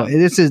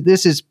 this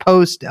is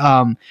post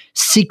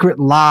secret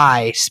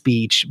lie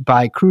speech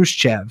by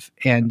Khrushchev.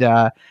 And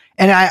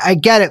I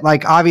get it.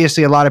 Like,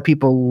 obviously a lot of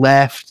people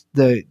left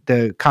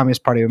the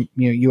Communist Party,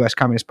 U.S.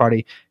 Communist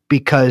Party,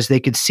 because they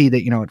could see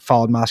that, it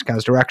followed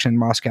Moscow's direction.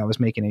 Moscow was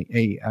making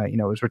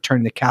was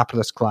returning the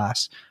capitalist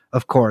class,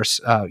 of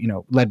course,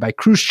 led by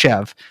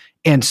Khrushchev.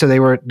 And so they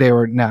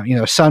were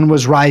now, sun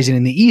was rising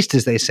in the east,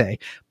 as they say.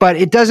 But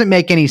it doesn't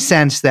make any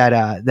sense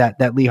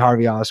that Lee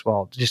Harvey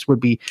Oswald just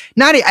would be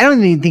I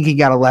don't even think he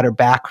got a letter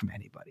back from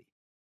anybody.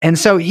 And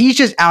so he's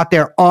just out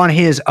there on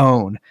his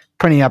own,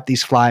 printing up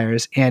these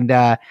flyers and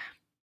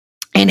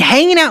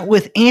hanging out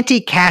with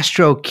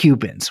anti-Castro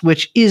Cubans,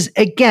 which is,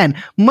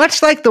 again,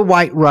 much like the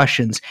White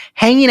Russians,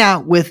 hanging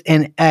out with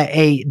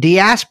a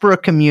diaspora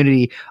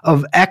community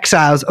of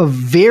exiles of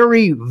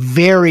very,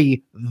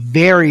 very,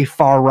 very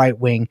far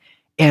right-wing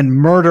and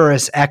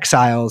murderous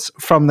exiles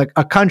from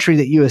a country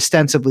that you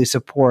ostensibly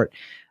support.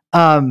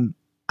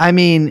 I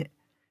mean,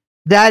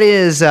 that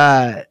is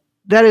odd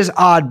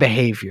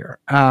behavior,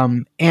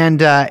 and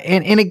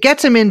it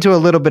gets him into a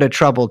little bit of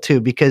trouble too,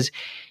 because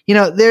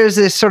there's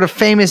this sort of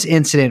famous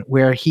incident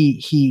where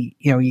he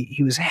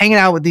was hanging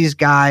out with these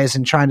guys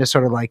and trying to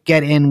sort of like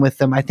get in with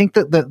them. I think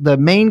that the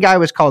main guy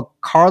was called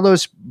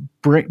Carlos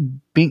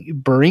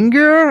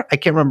Bringuier. I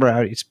can't remember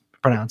how he's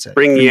pronounce it.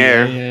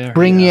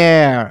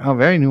 Bringuier. Oh,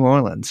 very New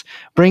Orleans.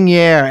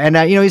 Bringuier. And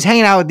he's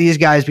hanging out with these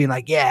guys, being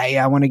like,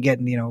 I want to get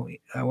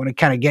I want to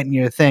kind of get in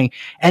your thing.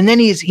 And then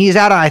he's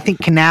out on, I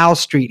think, Canal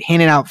Street,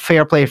 handing out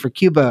Fair Play for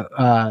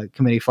Cuba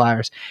committee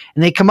flyers,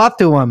 and they come up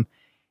to him.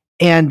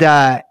 And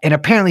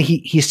apparently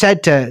he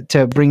said to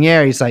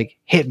Bringuier, he's like,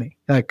 hit me.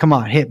 Like, come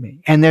on, hit me.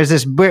 And there's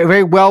this very,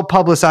 very well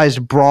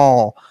publicized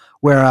brawl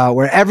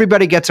where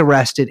everybody gets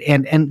arrested.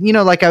 And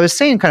like I was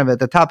saying kind of at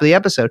the top of the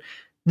episode,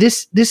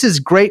 this is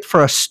great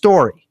for a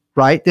story,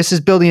 right? This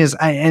is building his,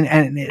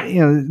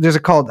 there's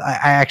I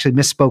actually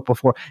misspoke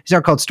before. These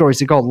aren't called stories,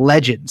 they're called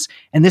legends.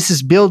 And this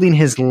is building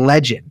his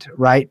legend,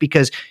 right?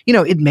 Because,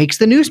 it makes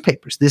the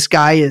newspapers. This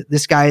guy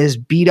is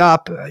beat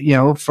up,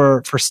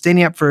 for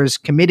standing up for his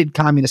committed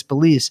communist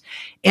beliefs.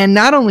 And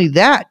not only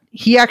that,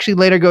 he actually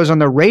later goes on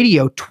the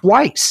radio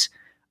twice,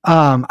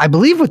 I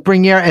believe with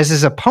Bringuier as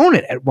his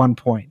opponent at one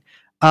point.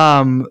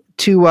 To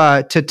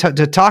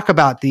talk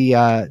about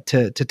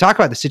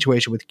the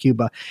situation with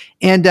Cuba,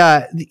 and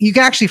you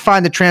can actually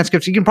find the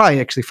transcripts. You can probably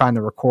actually find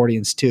the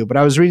recordings too. But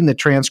I was reading the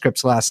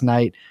transcripts last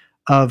night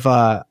of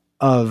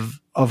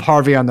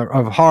Harv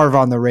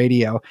on the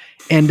radio,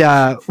 and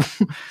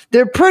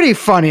they're pretty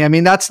funny. I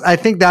mean, I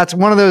think that's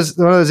one of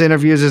those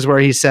interviews is where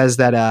he says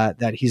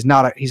that he's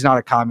not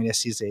a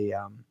communist. He's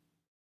a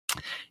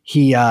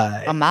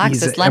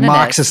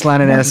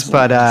Marxist-Leninist,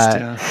 but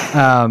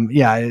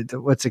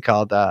what's it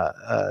called?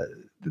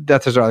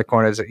 Death is Around the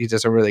Corner. He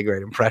does a really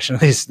great impression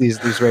of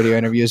these radio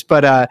interviews.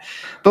 But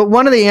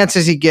one of the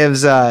answers he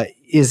gives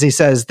is he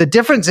says, the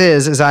difference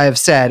is, as I have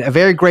said, a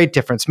very great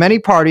difference. Many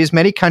parties,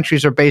 many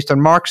countries are based on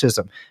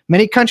Marxism.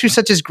 Many countries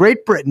such as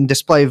Great Britain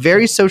display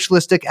very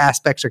socialistic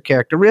aspects or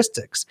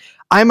characteristics.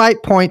 I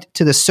might point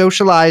to the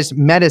socialized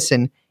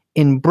medicine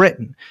in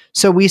Britain.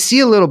 So we see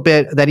a little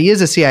bit that he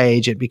is a CIA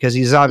agent because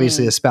he's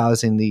obviously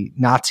espousing the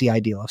Nazi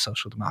ideal of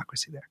social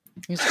democracy there.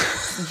 He's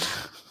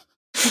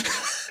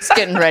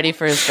getting ready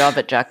for his job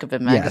at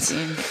Jacobin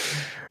magazine.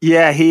 Yes.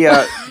 Yeah, he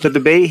the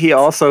debate, he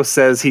also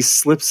says he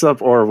slips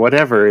up or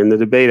whatever in the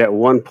debate at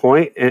one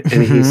point, and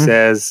he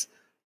says,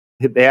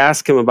 they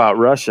ask him about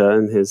Russia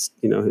and his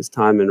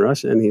time in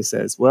Russia, and he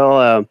says,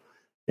 well,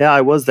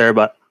 I was there,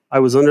 but I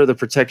was under the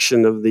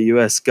protection of the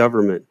U.S.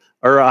 government.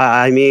 Or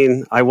I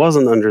mean, I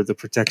wasn't under the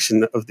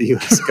protection of the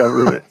U.S.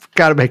 government.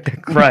 Got to make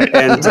that clear. Right.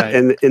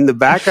 And in the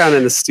background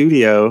in the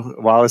studio,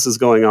 while this is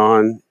going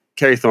on,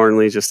 Kerry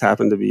Thornley just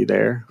happened to be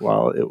there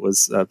while it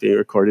was being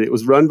recorded. It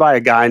was run by a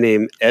guy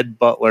named Ed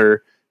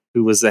Butler,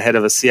 who was the head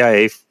of a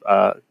CIA,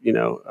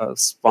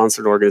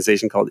 sponsored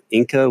organization called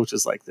INCA, which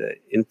is like the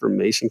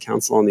Information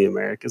Council on the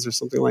Americas or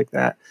something like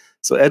that.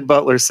 So Ed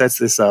Butler sets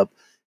this up,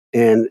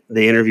 and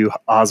they interview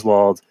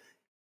Oswald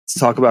to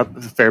talk about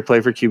the Fair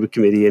Play for Cuba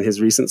Committee and his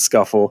recent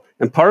scuffle.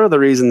 And part of the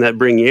reason that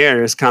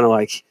Brignier is kind of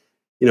like,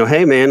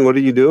 hey, man, what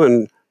are you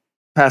doing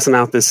passing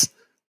out this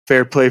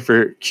Fair Play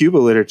for Cuba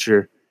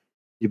literature,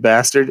 you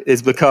bastard,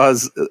 is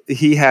because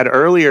he had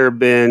earlier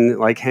been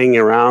like hanging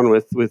around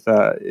with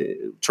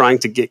trying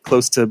to get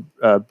close to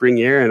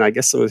Brignier and I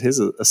guess some of his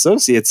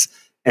associates.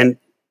 And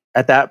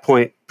at that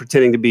point,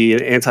 pretending to be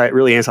an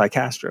really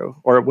anti-Castro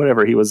or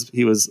whatever. He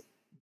was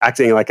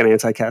acting like an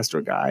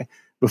anti-Castro guy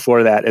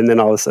before that, and then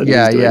all of a sudden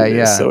he's doing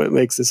this. So it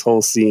makes this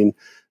whole scene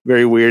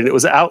very weird. And it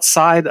was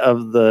outside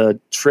of the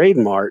Trade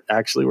Mart,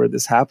 actually, where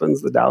this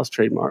happens, the Dallas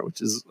Trade Mart,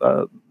 which is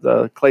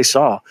the Clay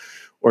Shaw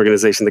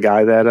organization, the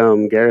guy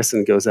that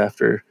Garrison goes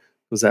after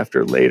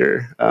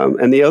later.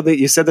 And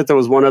you said that there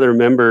was one other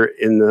member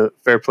in the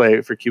Fair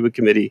Play for Cuba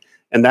Committee,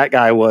 and that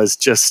guy was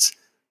just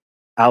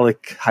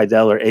Alec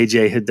Hidell or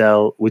AJ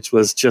Hidell, which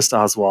was just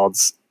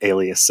Oswald's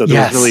alias. So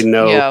there was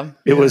really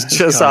it was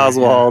just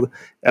Oswald,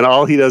 and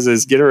all he does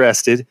is get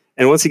arrested.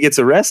 And once he gets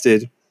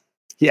arrested,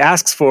 he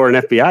asks for an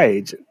FBI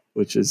agent,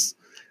 which is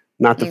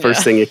not the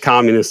first thing a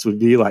communist would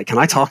be like. Can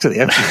I talk to the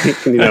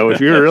FBI? If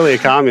you're really a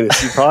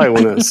communist, you probably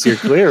want to steer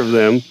clear of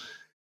them.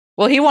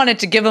 Well, he wanted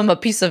to give him a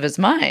piece of his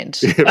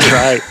mind.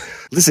 Right.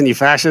 Listen, you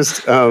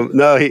fascist. He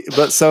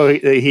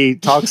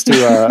talks to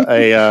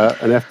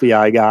an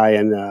FBI guy,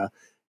 and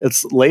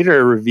it's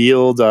later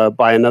revealed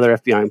by another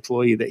FBI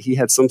employee that he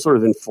had some sort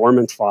of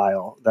informant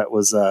file that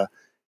was,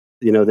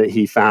 that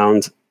he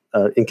found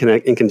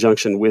in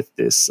conjunction with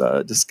this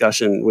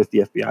discussion with the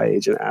FBI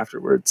agent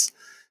afterwards.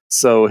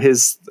 So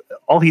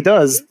all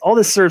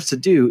this serves to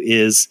do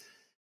is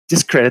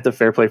discredit the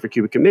Fair Play for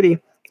Cuba Committee,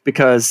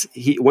 because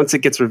once it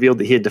gets revealed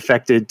that he had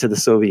defected to the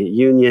Soviet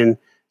Union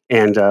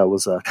and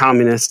was a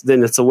communist,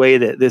 then it's a way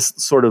that this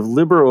sort of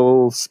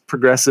liberal,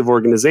 progressive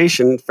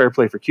organization, Fair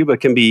Play for Cuba,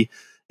 can be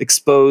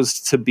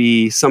exposed to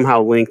be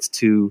somehow linked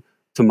to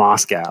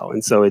Moscow.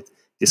 And so it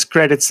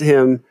discredits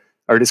him,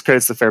 or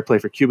discredits the Fair Play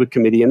for Cuba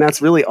Committee. And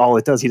that's really all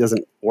it does. He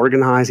doesn't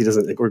organize. He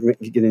doesn't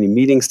get any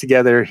meetings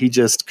together. He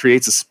just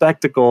creates a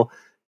spectacle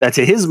that,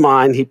 to his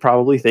mind, he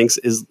probably thinks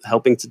is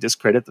helping to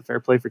discredit the Fair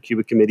Play for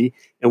Cuba Committee.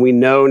 And we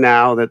know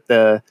now that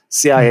the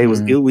CIA was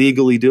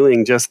illegally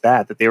doing just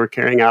that they were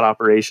carrying out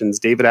operations.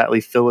 David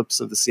Atlee Phillips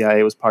of the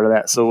CIA was part of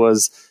that. So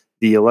was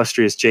the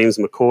illustrious James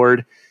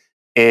McCord.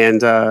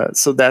 And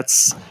so that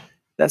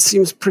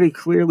seems pretty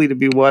clearly to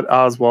be what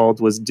Oswald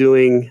was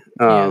doing.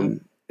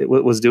 It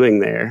was doing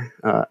there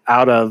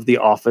out of the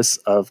office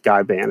of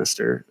Guy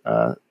Bannister,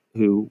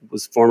 who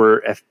was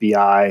former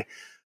FBI,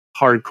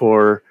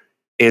 hardcore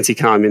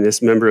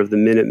anti-communist, member of the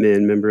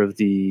Minutemen, member of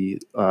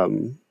the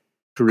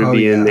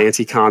Caribbean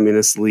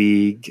Anti-Communist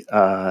League,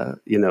 and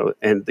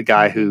the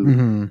guy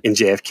who in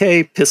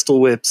JFK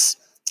pistol whips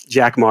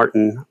Jack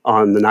Martin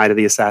on the night of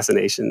the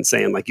assassination,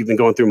 saying like, "You've been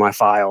going through my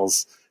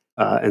files,"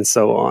 and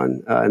so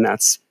on. And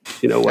that's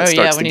what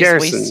starts the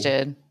Garrison. He's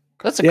wasted.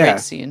 That's a great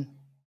scene.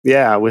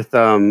 Yeah, with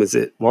is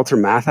it Walter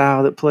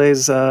Matthau that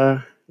plays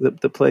him?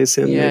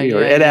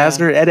 Or Ed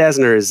Asner? Ed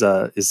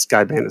Asner is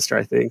Guy Bannister,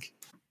 I think.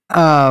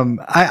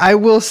 I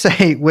will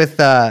say with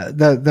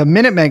the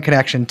Minutemen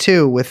connection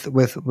too, with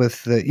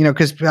the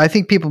because I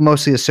think people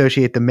mostly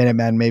associate the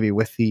Minutemen maybe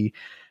with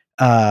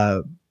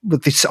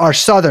our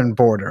southern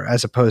border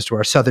as opposed to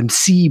our southern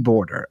sea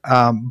border.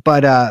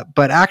 But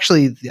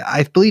actually,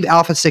 I believe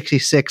Alpha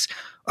 66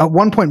 at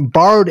one point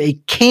borrowed a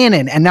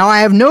cannon, and now I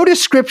have no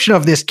description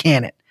of this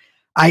cannon.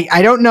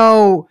 I don't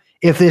know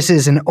if this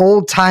is an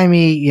old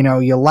timey,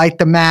 you light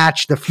the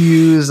match, the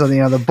fuse, or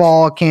the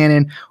ball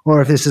cannon,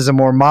 or if this is a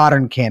more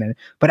modern cannon.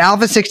 But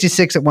Alpha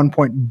 66 at one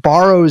point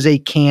borrows a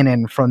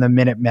cannon from the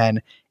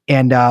Minutemen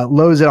and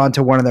loads it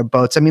onto one of their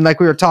boats. I mean, like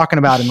we were talking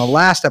about in the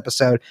last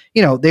episode,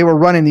 they were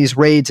running these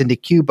raids into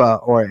Cuba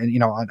or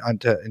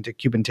into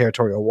Cuban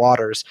territorial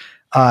waters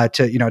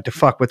to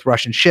fuck with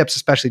Russian ships,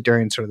 especially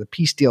during sort of the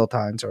peace deal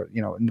times or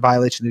in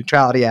violation of the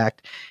Neutrality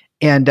Act.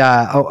 And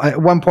at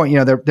one point,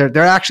 they're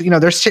actually,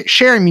 they're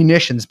sharing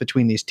munitions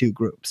between these two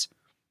groups.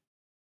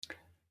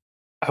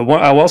 I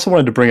also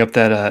wanted to bring up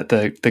that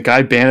the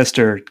Guy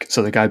Bannister,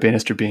 so the Guy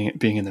Bannister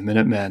being in the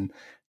Minutemen,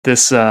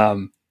 this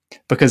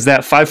because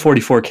that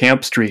 544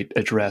 Camp Street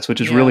address,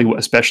 which is really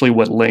especially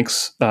what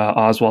links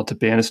Oswald to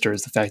Bannister,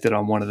 is the fact that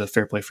on one of the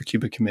Fair Play for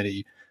Cuba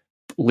Committee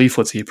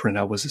leaflets he printed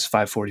out was this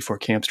 544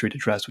 Camp Street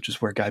address, which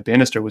is where Guy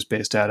Bannister was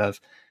based out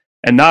of.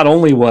 And not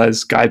only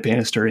was Guy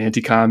Bannister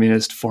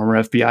anti-communist,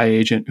 former FBI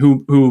agent,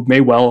 who may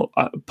well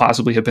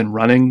possibly have been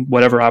running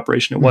whatever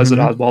operation it was that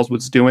Oswald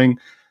was doing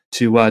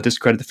to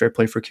discredit the Fair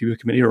Play for Cuba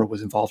Committee, or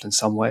was involved in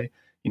some way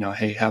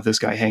hey, have this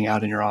guy hang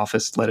out in your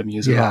office, let him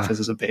use your office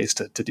as a base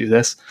to do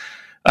this.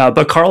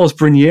 But Carlos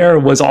Brunier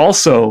was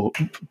also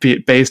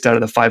based out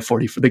of the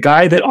 544. The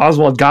guy that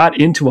Oswald got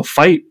into a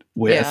fight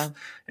with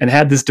and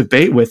had this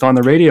debate with on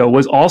the radio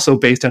was also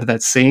based out of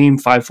that same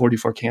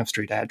 544 Camp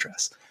Street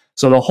address.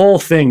 So the whole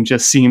thing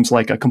just seems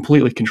like a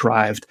completely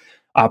contrived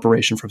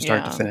operation from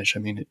start to finish. I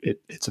mean,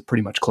 it's a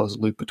pretty much closed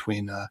loop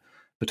between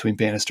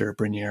Bannister,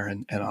 Brunier,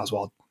 and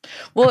Oswald.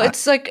 Well,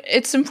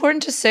 it's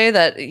important to say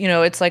that,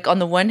 it's like on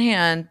the one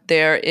hand,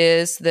 there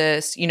is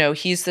this,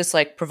 he's this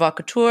like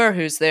provocateur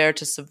who's there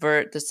to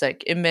subvert this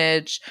like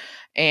image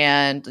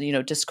and,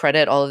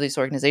 discredit all of these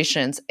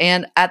organizations.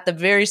 And at the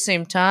very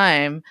same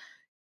time,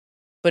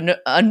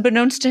 but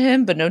unbeknownst to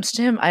him,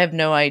 I have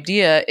no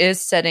idea,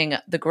 is setting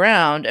the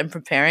ground and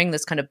preparing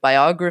this kind of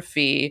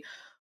biography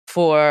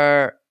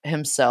for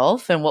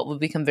himself and what will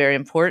become very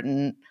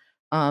important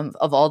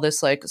of all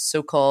this like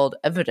so-called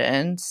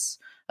evidence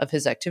of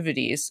his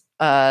activities,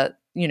 for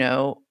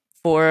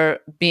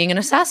being an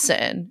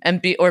assassin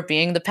and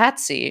being the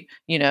patsy,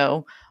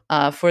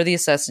 for the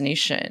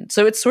assassination.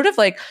 So it's sort of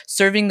like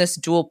serving this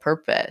dual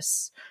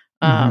purpose.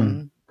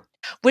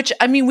 Which,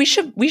 I mean,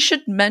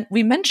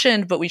 we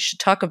mentioned, but we should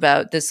talk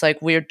about this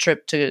like weird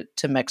trip to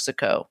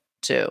Mexico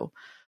too.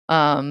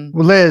 Well,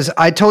 Liz,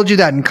 I told you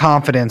that in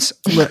confidence.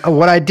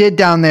 What I did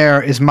down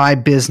there is my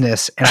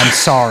business, and I'm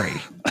sorry.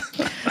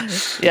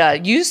 Yeah,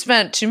 you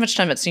spent too much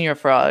time at Senior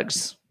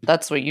Frogs.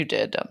 That's what you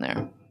did down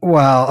there.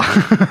 Well,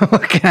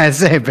 what can I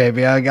say,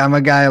 baby? I'm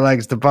a guy who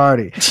likes to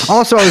party.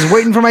 Also, I was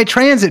waiting for my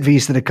transit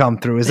visa to come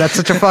through. Is that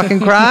such a fucking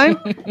crime?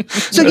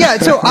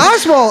 So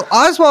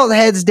Oswald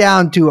heads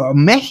down to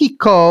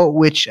Mexico,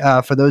 which,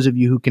 for those of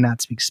you who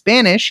cannot speak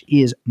Spanish,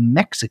 is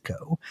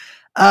Mexico,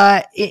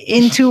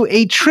 into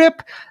a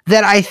trip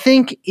that I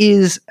think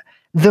is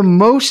the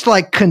most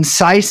like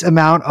concise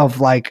amount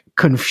of like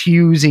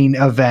confusing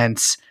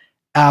events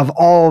of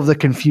all of the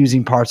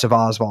confusing parts of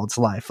Oswald's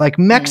life. Like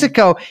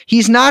Mexico,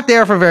 he's not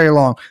there for very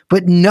long,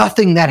 but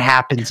nothing that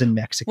happens in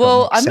Mexico.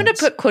 Well, I'm going to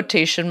put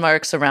quotation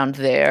marks around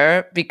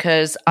there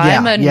because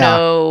I'm a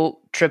no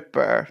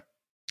tripper.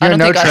 You're I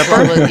don't think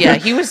tripper?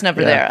 he was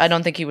never there. I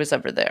don't think he was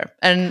ever there.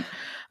 And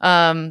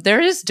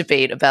there is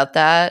debate about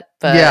that.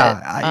 But,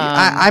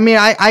 I mean,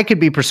 I could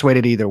be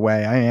persuaded either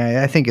way.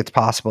 I think it's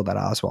possible that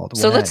Oswald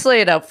So went. let's lay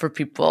it out for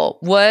people.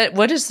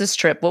 What is this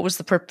trip? What was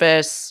the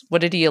purpose?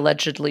 What did he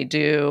allegedly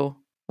do?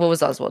 What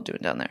was Oswald doing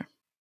down there?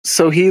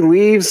 So he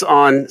leaves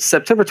on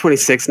September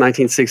 26,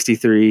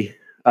 1963,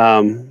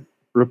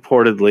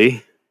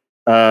 reportedly,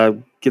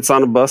 gets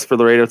on a bus for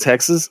Laredo,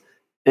 Texas,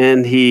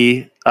 and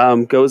he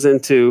gets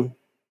into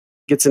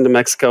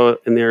Mexico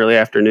in the early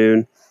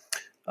afternoon,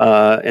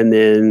 and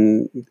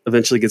then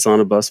eventually gets on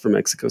a bus for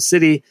Mexico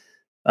City,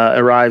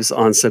 arrives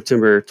on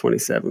September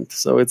 27th.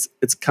 So it's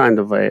kind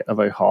of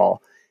a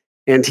haul.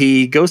 And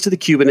he goes to the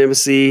Cuban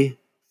embassy,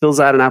 fills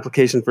out an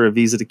application for a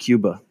visa to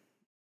Cuba.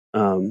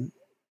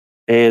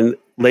 And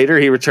later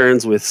he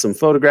returns with some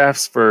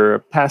photographs for a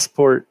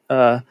passport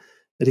that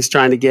he's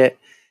trying to get.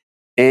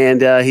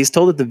 And he's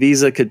told that the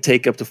visa could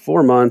take up to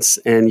 4 months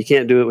and you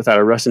can't do it without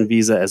a Russian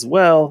visa as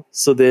well.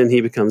 So then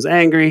he becomes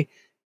angry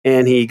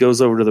and he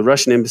goes over to the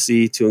Russian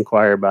embassy to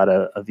inquire about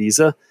a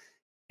visa.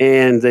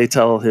 And they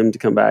tell him to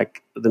come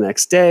back the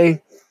next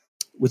day,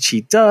 which he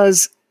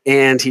does.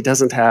 And he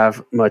doesn't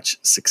have much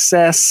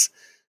success.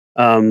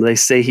 They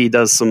say he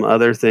does some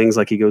other things,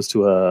 like he goes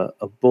to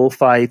a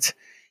bullfight.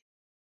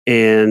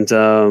 And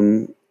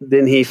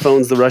then he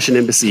phones the Russian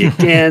embassy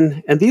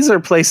again. And these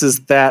are places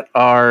that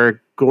are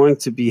going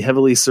to be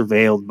heavily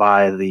surveilled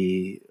by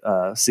the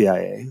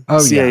CIA.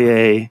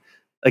 CIA,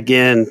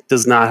 again,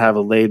 does not have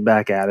a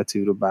laid-back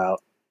attitude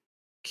about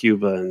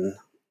Cuba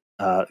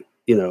and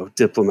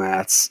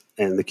diplomats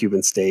and the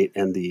Cuban state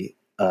and the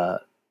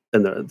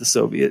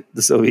Soviet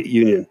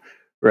Union,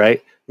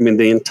 right? I mean,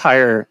 the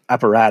entire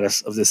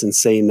apparatus of this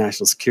insane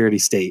national security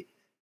state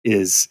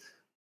is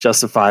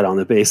justified on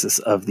the basis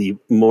of the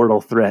mortal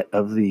threat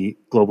of the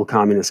global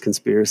communist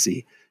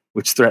conspiracy,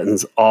 which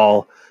threatens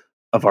all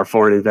of our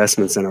foreign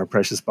investments and our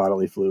precious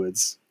bodily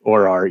fluids,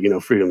 or our,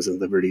 freedoms and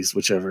liberties,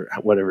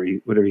 whatever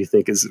you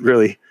think is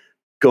really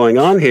going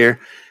on here.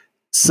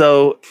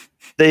 So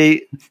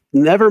they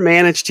never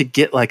managed to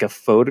get like a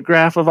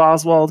photograph of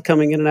Oswald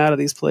coming in and out of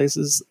these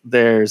places.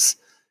 There's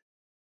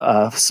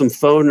some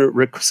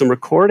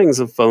recordings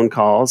of phone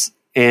calls,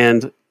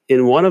 and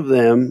in one of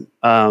them,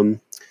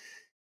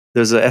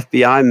 there's an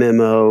FBI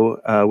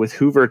memo with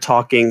Hoover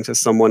talking to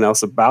someone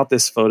else about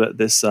this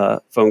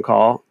phone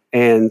call,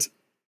 and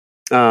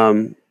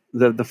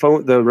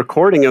the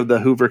recording of the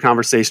Hoover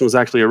conversation was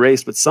actually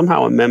erased, but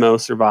somehow a memo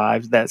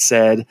survived that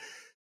said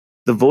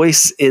the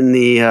voice in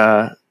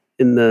the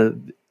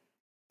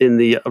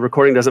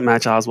recording doesn't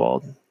match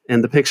Oswald,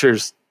 and the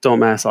pictures don't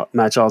match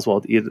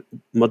Oswald either.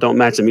 Don't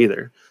match him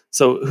either.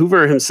 So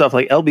Hoover himself,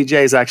 like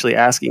LBJ, is actually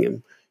asking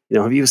him,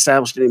 have you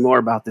established any more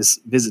about this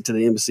visit to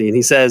the embassy? And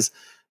he says,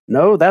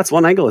 no, that's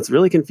one angle. It's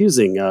really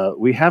confusing.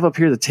 We have up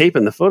here the tape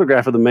and the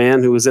photograph of the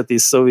man who was at the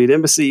Soviet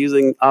embassy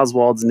using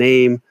Oswald's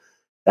name.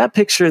 That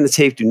picture and the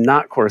tape do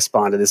not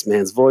correspond to this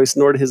man's voice,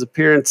 nor to his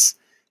appearance.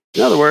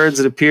 In other words,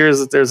 it appears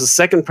that there's a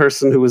second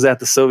person who was at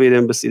the Soviet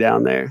embassy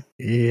down there.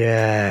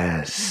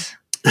 Yes.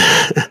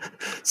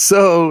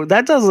 So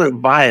that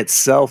doesn't by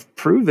itself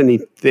prove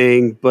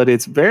anything, but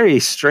it's very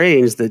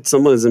strange that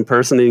someone is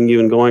impersonating you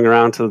and going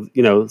around to,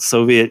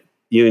 Soviet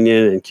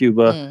Union and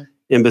Cuba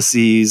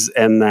embassies,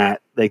 and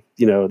that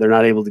they're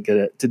not able to get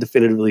it to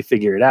definitively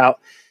figure it out.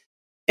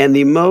 And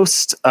the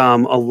most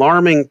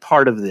alarming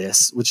part of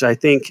this, which I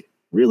think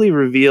really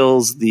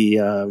reveals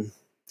I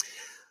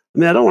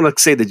don't want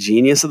to say the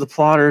genius of the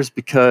plotters,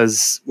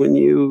 because when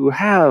you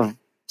have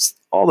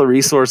all the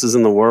resources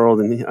in the world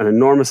and an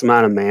enormous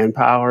amount of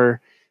manpower,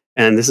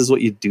 and this is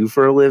what you do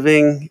for a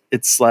living,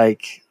 it's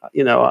like, I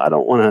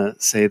don't want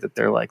to say that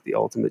they're like the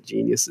ultimate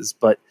geniuses,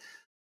 but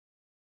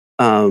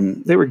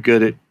they were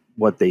good at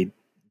what they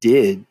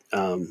did.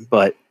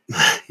 But,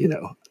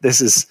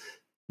 this is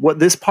what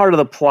this part of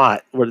the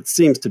plot, what it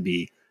seems to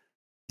be,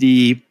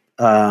 the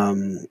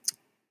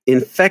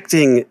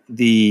infecting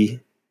the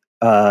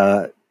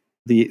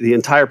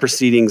entire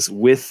proceedings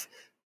with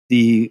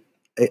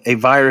a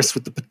virus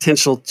with the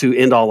potential to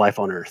end all life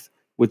on Earth,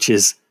 which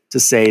is to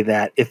say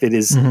that if it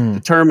is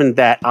determined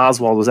that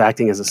Oswald was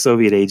acting as a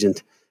Soviet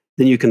agent,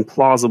 then you can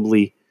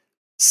plausibly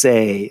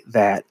say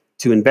that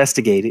to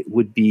investigate it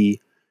would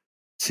be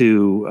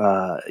to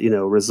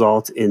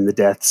result in the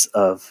deaths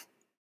of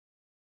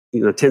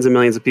tens of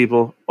millions of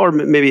people, or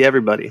maybe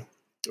everybody,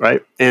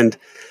 right? And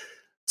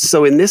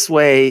so in this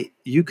way,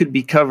 you could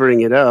be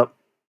covering it up,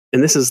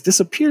 and this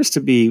appears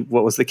to be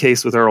what was the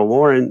case with Earl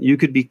Warren. You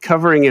could be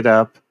covering it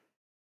up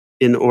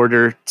in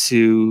order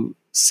to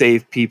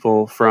save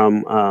people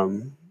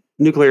from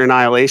nuclear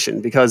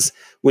annihilation, because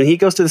when he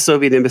goes to the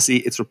Soviet embassy,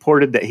 it's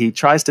reported that he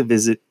tries to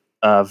visit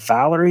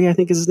Valery, I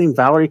think is his name,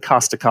 Valery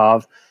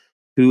Kostakov,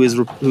 who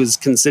is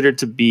considered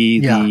to be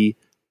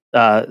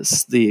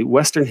the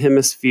Western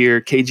Hemisphere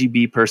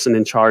KGB person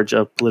in charge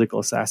of political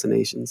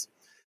assassinations.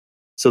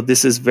 So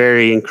this is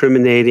very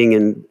incriminating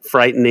and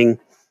frightening,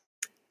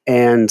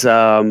 and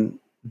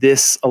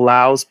this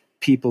allows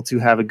people to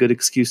have a good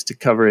excuse to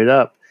cover it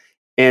up.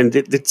 And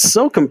it's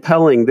so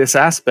compelling, this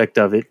aspect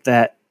of it,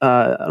 that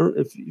I don't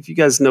know if you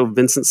guys know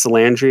Vincent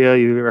Salandria.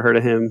 You've ever heard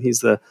of him?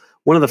 He's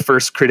one of the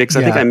first critics.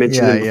 I think I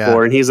mentioned him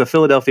before. And he's a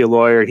Philadelphia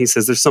lawyer. And he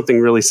says there's something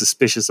really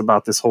suspicious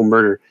about this whole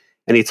murder.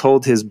 And he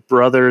told his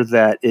brother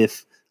that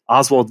if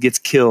Oswald gets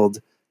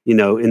killed, in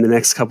the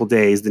next couple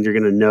days, then you're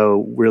going to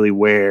know really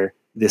where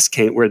these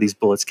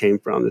bullets came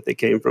from. That they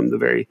came from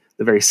the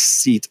very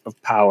seat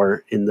of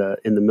power in the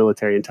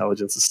military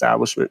intelligence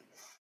establishment.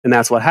 And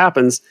that's what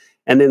happens.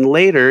 And then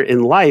later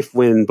in life,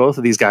 when both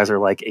of these guys are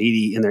like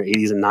 80 in their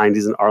 80s and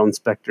 90s, and Arlen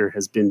Specter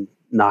has been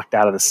knocked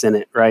out of the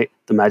Senate, right?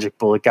 The magic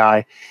bullet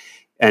guy.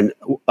 And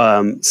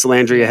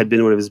Salandria had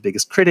been one of his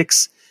biggest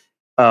critics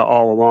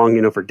all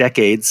along, for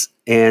decades.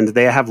 And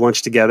they have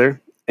lunch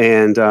together.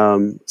 And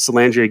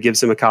Salandria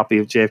gives him a copy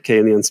of JFK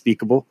and the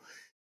Unspeakable,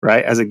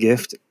 right, as a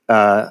gift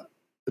to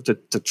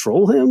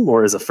troll him,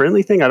 or as a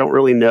friendly thing. I don't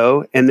really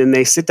know. And then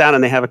they sit down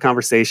and they have a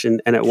conversation.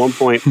 And at one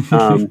point,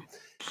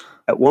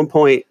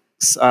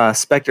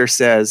 Specter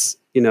says,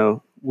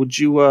 would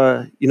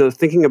you,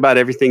 thinking about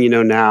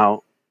everything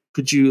now,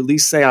 could you at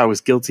least say I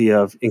was guilty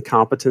of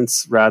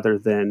incompetence rather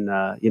than,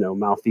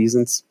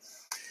 malfeasance?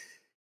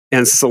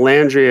 And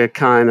Salandria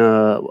kind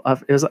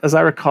of, as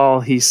I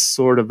recall, he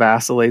sort of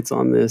vacillates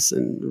on this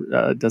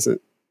and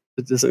doesn't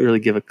really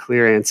give a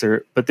clear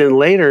answer. But then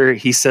later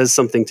he says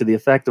something to the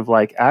effect of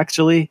like,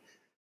 actually,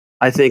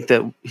 I think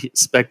that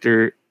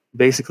Specter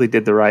basically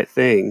did the right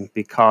thing,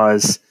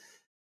 because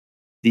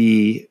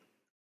the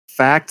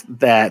fact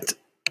that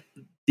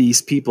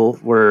these people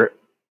were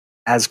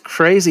as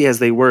crazy as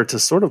they were to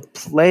sort of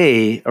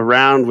play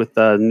around with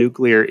the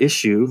nuclear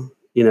issue,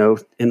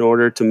 in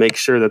order to make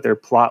sure that their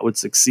plot would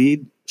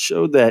succeed,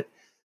 showed that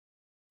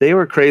they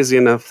were crazy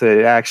enough that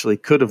it actually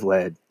could have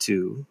led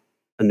to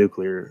a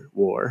nuclear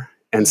war.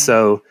 And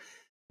so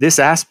this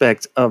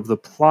aspect of the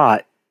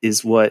plot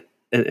is what,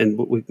 and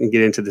we can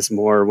get into this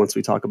more once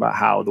we talk about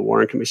how the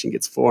Warren Commission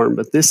gets formed,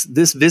 but this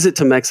visit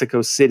to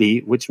Mexico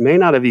City, which may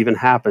not have even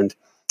happened,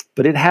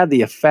 but it had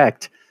the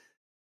effect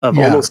of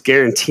almost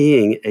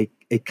guaranteeing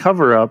a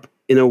cover-up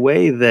in a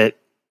way that,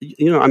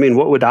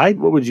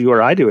 what would you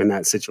or I do in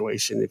that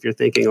situation? If you're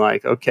thinking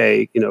like,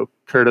 okay,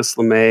 Curtis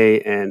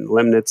LeMay and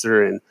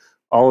Lemnitzer and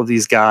all of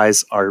these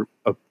guys are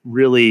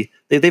really,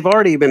 they've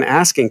already been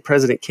asking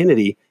President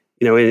Kennedy,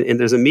 and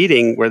there's a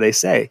meeting where they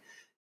say,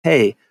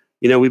 hey,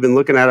 we've been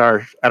looking at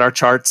our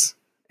charts,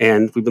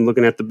 and we've been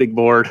looking at the big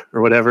board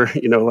or whatever,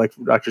 like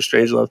Dr.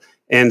 Strangelove,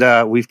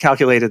 and we've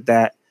calculated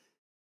that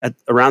at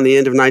around the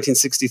end of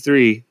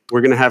 1963,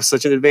 we're going to have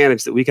such an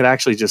advantage that we could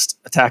actually just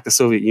attack the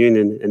Soviet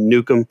Union and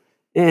nuke them.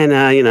 And,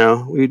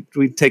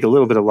 we'd take a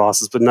little bit of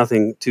losses, but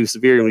nothing too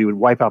severe, and we would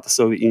wipe out the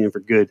Soviet Union for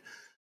good.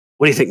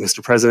 What do you think,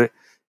 Mr. President?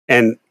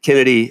 And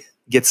Kennedy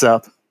gets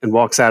up and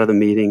walks out of the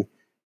meeting,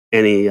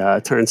 and he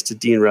turns to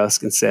Dean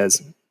Rusk and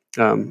says,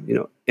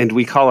 and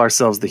we call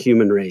ourselves the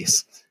human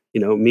race,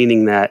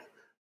 meaning that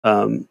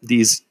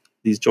these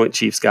these Joint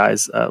Chiefs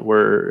guys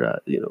were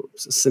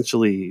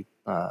essentially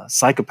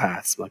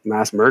psychopaths, like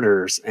mass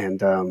murderers, and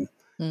that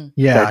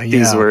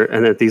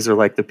these are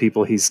like the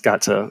people he's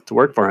got to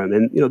work for him.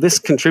 And this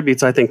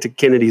contributes, I think, to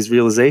Kennedy's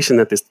realization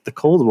that the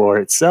Cold War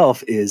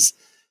itself is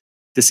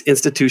this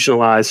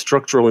institutionalized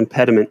structural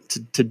impediment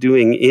to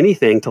doing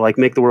anything to like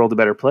make the world a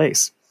better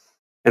place.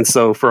 And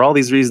so for all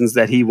these reasons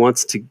that he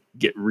wants to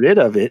get rid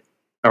of it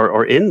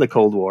or end the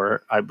Cold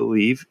War, I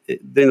believe,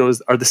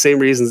 are the same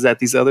reasons that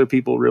these other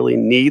people really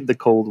need the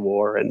Cold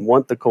War and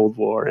want the Cold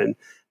War and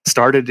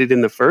started it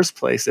in the first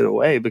place, in a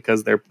way,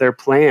 because their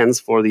plans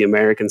for the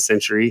American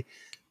century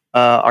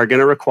are going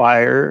to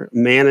require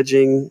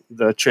managing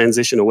the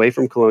transition away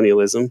from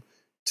colonialism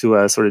to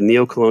a sort of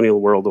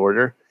neo-colonial world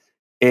order.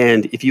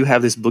 And if you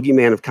have this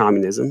boogeyman of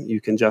communism,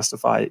 you can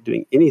justify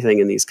doing anything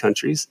in these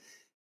countries.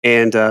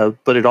 And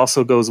but it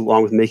also goes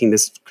along with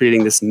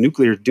creating this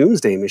nuclear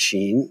doomsday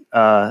machine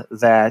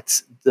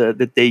that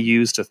they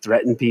use to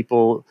threaten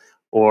people,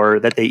 or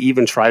that they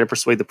even try to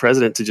persuade the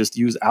president to just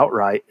use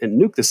outright and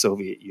nuke the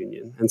Soviet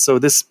Union. And so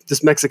this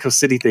Mexico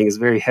City thing is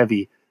very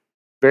heavy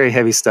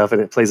stuff,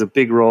 and it plays a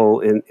big role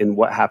in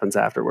what happens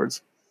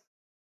afterwards.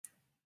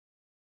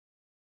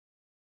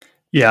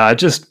 Yeah,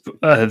 just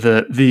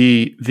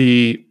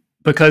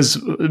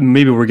because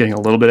maybe we're getting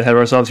a little bit ahead of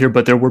ourselves here,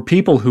 but there were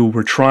people who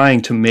were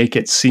trying to make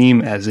it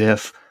seem as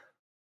if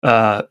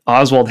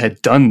Oswald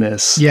had done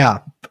this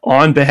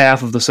on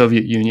behalf of the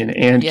Soviet Union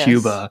and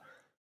Cuba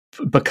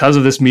because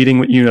of this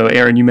meeting.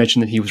 Aaron, you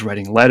mentioned that he was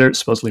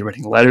supposedly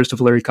writing letters to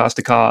Valery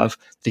Kostakov.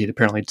 He had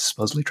apparently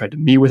supposedly tried to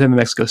meet with him in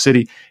Mexico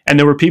City. And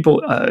there were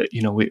people,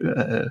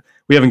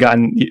 we haven't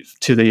gotten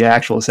to the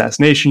actual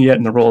assassination yet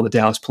and the role of the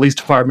Dallas Police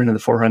Department and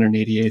the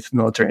 488th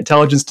Military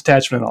Intelligence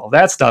Detachment and all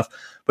that stuff.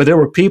 But there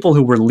were people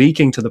who were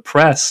leaking to the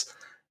press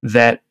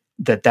that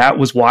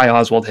was why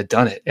Oswald had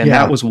done it. And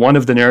that was one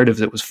of the narratives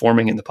that was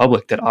forming in the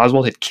public, that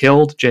Oswald had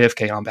killed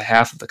JFK on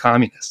behalf of the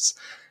communists.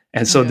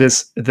 And so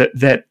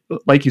that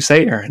like you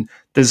say, Aaron,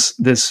 this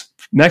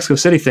Mexico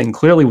City thing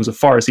clearly was a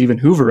farce. Even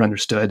Hoover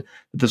understood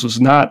that this was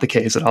not the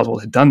case, that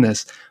Oswald had done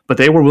this, but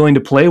they were willing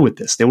to play with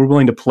this. They were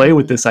willing to play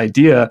with this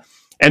idea.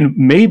 And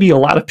maybe a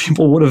lot of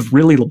people would have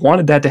really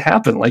wanted that to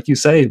happen. Like you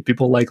say,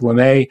 people like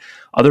LeMay,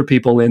 other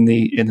people in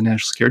the national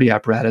security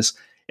apparatus.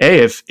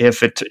 Hey,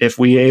 if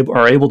we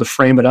are able to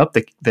frame it up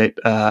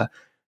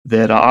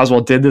that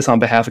Oswald did this on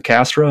behalf of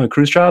Castro and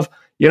Khrushchev,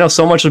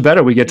 so much the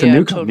better. We get to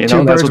nuke them.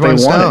 Two that's birds, what they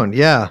one wanted. stone.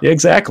 Yeah,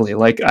 exactly.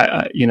 Like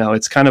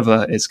it's kind of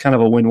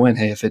a win-win.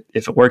 Hey, if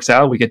it works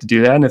out, we get to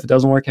do that, and if it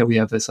doesn't work out, we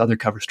have this other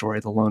cover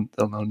story, the lone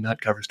nut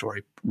cover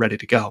story, ready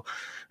to go,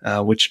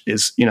 which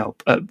is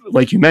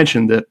like you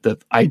mentioned, the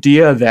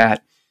idea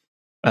that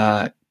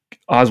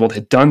Oswald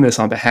had done this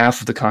on behalf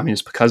of the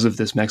communists because of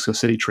this Mexico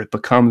City trip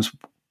becomes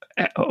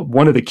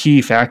one of the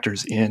key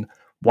factors in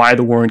why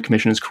the Warren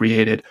Commission is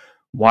created,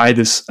 why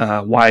the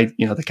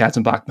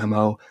Katzenbach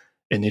memo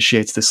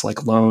initiates this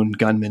like lone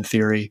gunman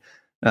theory,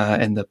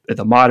 and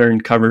the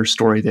modern cover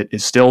story that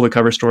is still the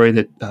cover story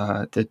that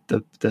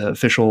the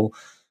official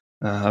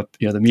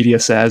the media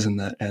says and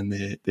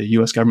the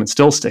U.S. government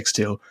still sticks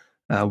to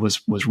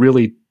was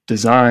really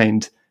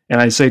designed, and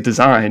I say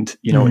designed,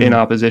 in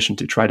opposition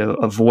to try to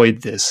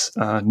avoid this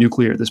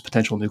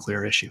potential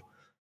nuclear issue.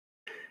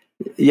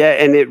 Yeah,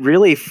 and it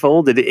really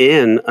folded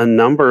in a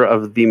number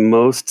of the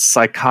most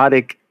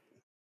psychotic,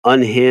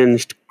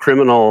 unhinged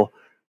criminal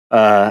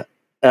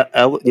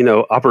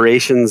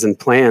operations and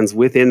plans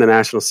within the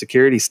national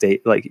security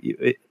state, like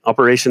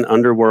Operation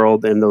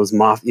Underworld and those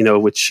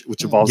which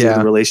involves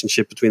the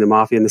relationship between the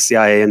mafia and the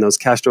CIA, and those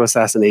Castro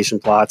assassination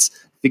plots.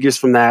 Figures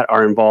from that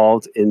are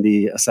involved in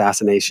the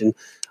assassination.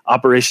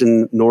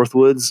 Operation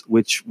Northwoods,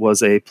 which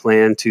was a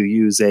plan to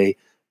use a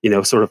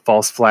sort of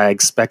false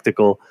flag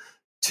spectacle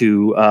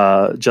to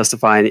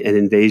justify an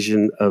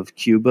invasion of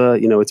Cuba.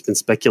 It's been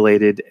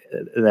speculated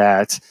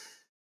that,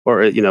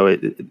 or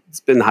it's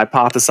been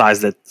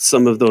hypothesized that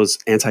some of those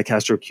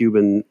anti-Castro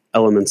Cuban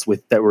elements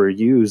that were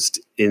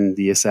used in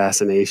the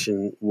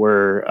assassination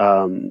were,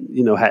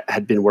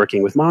 had been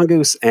working with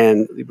Mongoose,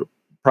 and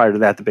prior to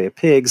that, the Bay of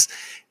Pigs,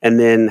 and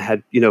then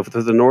had,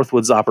 for the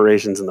Northwoods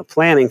operations and the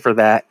planning for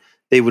that,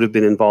 they would have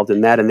been involved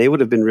in that, and they would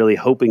have been really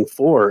hoping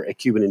for a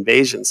Cuban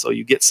invasion. So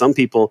you get some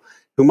people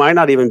who might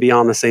not even be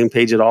on the same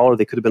page at all, or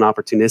they could have been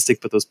opportunistic,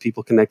 but those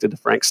people connected to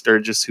Frank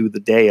Sturgis, who the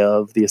day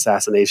of the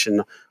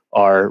assassination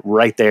are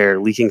right there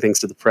leaking things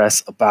to the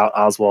press about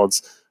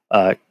Oswald's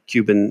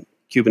Cuban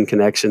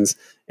connections.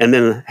 And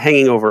then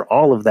hanging over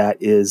all of that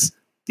is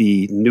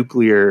the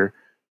nuclear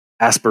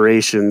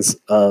aspirations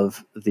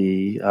of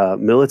the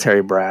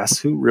military brass,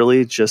 who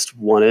really just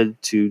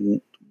wanted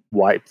to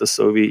wipe the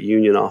Soviet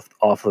Union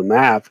off the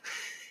map.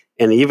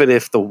 And even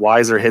if the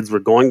wiser heads were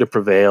going to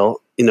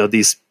prevail,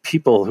 these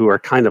people who are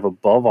kind of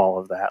above all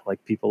of that,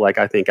 like people like,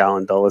 I think,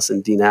 Alan Dulles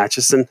and Dean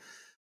Acheson,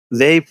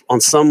 they,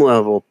 on some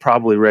level,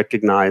 probably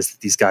recognize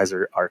that these guys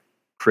are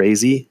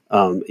crazy.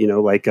 I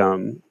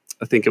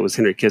think it was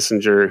Henry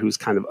Kissinger, who's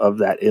kind of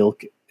that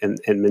ilk and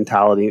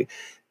mentality,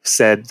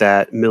 said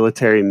that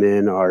military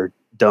men are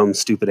dumb,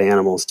 stupid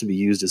animals to be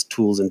used as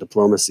tools in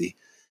diplomacy.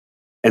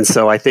 And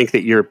so I think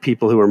that you're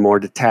people who are more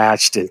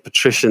detached and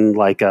patrician,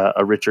 like a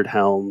Richard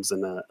Helms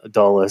and a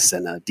Dulles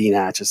and a Dean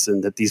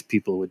Acheson, that these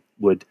people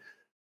would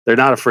they're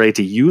not afraid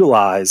to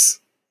utilize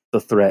the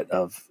threat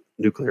of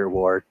nuclear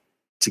war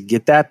to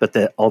get that, but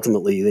that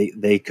ultimately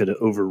they could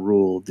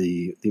overrule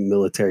the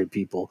military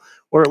people,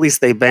 or at least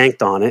they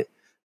banked on it.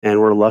 And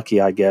we're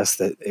lucky, I guess,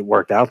 that it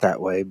worked out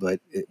that way, but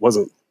it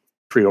wasn't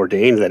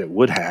preordained that it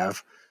would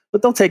have.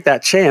 But they'll take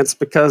that chance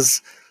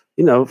because,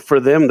 for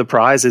them, the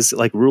prize is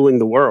like ruling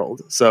the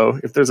world. So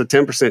if there's a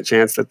 10%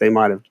 chance that they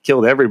might have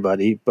killed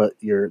everybody, but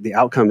the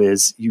outcome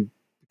is you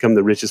become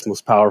the richest,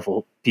 most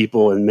powerful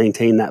people and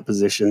maintain that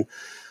position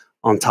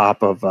on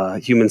top of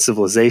human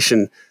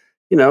civilization,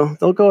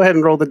 they'll go ahead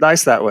and roll the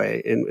dice that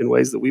way in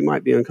ways that we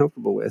might be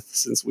uncomfortable with,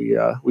 since we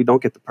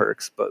don't get the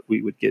perks, but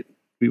we would get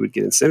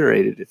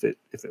incinerated if it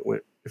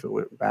went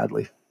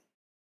badly.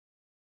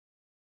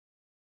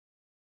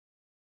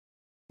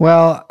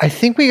 Well, I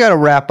think we got to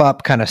wrap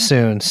up kind of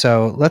soon.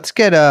 So let's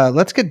get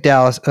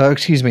Dallas.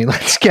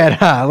 Let's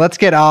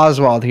get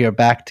Oswald here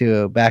back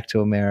to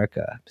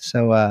America.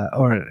 So,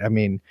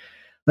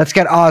 let's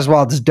get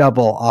Oswald's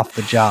double off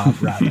the job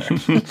rather.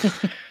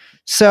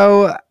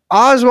 So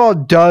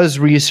Oswald does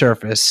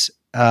resurface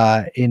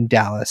in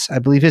Dallas. I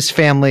believe his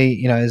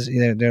family,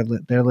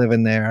 they're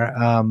living there.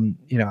 I'm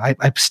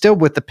still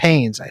with the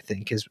Paynes. I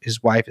think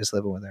his wife is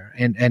living with her,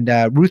 and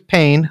Ruth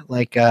Payne,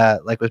 like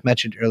was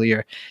mentioned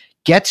earlier,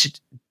 gets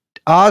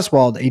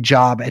Oswald a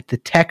job at the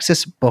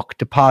Texas Book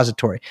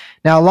Depository.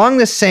 Now, around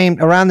the same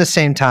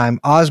time,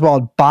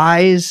 Oswald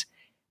buys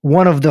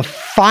one of the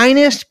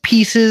finest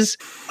pieces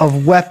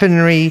of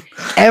weaponry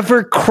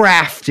ever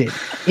crafted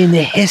in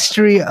the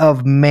history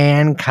of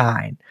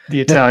mankind. The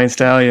Italian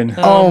Stallion.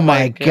 Oh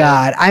my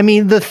God. I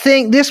mean,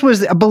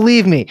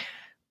 believe me,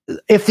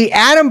 if the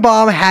atom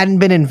bomb hadn't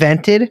been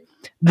invented,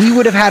 we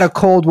would have had a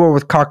Cold War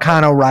with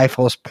Carcano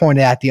rifles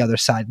pointed at the other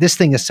side. This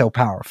thing is so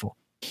powerful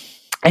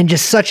and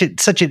just such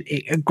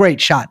a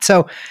great shot.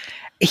 So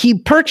he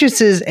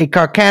purchases a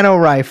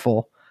Carcano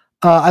rifle,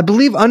 I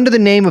believe under the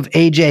name of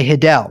A.J.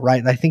 Hidell,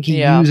 right? I think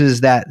he uses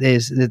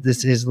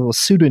his little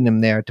pseudonym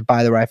there to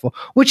buy the rifle,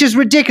 which is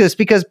ridiculous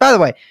because, by the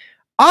way,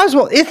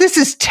 Oswald, if this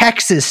is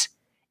Texas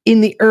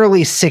in the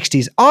early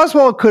 60s,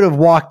 Oswald could have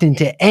walked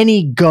into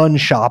any gun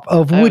shop,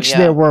 of which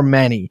there were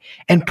many,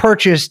 and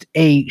purchased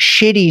a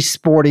shitty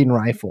sporting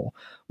rifle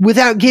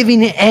without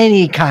giving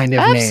any kind of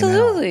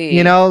absolutely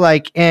name out,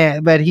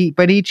 but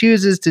he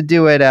chooses to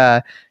do it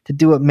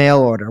mail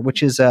order,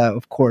 which is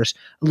of course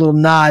a little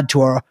nod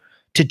to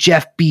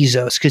Jeff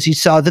Bezos, because he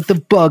saw that the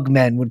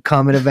Bugmen would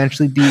come and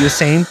eventually do the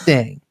same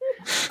thing.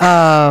 It's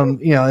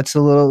a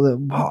little,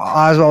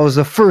 Oswald was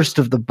the first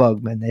of the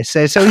Bugmen, they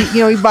say. So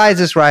he buys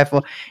this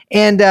rifle,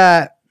 and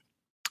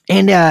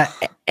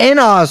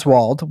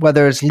Oswald,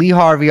 whether it's Lee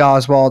Harvey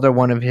Oswald or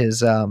one of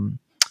his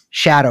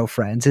shadow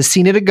friends, is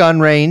seen at a gun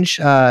range.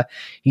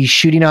 He's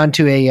shooting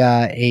onto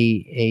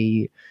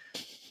a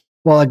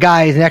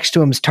guy next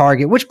to him's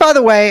target, which, by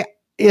the way,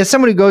 is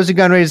someone who goes to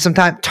gun ranges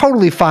sometime,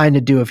 totally fine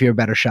to do if you're a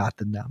better shot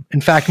than them.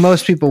 In fact,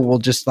 most people will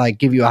just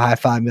give you a high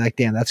five and be like,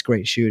 damn, that's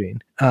great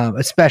shooting.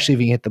 Especially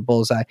if you hit the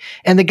bullseye.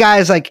 And the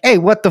guy's like, hey,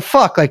 what the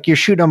fuck? You're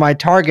shooting on my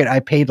target.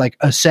 I paid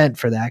a cent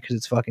for that because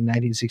it's fucking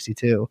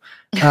 1962.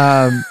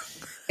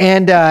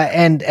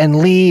 And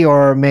Lee,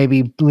 or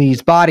maybe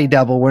Lee's body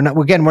double,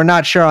 we're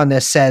not sure on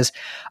this, says,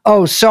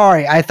 oh,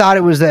 sorry, I thought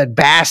it was that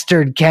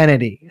bastard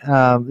Kennedy.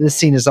 This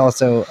scene is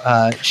also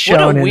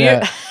shown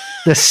in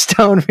the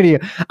Stone video.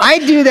 I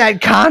do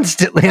that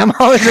constantly. I'm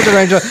always at the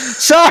range.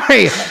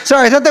 Sorry,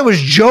 I thought that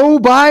was Joe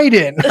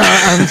Biden.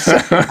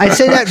 I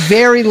say that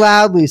very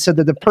loudly so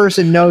that the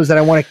person knows that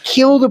I want to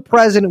kill the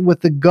president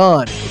with the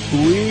gun.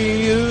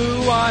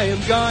 I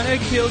am gonna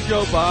kill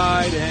Joe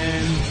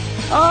Biden.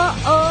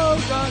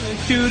 Gonna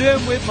shoot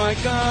him with my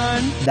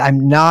gun.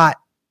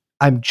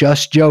 I'm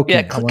just joking.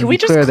 Yeah, can we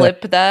just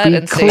clip that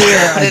and clear,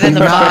 put it in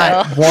the file?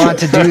 I do not want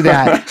to do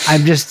that.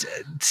 I'm just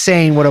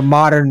saying what a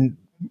modern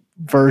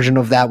version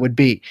of that would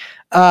be.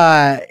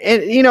 So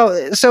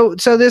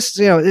this,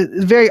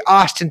 it's very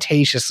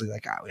ostentatiously I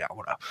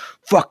want to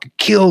fucking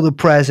kill the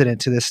president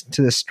to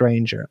this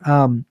stranger.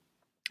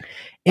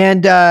 He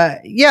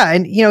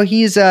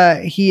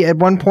at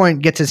one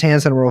point gets his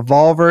hands on a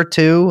revolver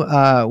too,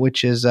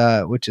 which is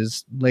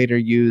later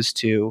used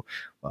to,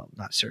 well,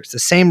 not sure it's the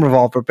same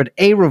revolver, but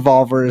a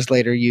revolver is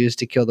later used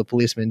to kill the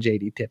policeman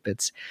J.D.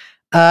 Tippett.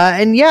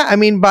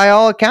 By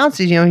all accounts,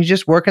 he's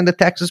just working the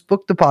Texas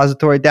Book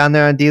Depository down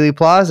there on Dealey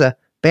Plaza.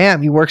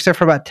 Bam, he works there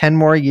for about 10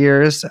 more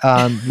years.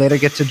 Later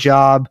gets a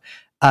job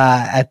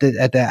at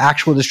the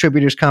actual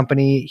distributors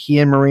company. He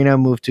and Marina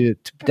moved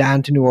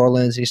down to New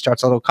Orleans. He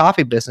starts a little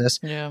coffee business.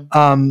 Yeah.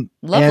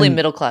 Lovely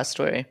middle class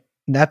story.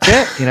 That's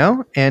it,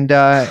 and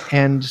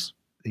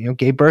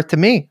gave birth to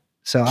me.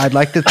 So I'd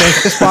like to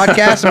thank this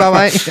podcast about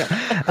my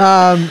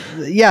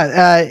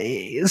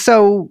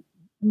so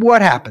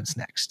what happens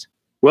next?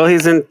 Well,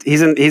 he's in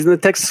the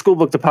Texas School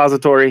Book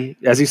Depository.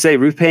 As you say,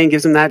 Ruth Payne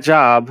gives him that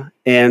job,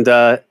 and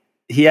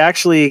he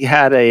actually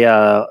had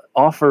a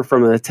offer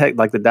from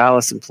like the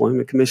Dallas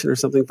Employment Commission or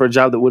something for a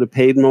job that would have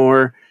paid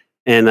more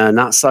and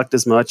not sucked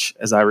as much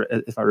as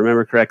if I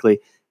remember correctly.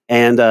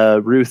 And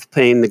Ruth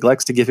Payne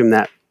neglects to give him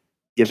that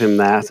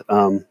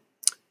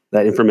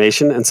that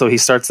information, and so he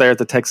starts there at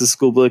the Texas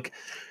School Book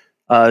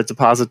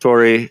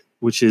Depository,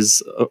 which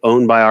is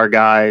owned by our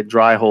guy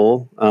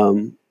Dryhole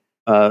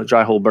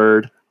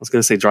Bird. I was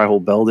going to say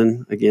Dryhole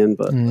Belden again,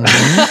 but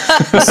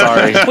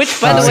sorry. Which,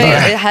 by the way,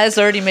 it has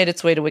already made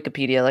its way to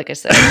Wikipedia, like I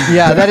said.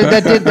 Yeah,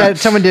 that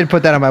someone did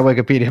put that on my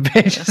Wikipedia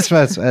page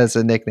as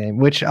a nickname,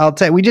 which I'll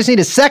tell you. We just need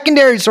a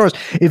secondary source.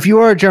 If you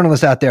are a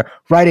journalist out there,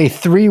 write a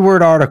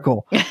 3-word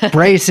article.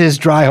 Braces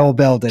Dryhole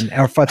Belden,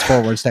 or Futz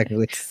forwards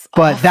technically.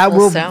 But that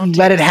will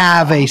let it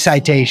have a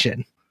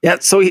citation. Yeah,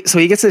 so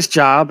he gets this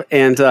job,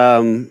 and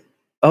the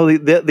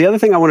other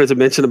thing I wanted to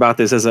mention about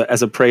this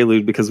as a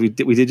prelude, because we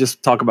did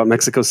just talk about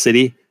Mexico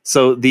City.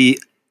 So the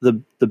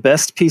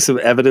best piece of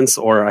evidence,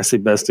 or I say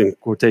best in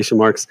quotation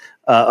marks,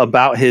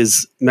 about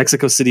his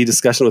Mexico City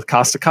discussion with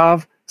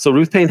Kostakov. So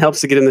Ruth Payne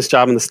helps to get him this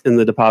job in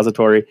the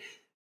depository,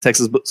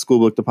 Texas School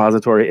Book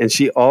Depository, and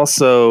she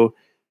also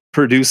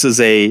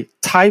produces a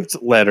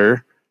typed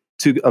letter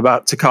to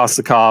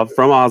Kostakov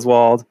from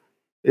Oswald.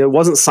 It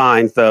wasn't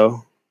signed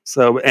though.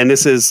 So, and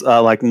this is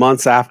like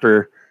months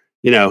after,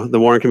 the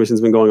Warren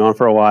Commission's been going on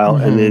for a while,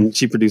 and then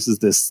she produces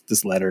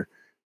this letter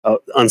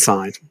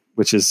unsigned,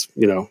 which is,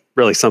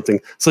 really something.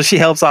 So she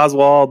helps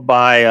Oswald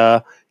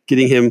by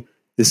getting him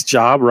this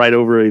job right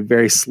over a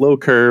very slow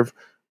curve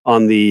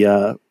on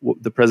the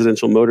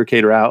presidential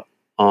motorcade route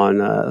on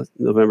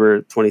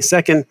November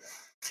 22nd.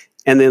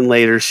 And then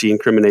later she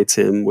incriminates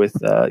him with,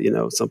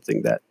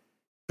 something that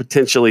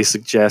potentially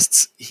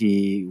suggests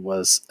he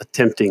was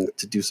attempting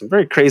to do some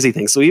very crazy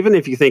things. So even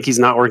if you think he's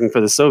not working for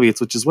the Soviets,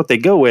 which is what they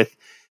go with,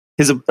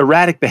 his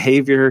erratic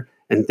behavior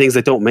and things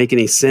that don't make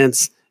any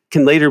sense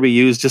can later be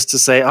used just to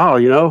say,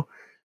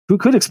 who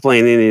could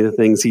explain any of the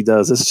things he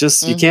does? It's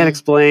just, you can't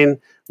explain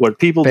what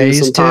people do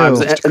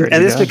sometimes.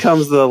 And this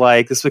becomes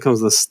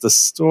the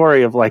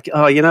story of like,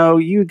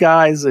 you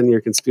guys and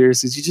your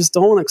conspiracies, you just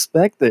don't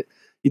expect that.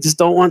 You just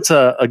don't want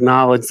to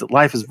acknowledge that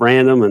life is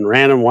random and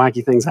random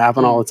wacky things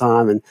happen all the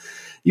time. And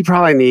you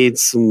probably need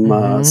some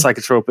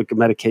psychotropic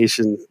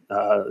medication,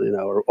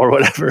 or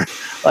whatever.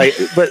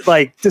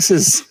 But this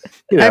is,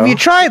 Have you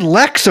tried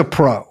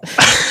Lexapro?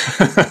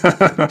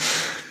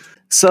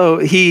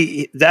 So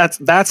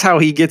that's how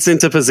he gets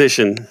into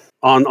position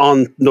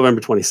on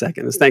November 22nd.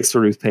 It's thanks to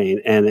Ruth Payne,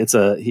 and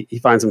he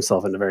finds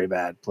himself in a very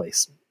bad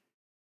place.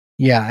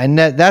 Yeah, and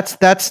that's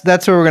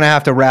where we're going to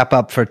have to wrap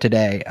up for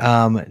today.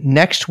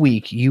 Next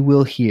week, you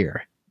will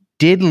hear,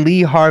 did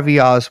Lee Harvey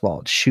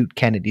Oswald shoot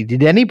Kennedy?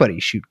 Did anybody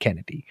shoot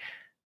Kennedy?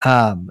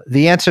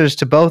 The answers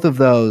to both of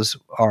those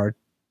are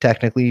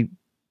technically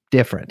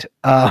different,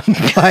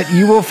 but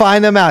you will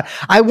find them out.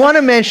 I want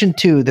to mention,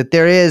 too, that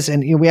there is,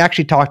 and we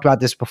actually talked about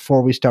this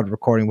before we started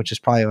recording, which is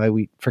probably why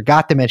we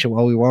forgot to mention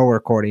while we were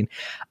recording.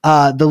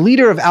 The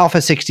leader of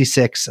Alpha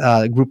 66,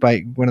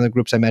 one of the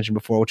groups I mentioned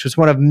before, which was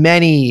one of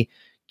many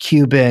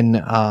Cuban,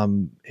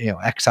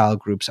 exile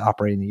groups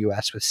operating in the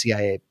U.S. with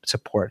CIA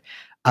support.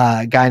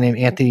 A guy named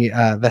Anthony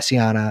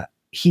Veciana.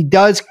 He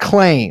does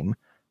claim,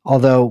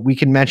 although we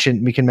can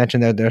mention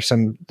that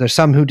there's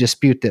some who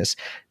dispute this,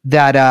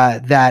 that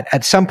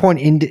at some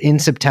point in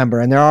September,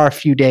 and there are a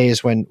few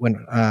days when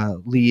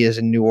Lee is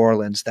in New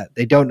Orleans, that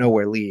they don't know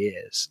where Lee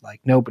is.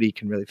 Like, nobody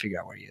can really figure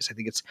out where he is. I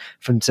think it's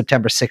from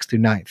September 6th through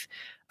 9th.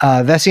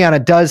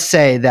 Veciana does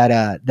say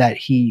that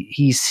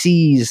he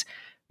sees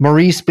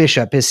Maurice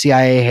Bishop, his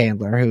CIA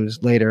handler,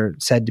 who's later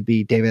said to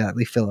be David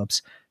Atlee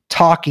Phillips,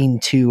 talking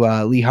to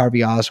Lee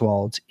Harvey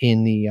Oswald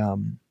in the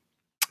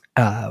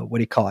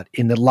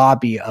in the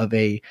lobby of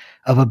a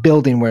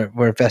building where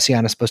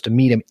Veciana is supposed to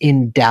meet him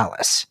in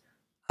Dallas.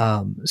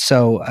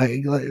 So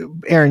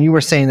Aaron, you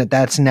were saying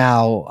that's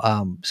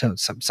now, so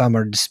some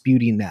are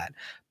disputing that,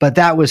 but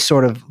that was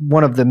sort of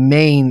one of the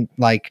main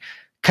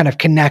kind of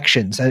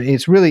connections.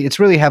 It's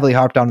really heavily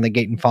harped on in the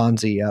Gaten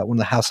Fonzie, one of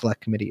the House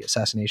Select Committee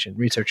assassination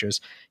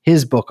researchers,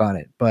 his book on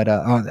it, but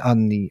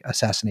on the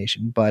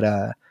assassination.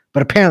 But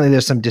apparently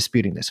there's some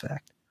disputing this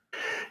fact.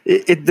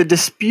 The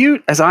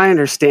dispute, as I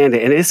understand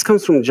it, and this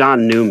comes from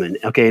John Newman.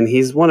 Okay, and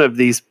he's one of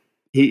these.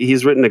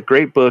 He's written a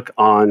great book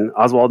on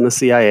Oswald and the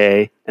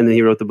CIA, and then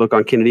he wrote the book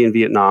on Kennedy and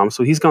Vietnam.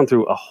 So he's gone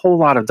through a whole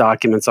lot of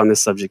documents on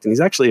this subject, and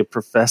he's actually a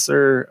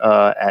professor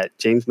at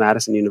James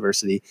Madison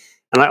University.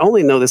 And I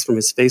only know this from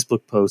his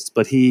Facebook posts,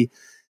 but he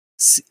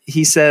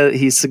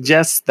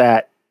suggests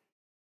that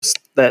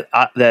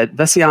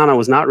Veciana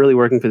was not really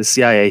working for the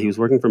CIA. He was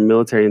working for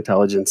military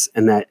intelligence,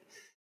 and that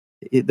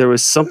there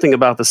was something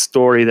about the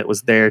story that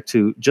was there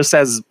to, just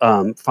as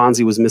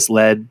Fonzie was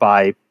misled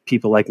by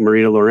people like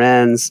Marita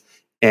Lorenz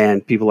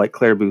and people like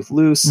Claire Booth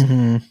Luce.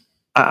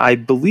 I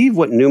believe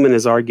what Newman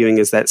is arguing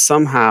is that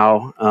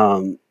somehow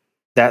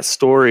that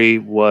story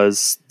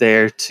was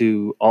there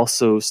to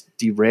also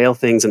derail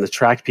things and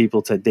attract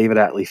people to David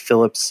Atlee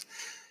Phillips.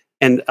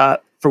 And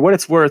for what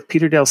it's worth,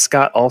 Peter Dale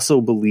Scott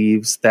also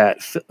believes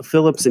that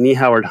Phillips and E.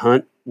 Howard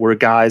Hunt were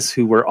guys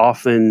who were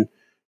often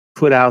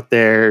put out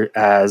there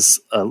as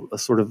a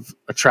sort of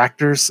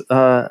attractors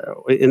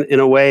in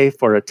a way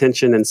for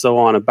attention and so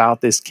on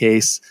about this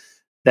case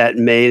that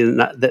may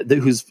not,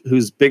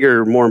 whose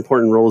bigger, more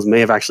important roles may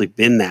have actually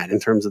been that in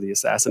terms of the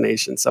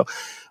assassination. So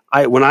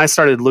when I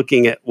started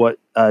looking at what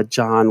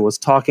John was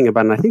talking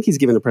about, and I think he's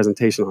given a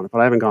presentation on it, but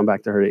I haven't gone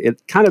back to her.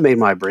 It kind of made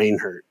my brain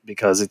hurt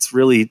because it's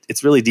really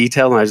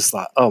detailed, and I just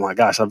thought, oh my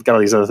gosh, I've got all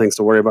these other things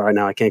to worry about right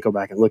now. I can't go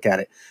back and look at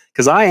it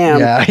because I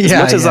am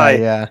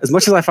as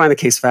much as I find the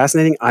case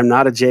fascinating. I'm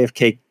not a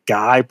JFK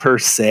guy per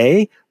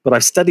se, but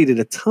I've studied it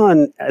a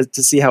ton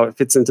to see how it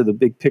fits into the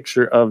big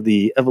picture of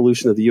the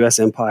evolution of the U.S.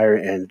 empire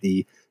and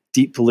the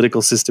deep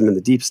political system and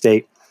the deep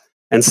state.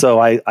 And so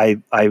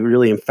I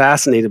really am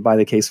fascinated by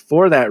the case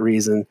for that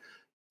reason,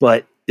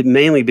 but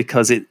mainly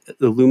because it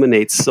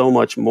illuminates so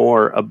much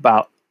more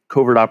about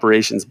covert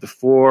operations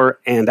before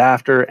and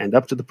after and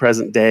up to the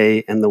present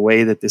day and the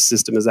way that this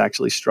system is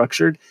actually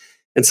structured.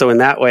 And so in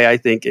that way, I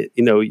think,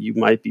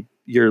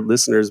 your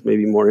listeners may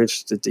be more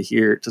interested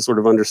to sort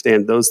of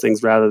understand those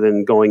things rather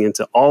than going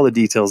into all the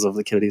details of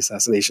the Kennedy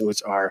assassination,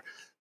 which are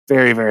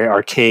very, very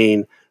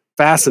arcane,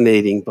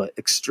 fascinating, but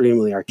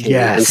extremely arcane.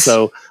 Yes. And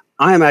so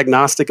I am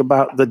agnostic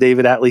about the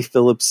David Atlee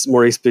Phillips,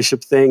 Maurice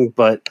Bishop thing,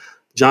 but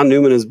John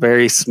Newman is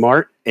very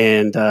smart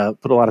and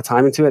put a lot of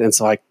time into it. And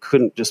so I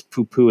couldn't just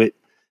poo-poo it,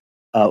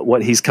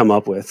 what he's come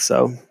up with.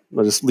 So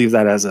I'll just leave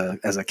that as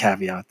a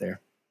caveat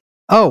there.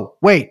 Oh,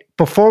 wait,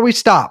 before we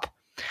stop,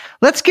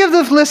 let's give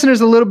the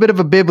listeners a little bit of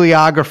a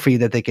bibliography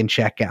that they can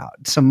check out.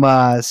 Some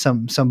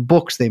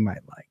books they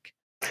might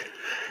like.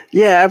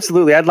 Yeah,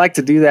 absolutely. I'd like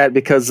to do that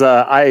because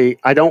I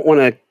don't want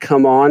to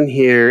come on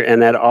here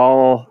and at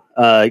all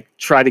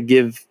try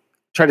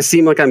to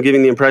seem like I'm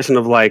giving the impression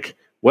of like,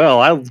 well,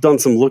 I've done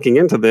some looking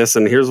into this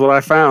and here's what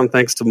I found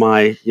thanks to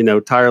my,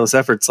 tireless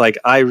efforts. Like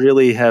I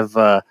really have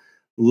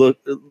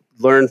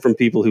learned from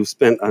people who've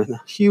spent a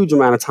huge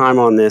amount of time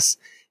on this.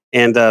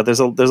 And there's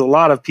a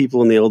lot of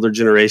people in the older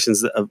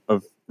generations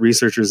of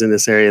researchers in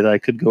this area that I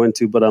could go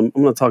into, but I'm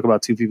going to talk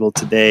about two people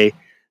today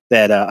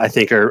that I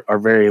think are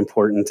very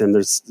important. And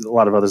there's a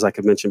lot of others I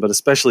could mention, but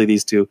especially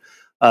these two.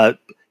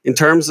 In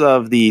terms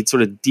of the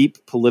sort of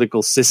deep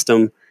political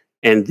system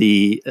and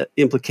the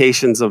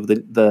implications of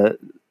the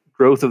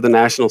growth of the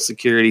national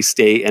security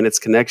state and its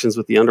connections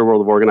with the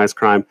underworld of organized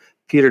crime,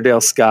 Peter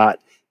Dale Scott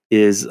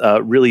is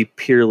really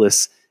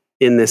peerless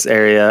in this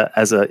area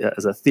as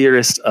a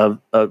theorist of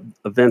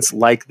events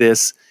like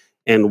this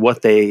and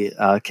what they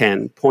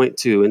can point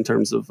to in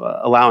terms of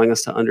allowing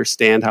us to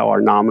understand how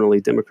our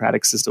nominally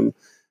democratic system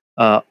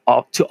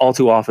all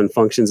too often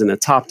functions in a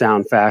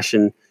top-down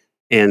fashion.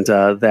 And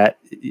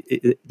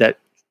that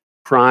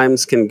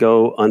crimes can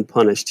go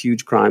unpunished,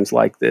 huge crimes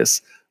like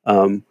this,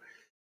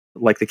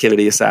 like the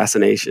Kennedy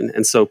assassination.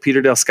 And so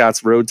Peter Dale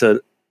Scott's Road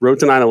to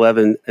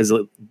 9/11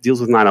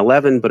 deals with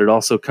 9/11, but it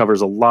also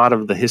covers a lot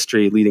of the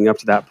history leading up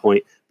to that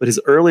point. But his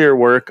earlier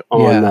work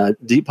on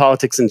deep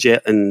politics and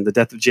the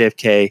death of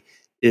JFK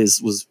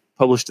was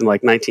published in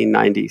like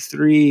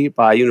 1993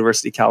 by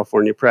University of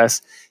California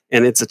Press.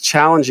 And it's a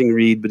challenging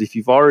read, but if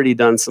you've already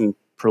done some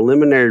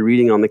preliminary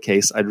reading on the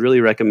case, I'd really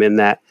recommend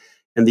that.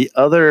 And the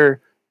other,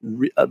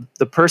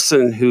 the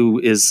person who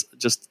is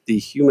just the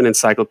human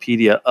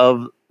encyclopedia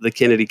of the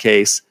Kennedy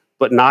case,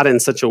 but not in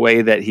such a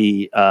way that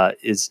he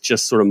is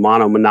just sort of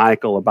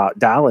monomaniacal about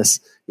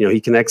Dallas.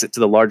 He connects it to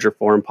the larger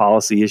foreign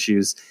policy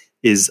issues,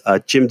 is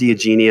Jim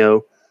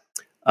D'Eugenio,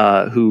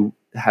 who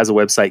has a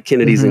website,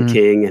 Kennedy's and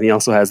King, and he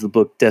also has the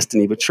book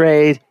Destiny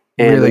Betrayed,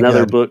 and really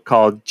another book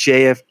called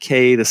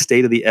JFK, The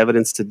State of the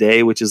Evidence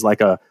Today, which is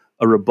like a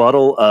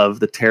rebuttal of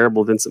the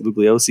terrible Vincent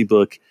Bugliosi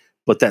book,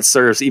 but that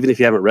serves, even if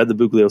you haven't read the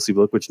Bugliosi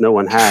book, which no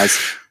one has,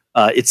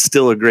 it's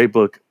still a great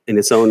book in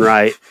its own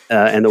right,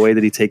 and the way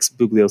that he takes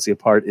Bugliosi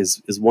apart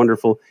is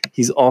wonderful.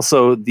 He's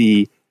also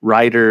the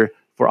writer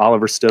for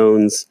Oliver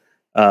Stone's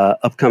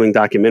upcoming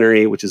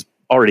documentary, which is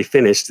already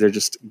finished. They're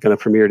just going to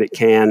premiere it at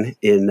Cannes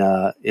in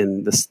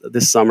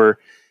this summer,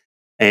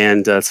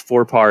 and it's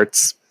 4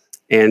 parts.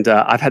 And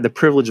I've had the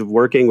privilege of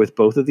working with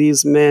both of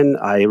these men.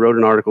 I wrote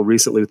an article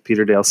recently with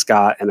Peter Dale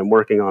Scott, and I'm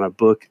working on a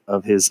book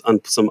of his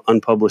some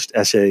unpublished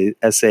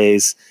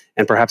essays,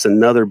 and perhaps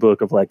another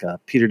book of like a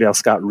Peter Dale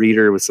Scott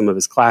reader with some of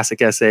his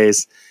classic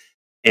essays.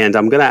 And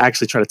I'm going to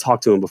actually try to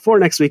talk to him before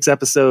next week's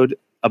episode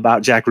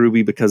about Jack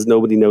Ruby, because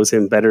nobody knows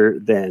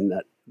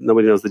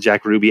the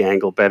Jack Ruby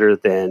angle better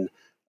than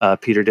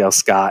Peter Dale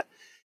Scott.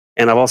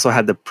 And I've also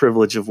had the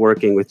privilege of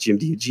working with Jim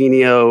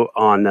D'Eugenio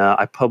on,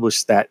 I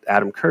published that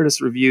Adam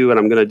Curtis review, and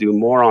I'm going to do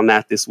more on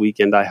that this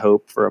weekend, I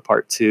hope, for a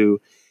part 2.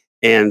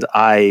 And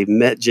I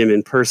met Jim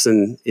in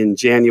person in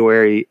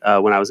January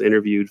when I was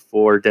interviewed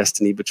for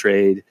Destiny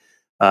Betrayed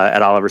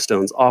at Oliver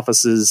Stone's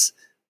offices,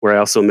 where I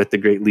also met the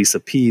great Lisa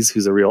Pease,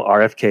 who's a real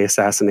RFK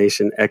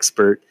assassination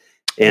expert.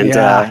 And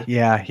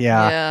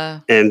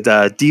And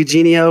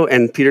D'Eugenio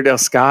and Peter Dale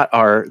Scott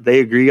they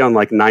agree on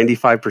like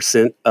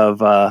 95% of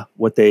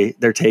what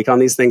their take on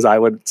these things, I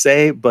would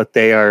say, but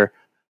they're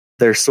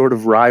sort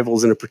of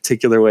rivals in a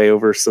particular way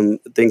over some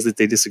things that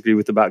they disagree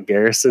with about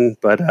Garrison.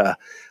 But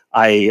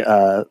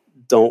I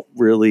don't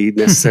really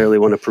necessarily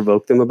want to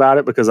provoke them about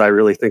it, because I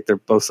really think they're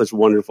both such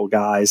wonderful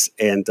guys,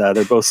 and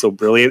they're both so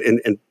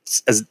brilliant and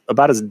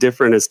about as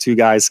different as two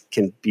guys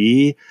can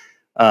be.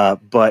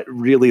 But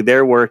really,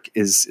 their work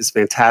is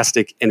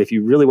fantastic. And if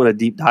you really want to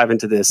deep dive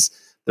into this,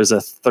 there's a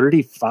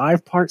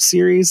 35-part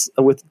series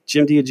with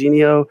Jim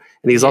DiEugenio,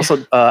 and he's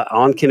also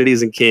on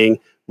Kennedys and King,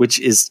 which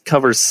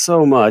covers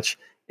so much.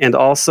 And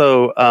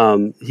also,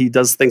 he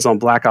does things on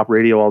Black Op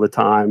Radio all the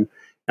time.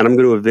 And I'm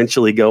going to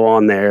eventually go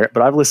on there.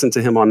 But I've listened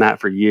to him on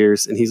that for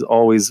years, and he's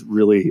always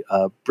really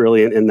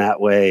brilliant in that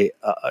way.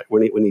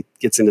 When he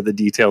gets into the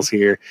details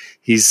here,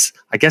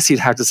 I guess you'd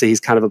have to say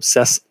he's kind of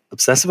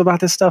obsessive about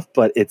this stuff,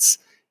 but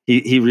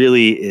he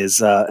really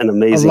is an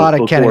amazing. A lot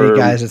of Kennedy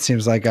guys, it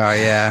seems like, are,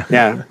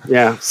 yeah.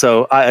 Yeah.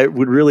 So I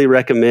would really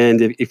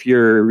recommend, if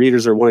your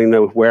readers are wanting to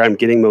know where I'm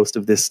getting most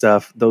of this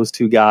stuff, those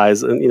two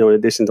guys, and in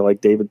addition to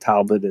like David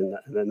Talbot and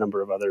a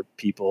number of other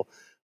people,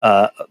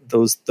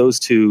 those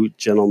two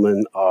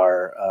gentlemen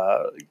are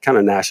kind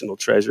of national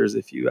treasures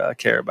if you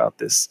care about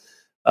this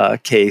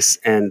case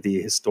and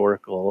the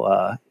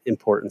historical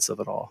importance of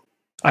it all.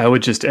 I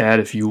would just add,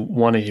 if you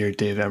want to hear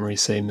Dave Emery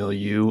say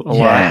milieu a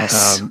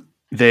Yes. lot,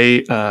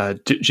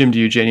 Jim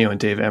DiEugenio and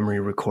Dave Emery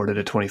recorded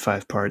a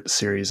 25-part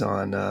series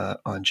on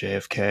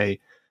JFK,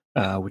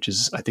 which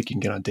is, I think you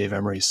can get on Dave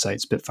Emery's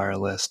site, Spitfire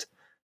List,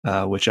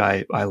 which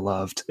I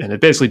loved, and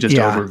it basically just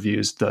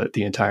overviews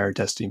the entire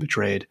Destiny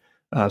Betrayed.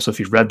 So if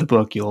you've read the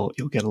book, you'll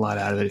get a lot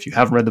out of it. If you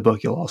haven't read the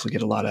book, you'll also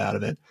get a lot out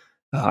of it.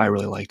 I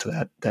really liked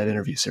that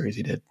interview series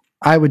he did.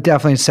 I would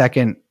definitely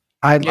second.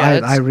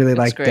 I really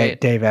like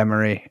Dave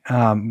Emery.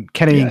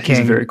 Kennedy and King. He's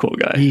a very cool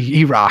guy.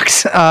 He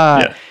rocks.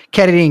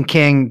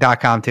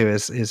 KennedyandKing.com too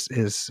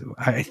is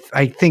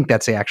I think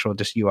that's the actual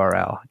just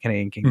URL,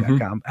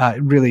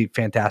 KennedyandKing.com. Really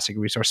fantastic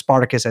resource.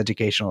 Spartacus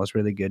Educational is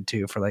really good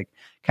too, for like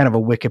kind of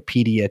a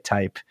Wikipedia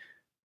type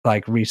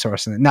like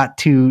resource, and not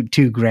too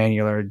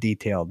granular or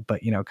detailed,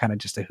 but kind of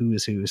just a who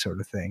is who sort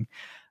of thing.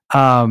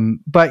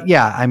 But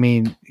yeah, I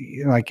mean,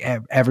 like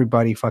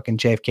everybody, fucking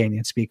JFK and the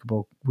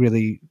Unspeakable,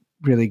 really,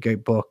 really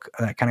good book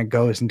that kind of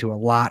goes into a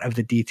lot of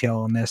the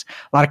detail on this.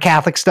 A lot of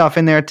Catholic stuff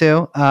in there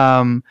too.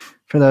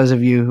 For those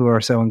of you who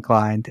are so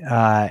inclined,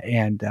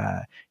 and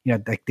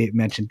like they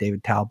mentioned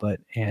David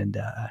Talbot, and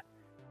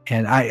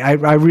I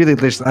really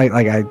just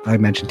I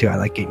mentioned too, I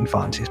like Gaten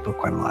Fonzie's book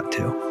quite a lot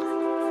too.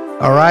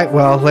 All right,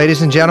 well,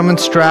 ladies and gentlemen,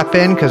 strap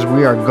in because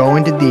we are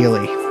going to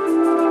Dealey.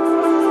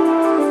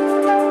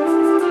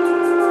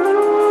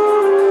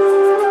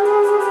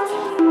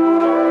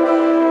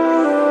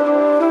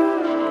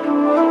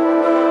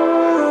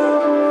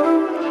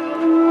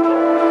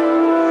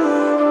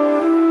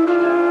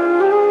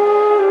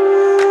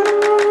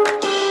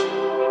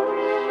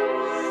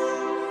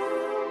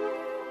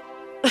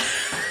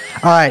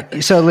 All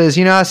right, so Liz,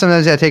 you know how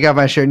sometimes I take off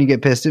my shirt and you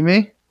get pissed at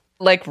me?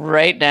 Like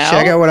right now?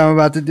 Check out what I'm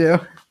about to do.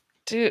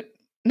 Dude,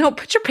 no,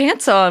 put your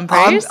pants on,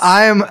 Brace.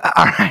 I'm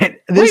all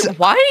right. Wait,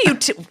 why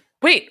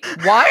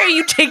are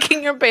you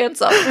taking your pants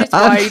off? Brace,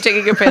 why are you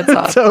taking your pants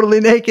off? Totally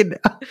naked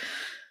now.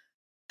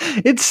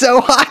 It's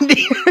so hot in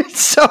here. It's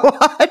so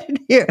hot in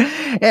here.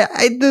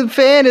 The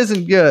fan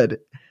isn't good.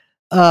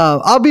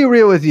 I'll be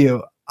real with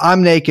you.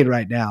 I'm naked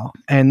right now,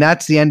 and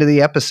that's the end of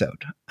the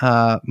episode.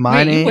 You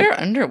wear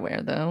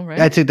underwear though, right?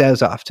 I took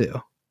those off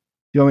too.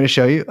 You want me to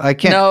show you? I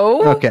can't.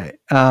 No. Okay.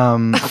 Oh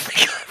my God,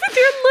 with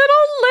your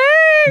little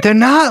legs. They're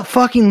not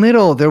fucking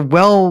little.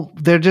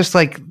 They're just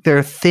like,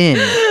 they're thin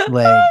legs.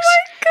 Oh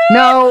my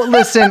No, God.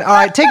 listen. All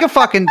right, take a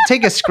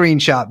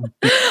screenshot.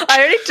 I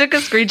already took a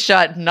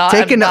screenshot.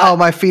 Oh,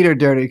 my feet are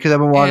dirty because I've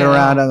been walking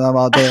around on them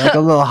all day like a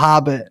little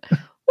hobbit.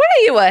 What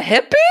are you, a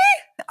hippie?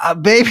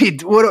 Baby,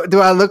 what do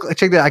I look like?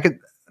 Check that. I could.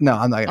 No,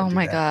 I'm not gonna. Oh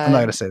my God! I'm not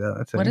gonna say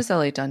that. What has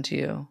LA done to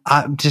you?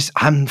 I'm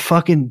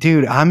fucking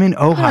dude. I'm in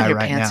Ojai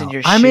right now.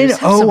 I'm in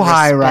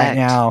Ojai right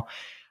now.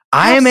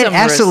 I am in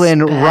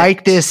Esalen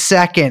right this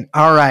second.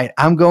 All right,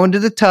 I'm going to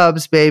the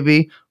tubs,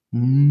 baby.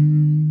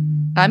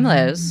 I'm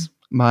Liz.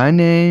 My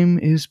name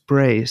is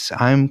Brace.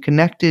 I'm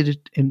connected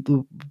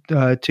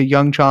to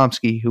Young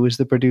Chomsky, who is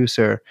the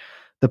producer.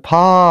 The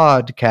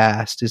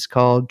podcast is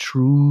called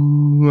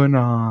True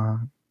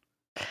Anon.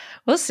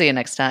 We'll see you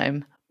next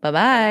time.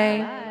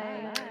 Bye-bye.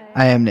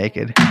 I am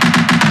naked.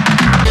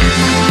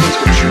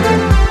 That's what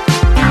you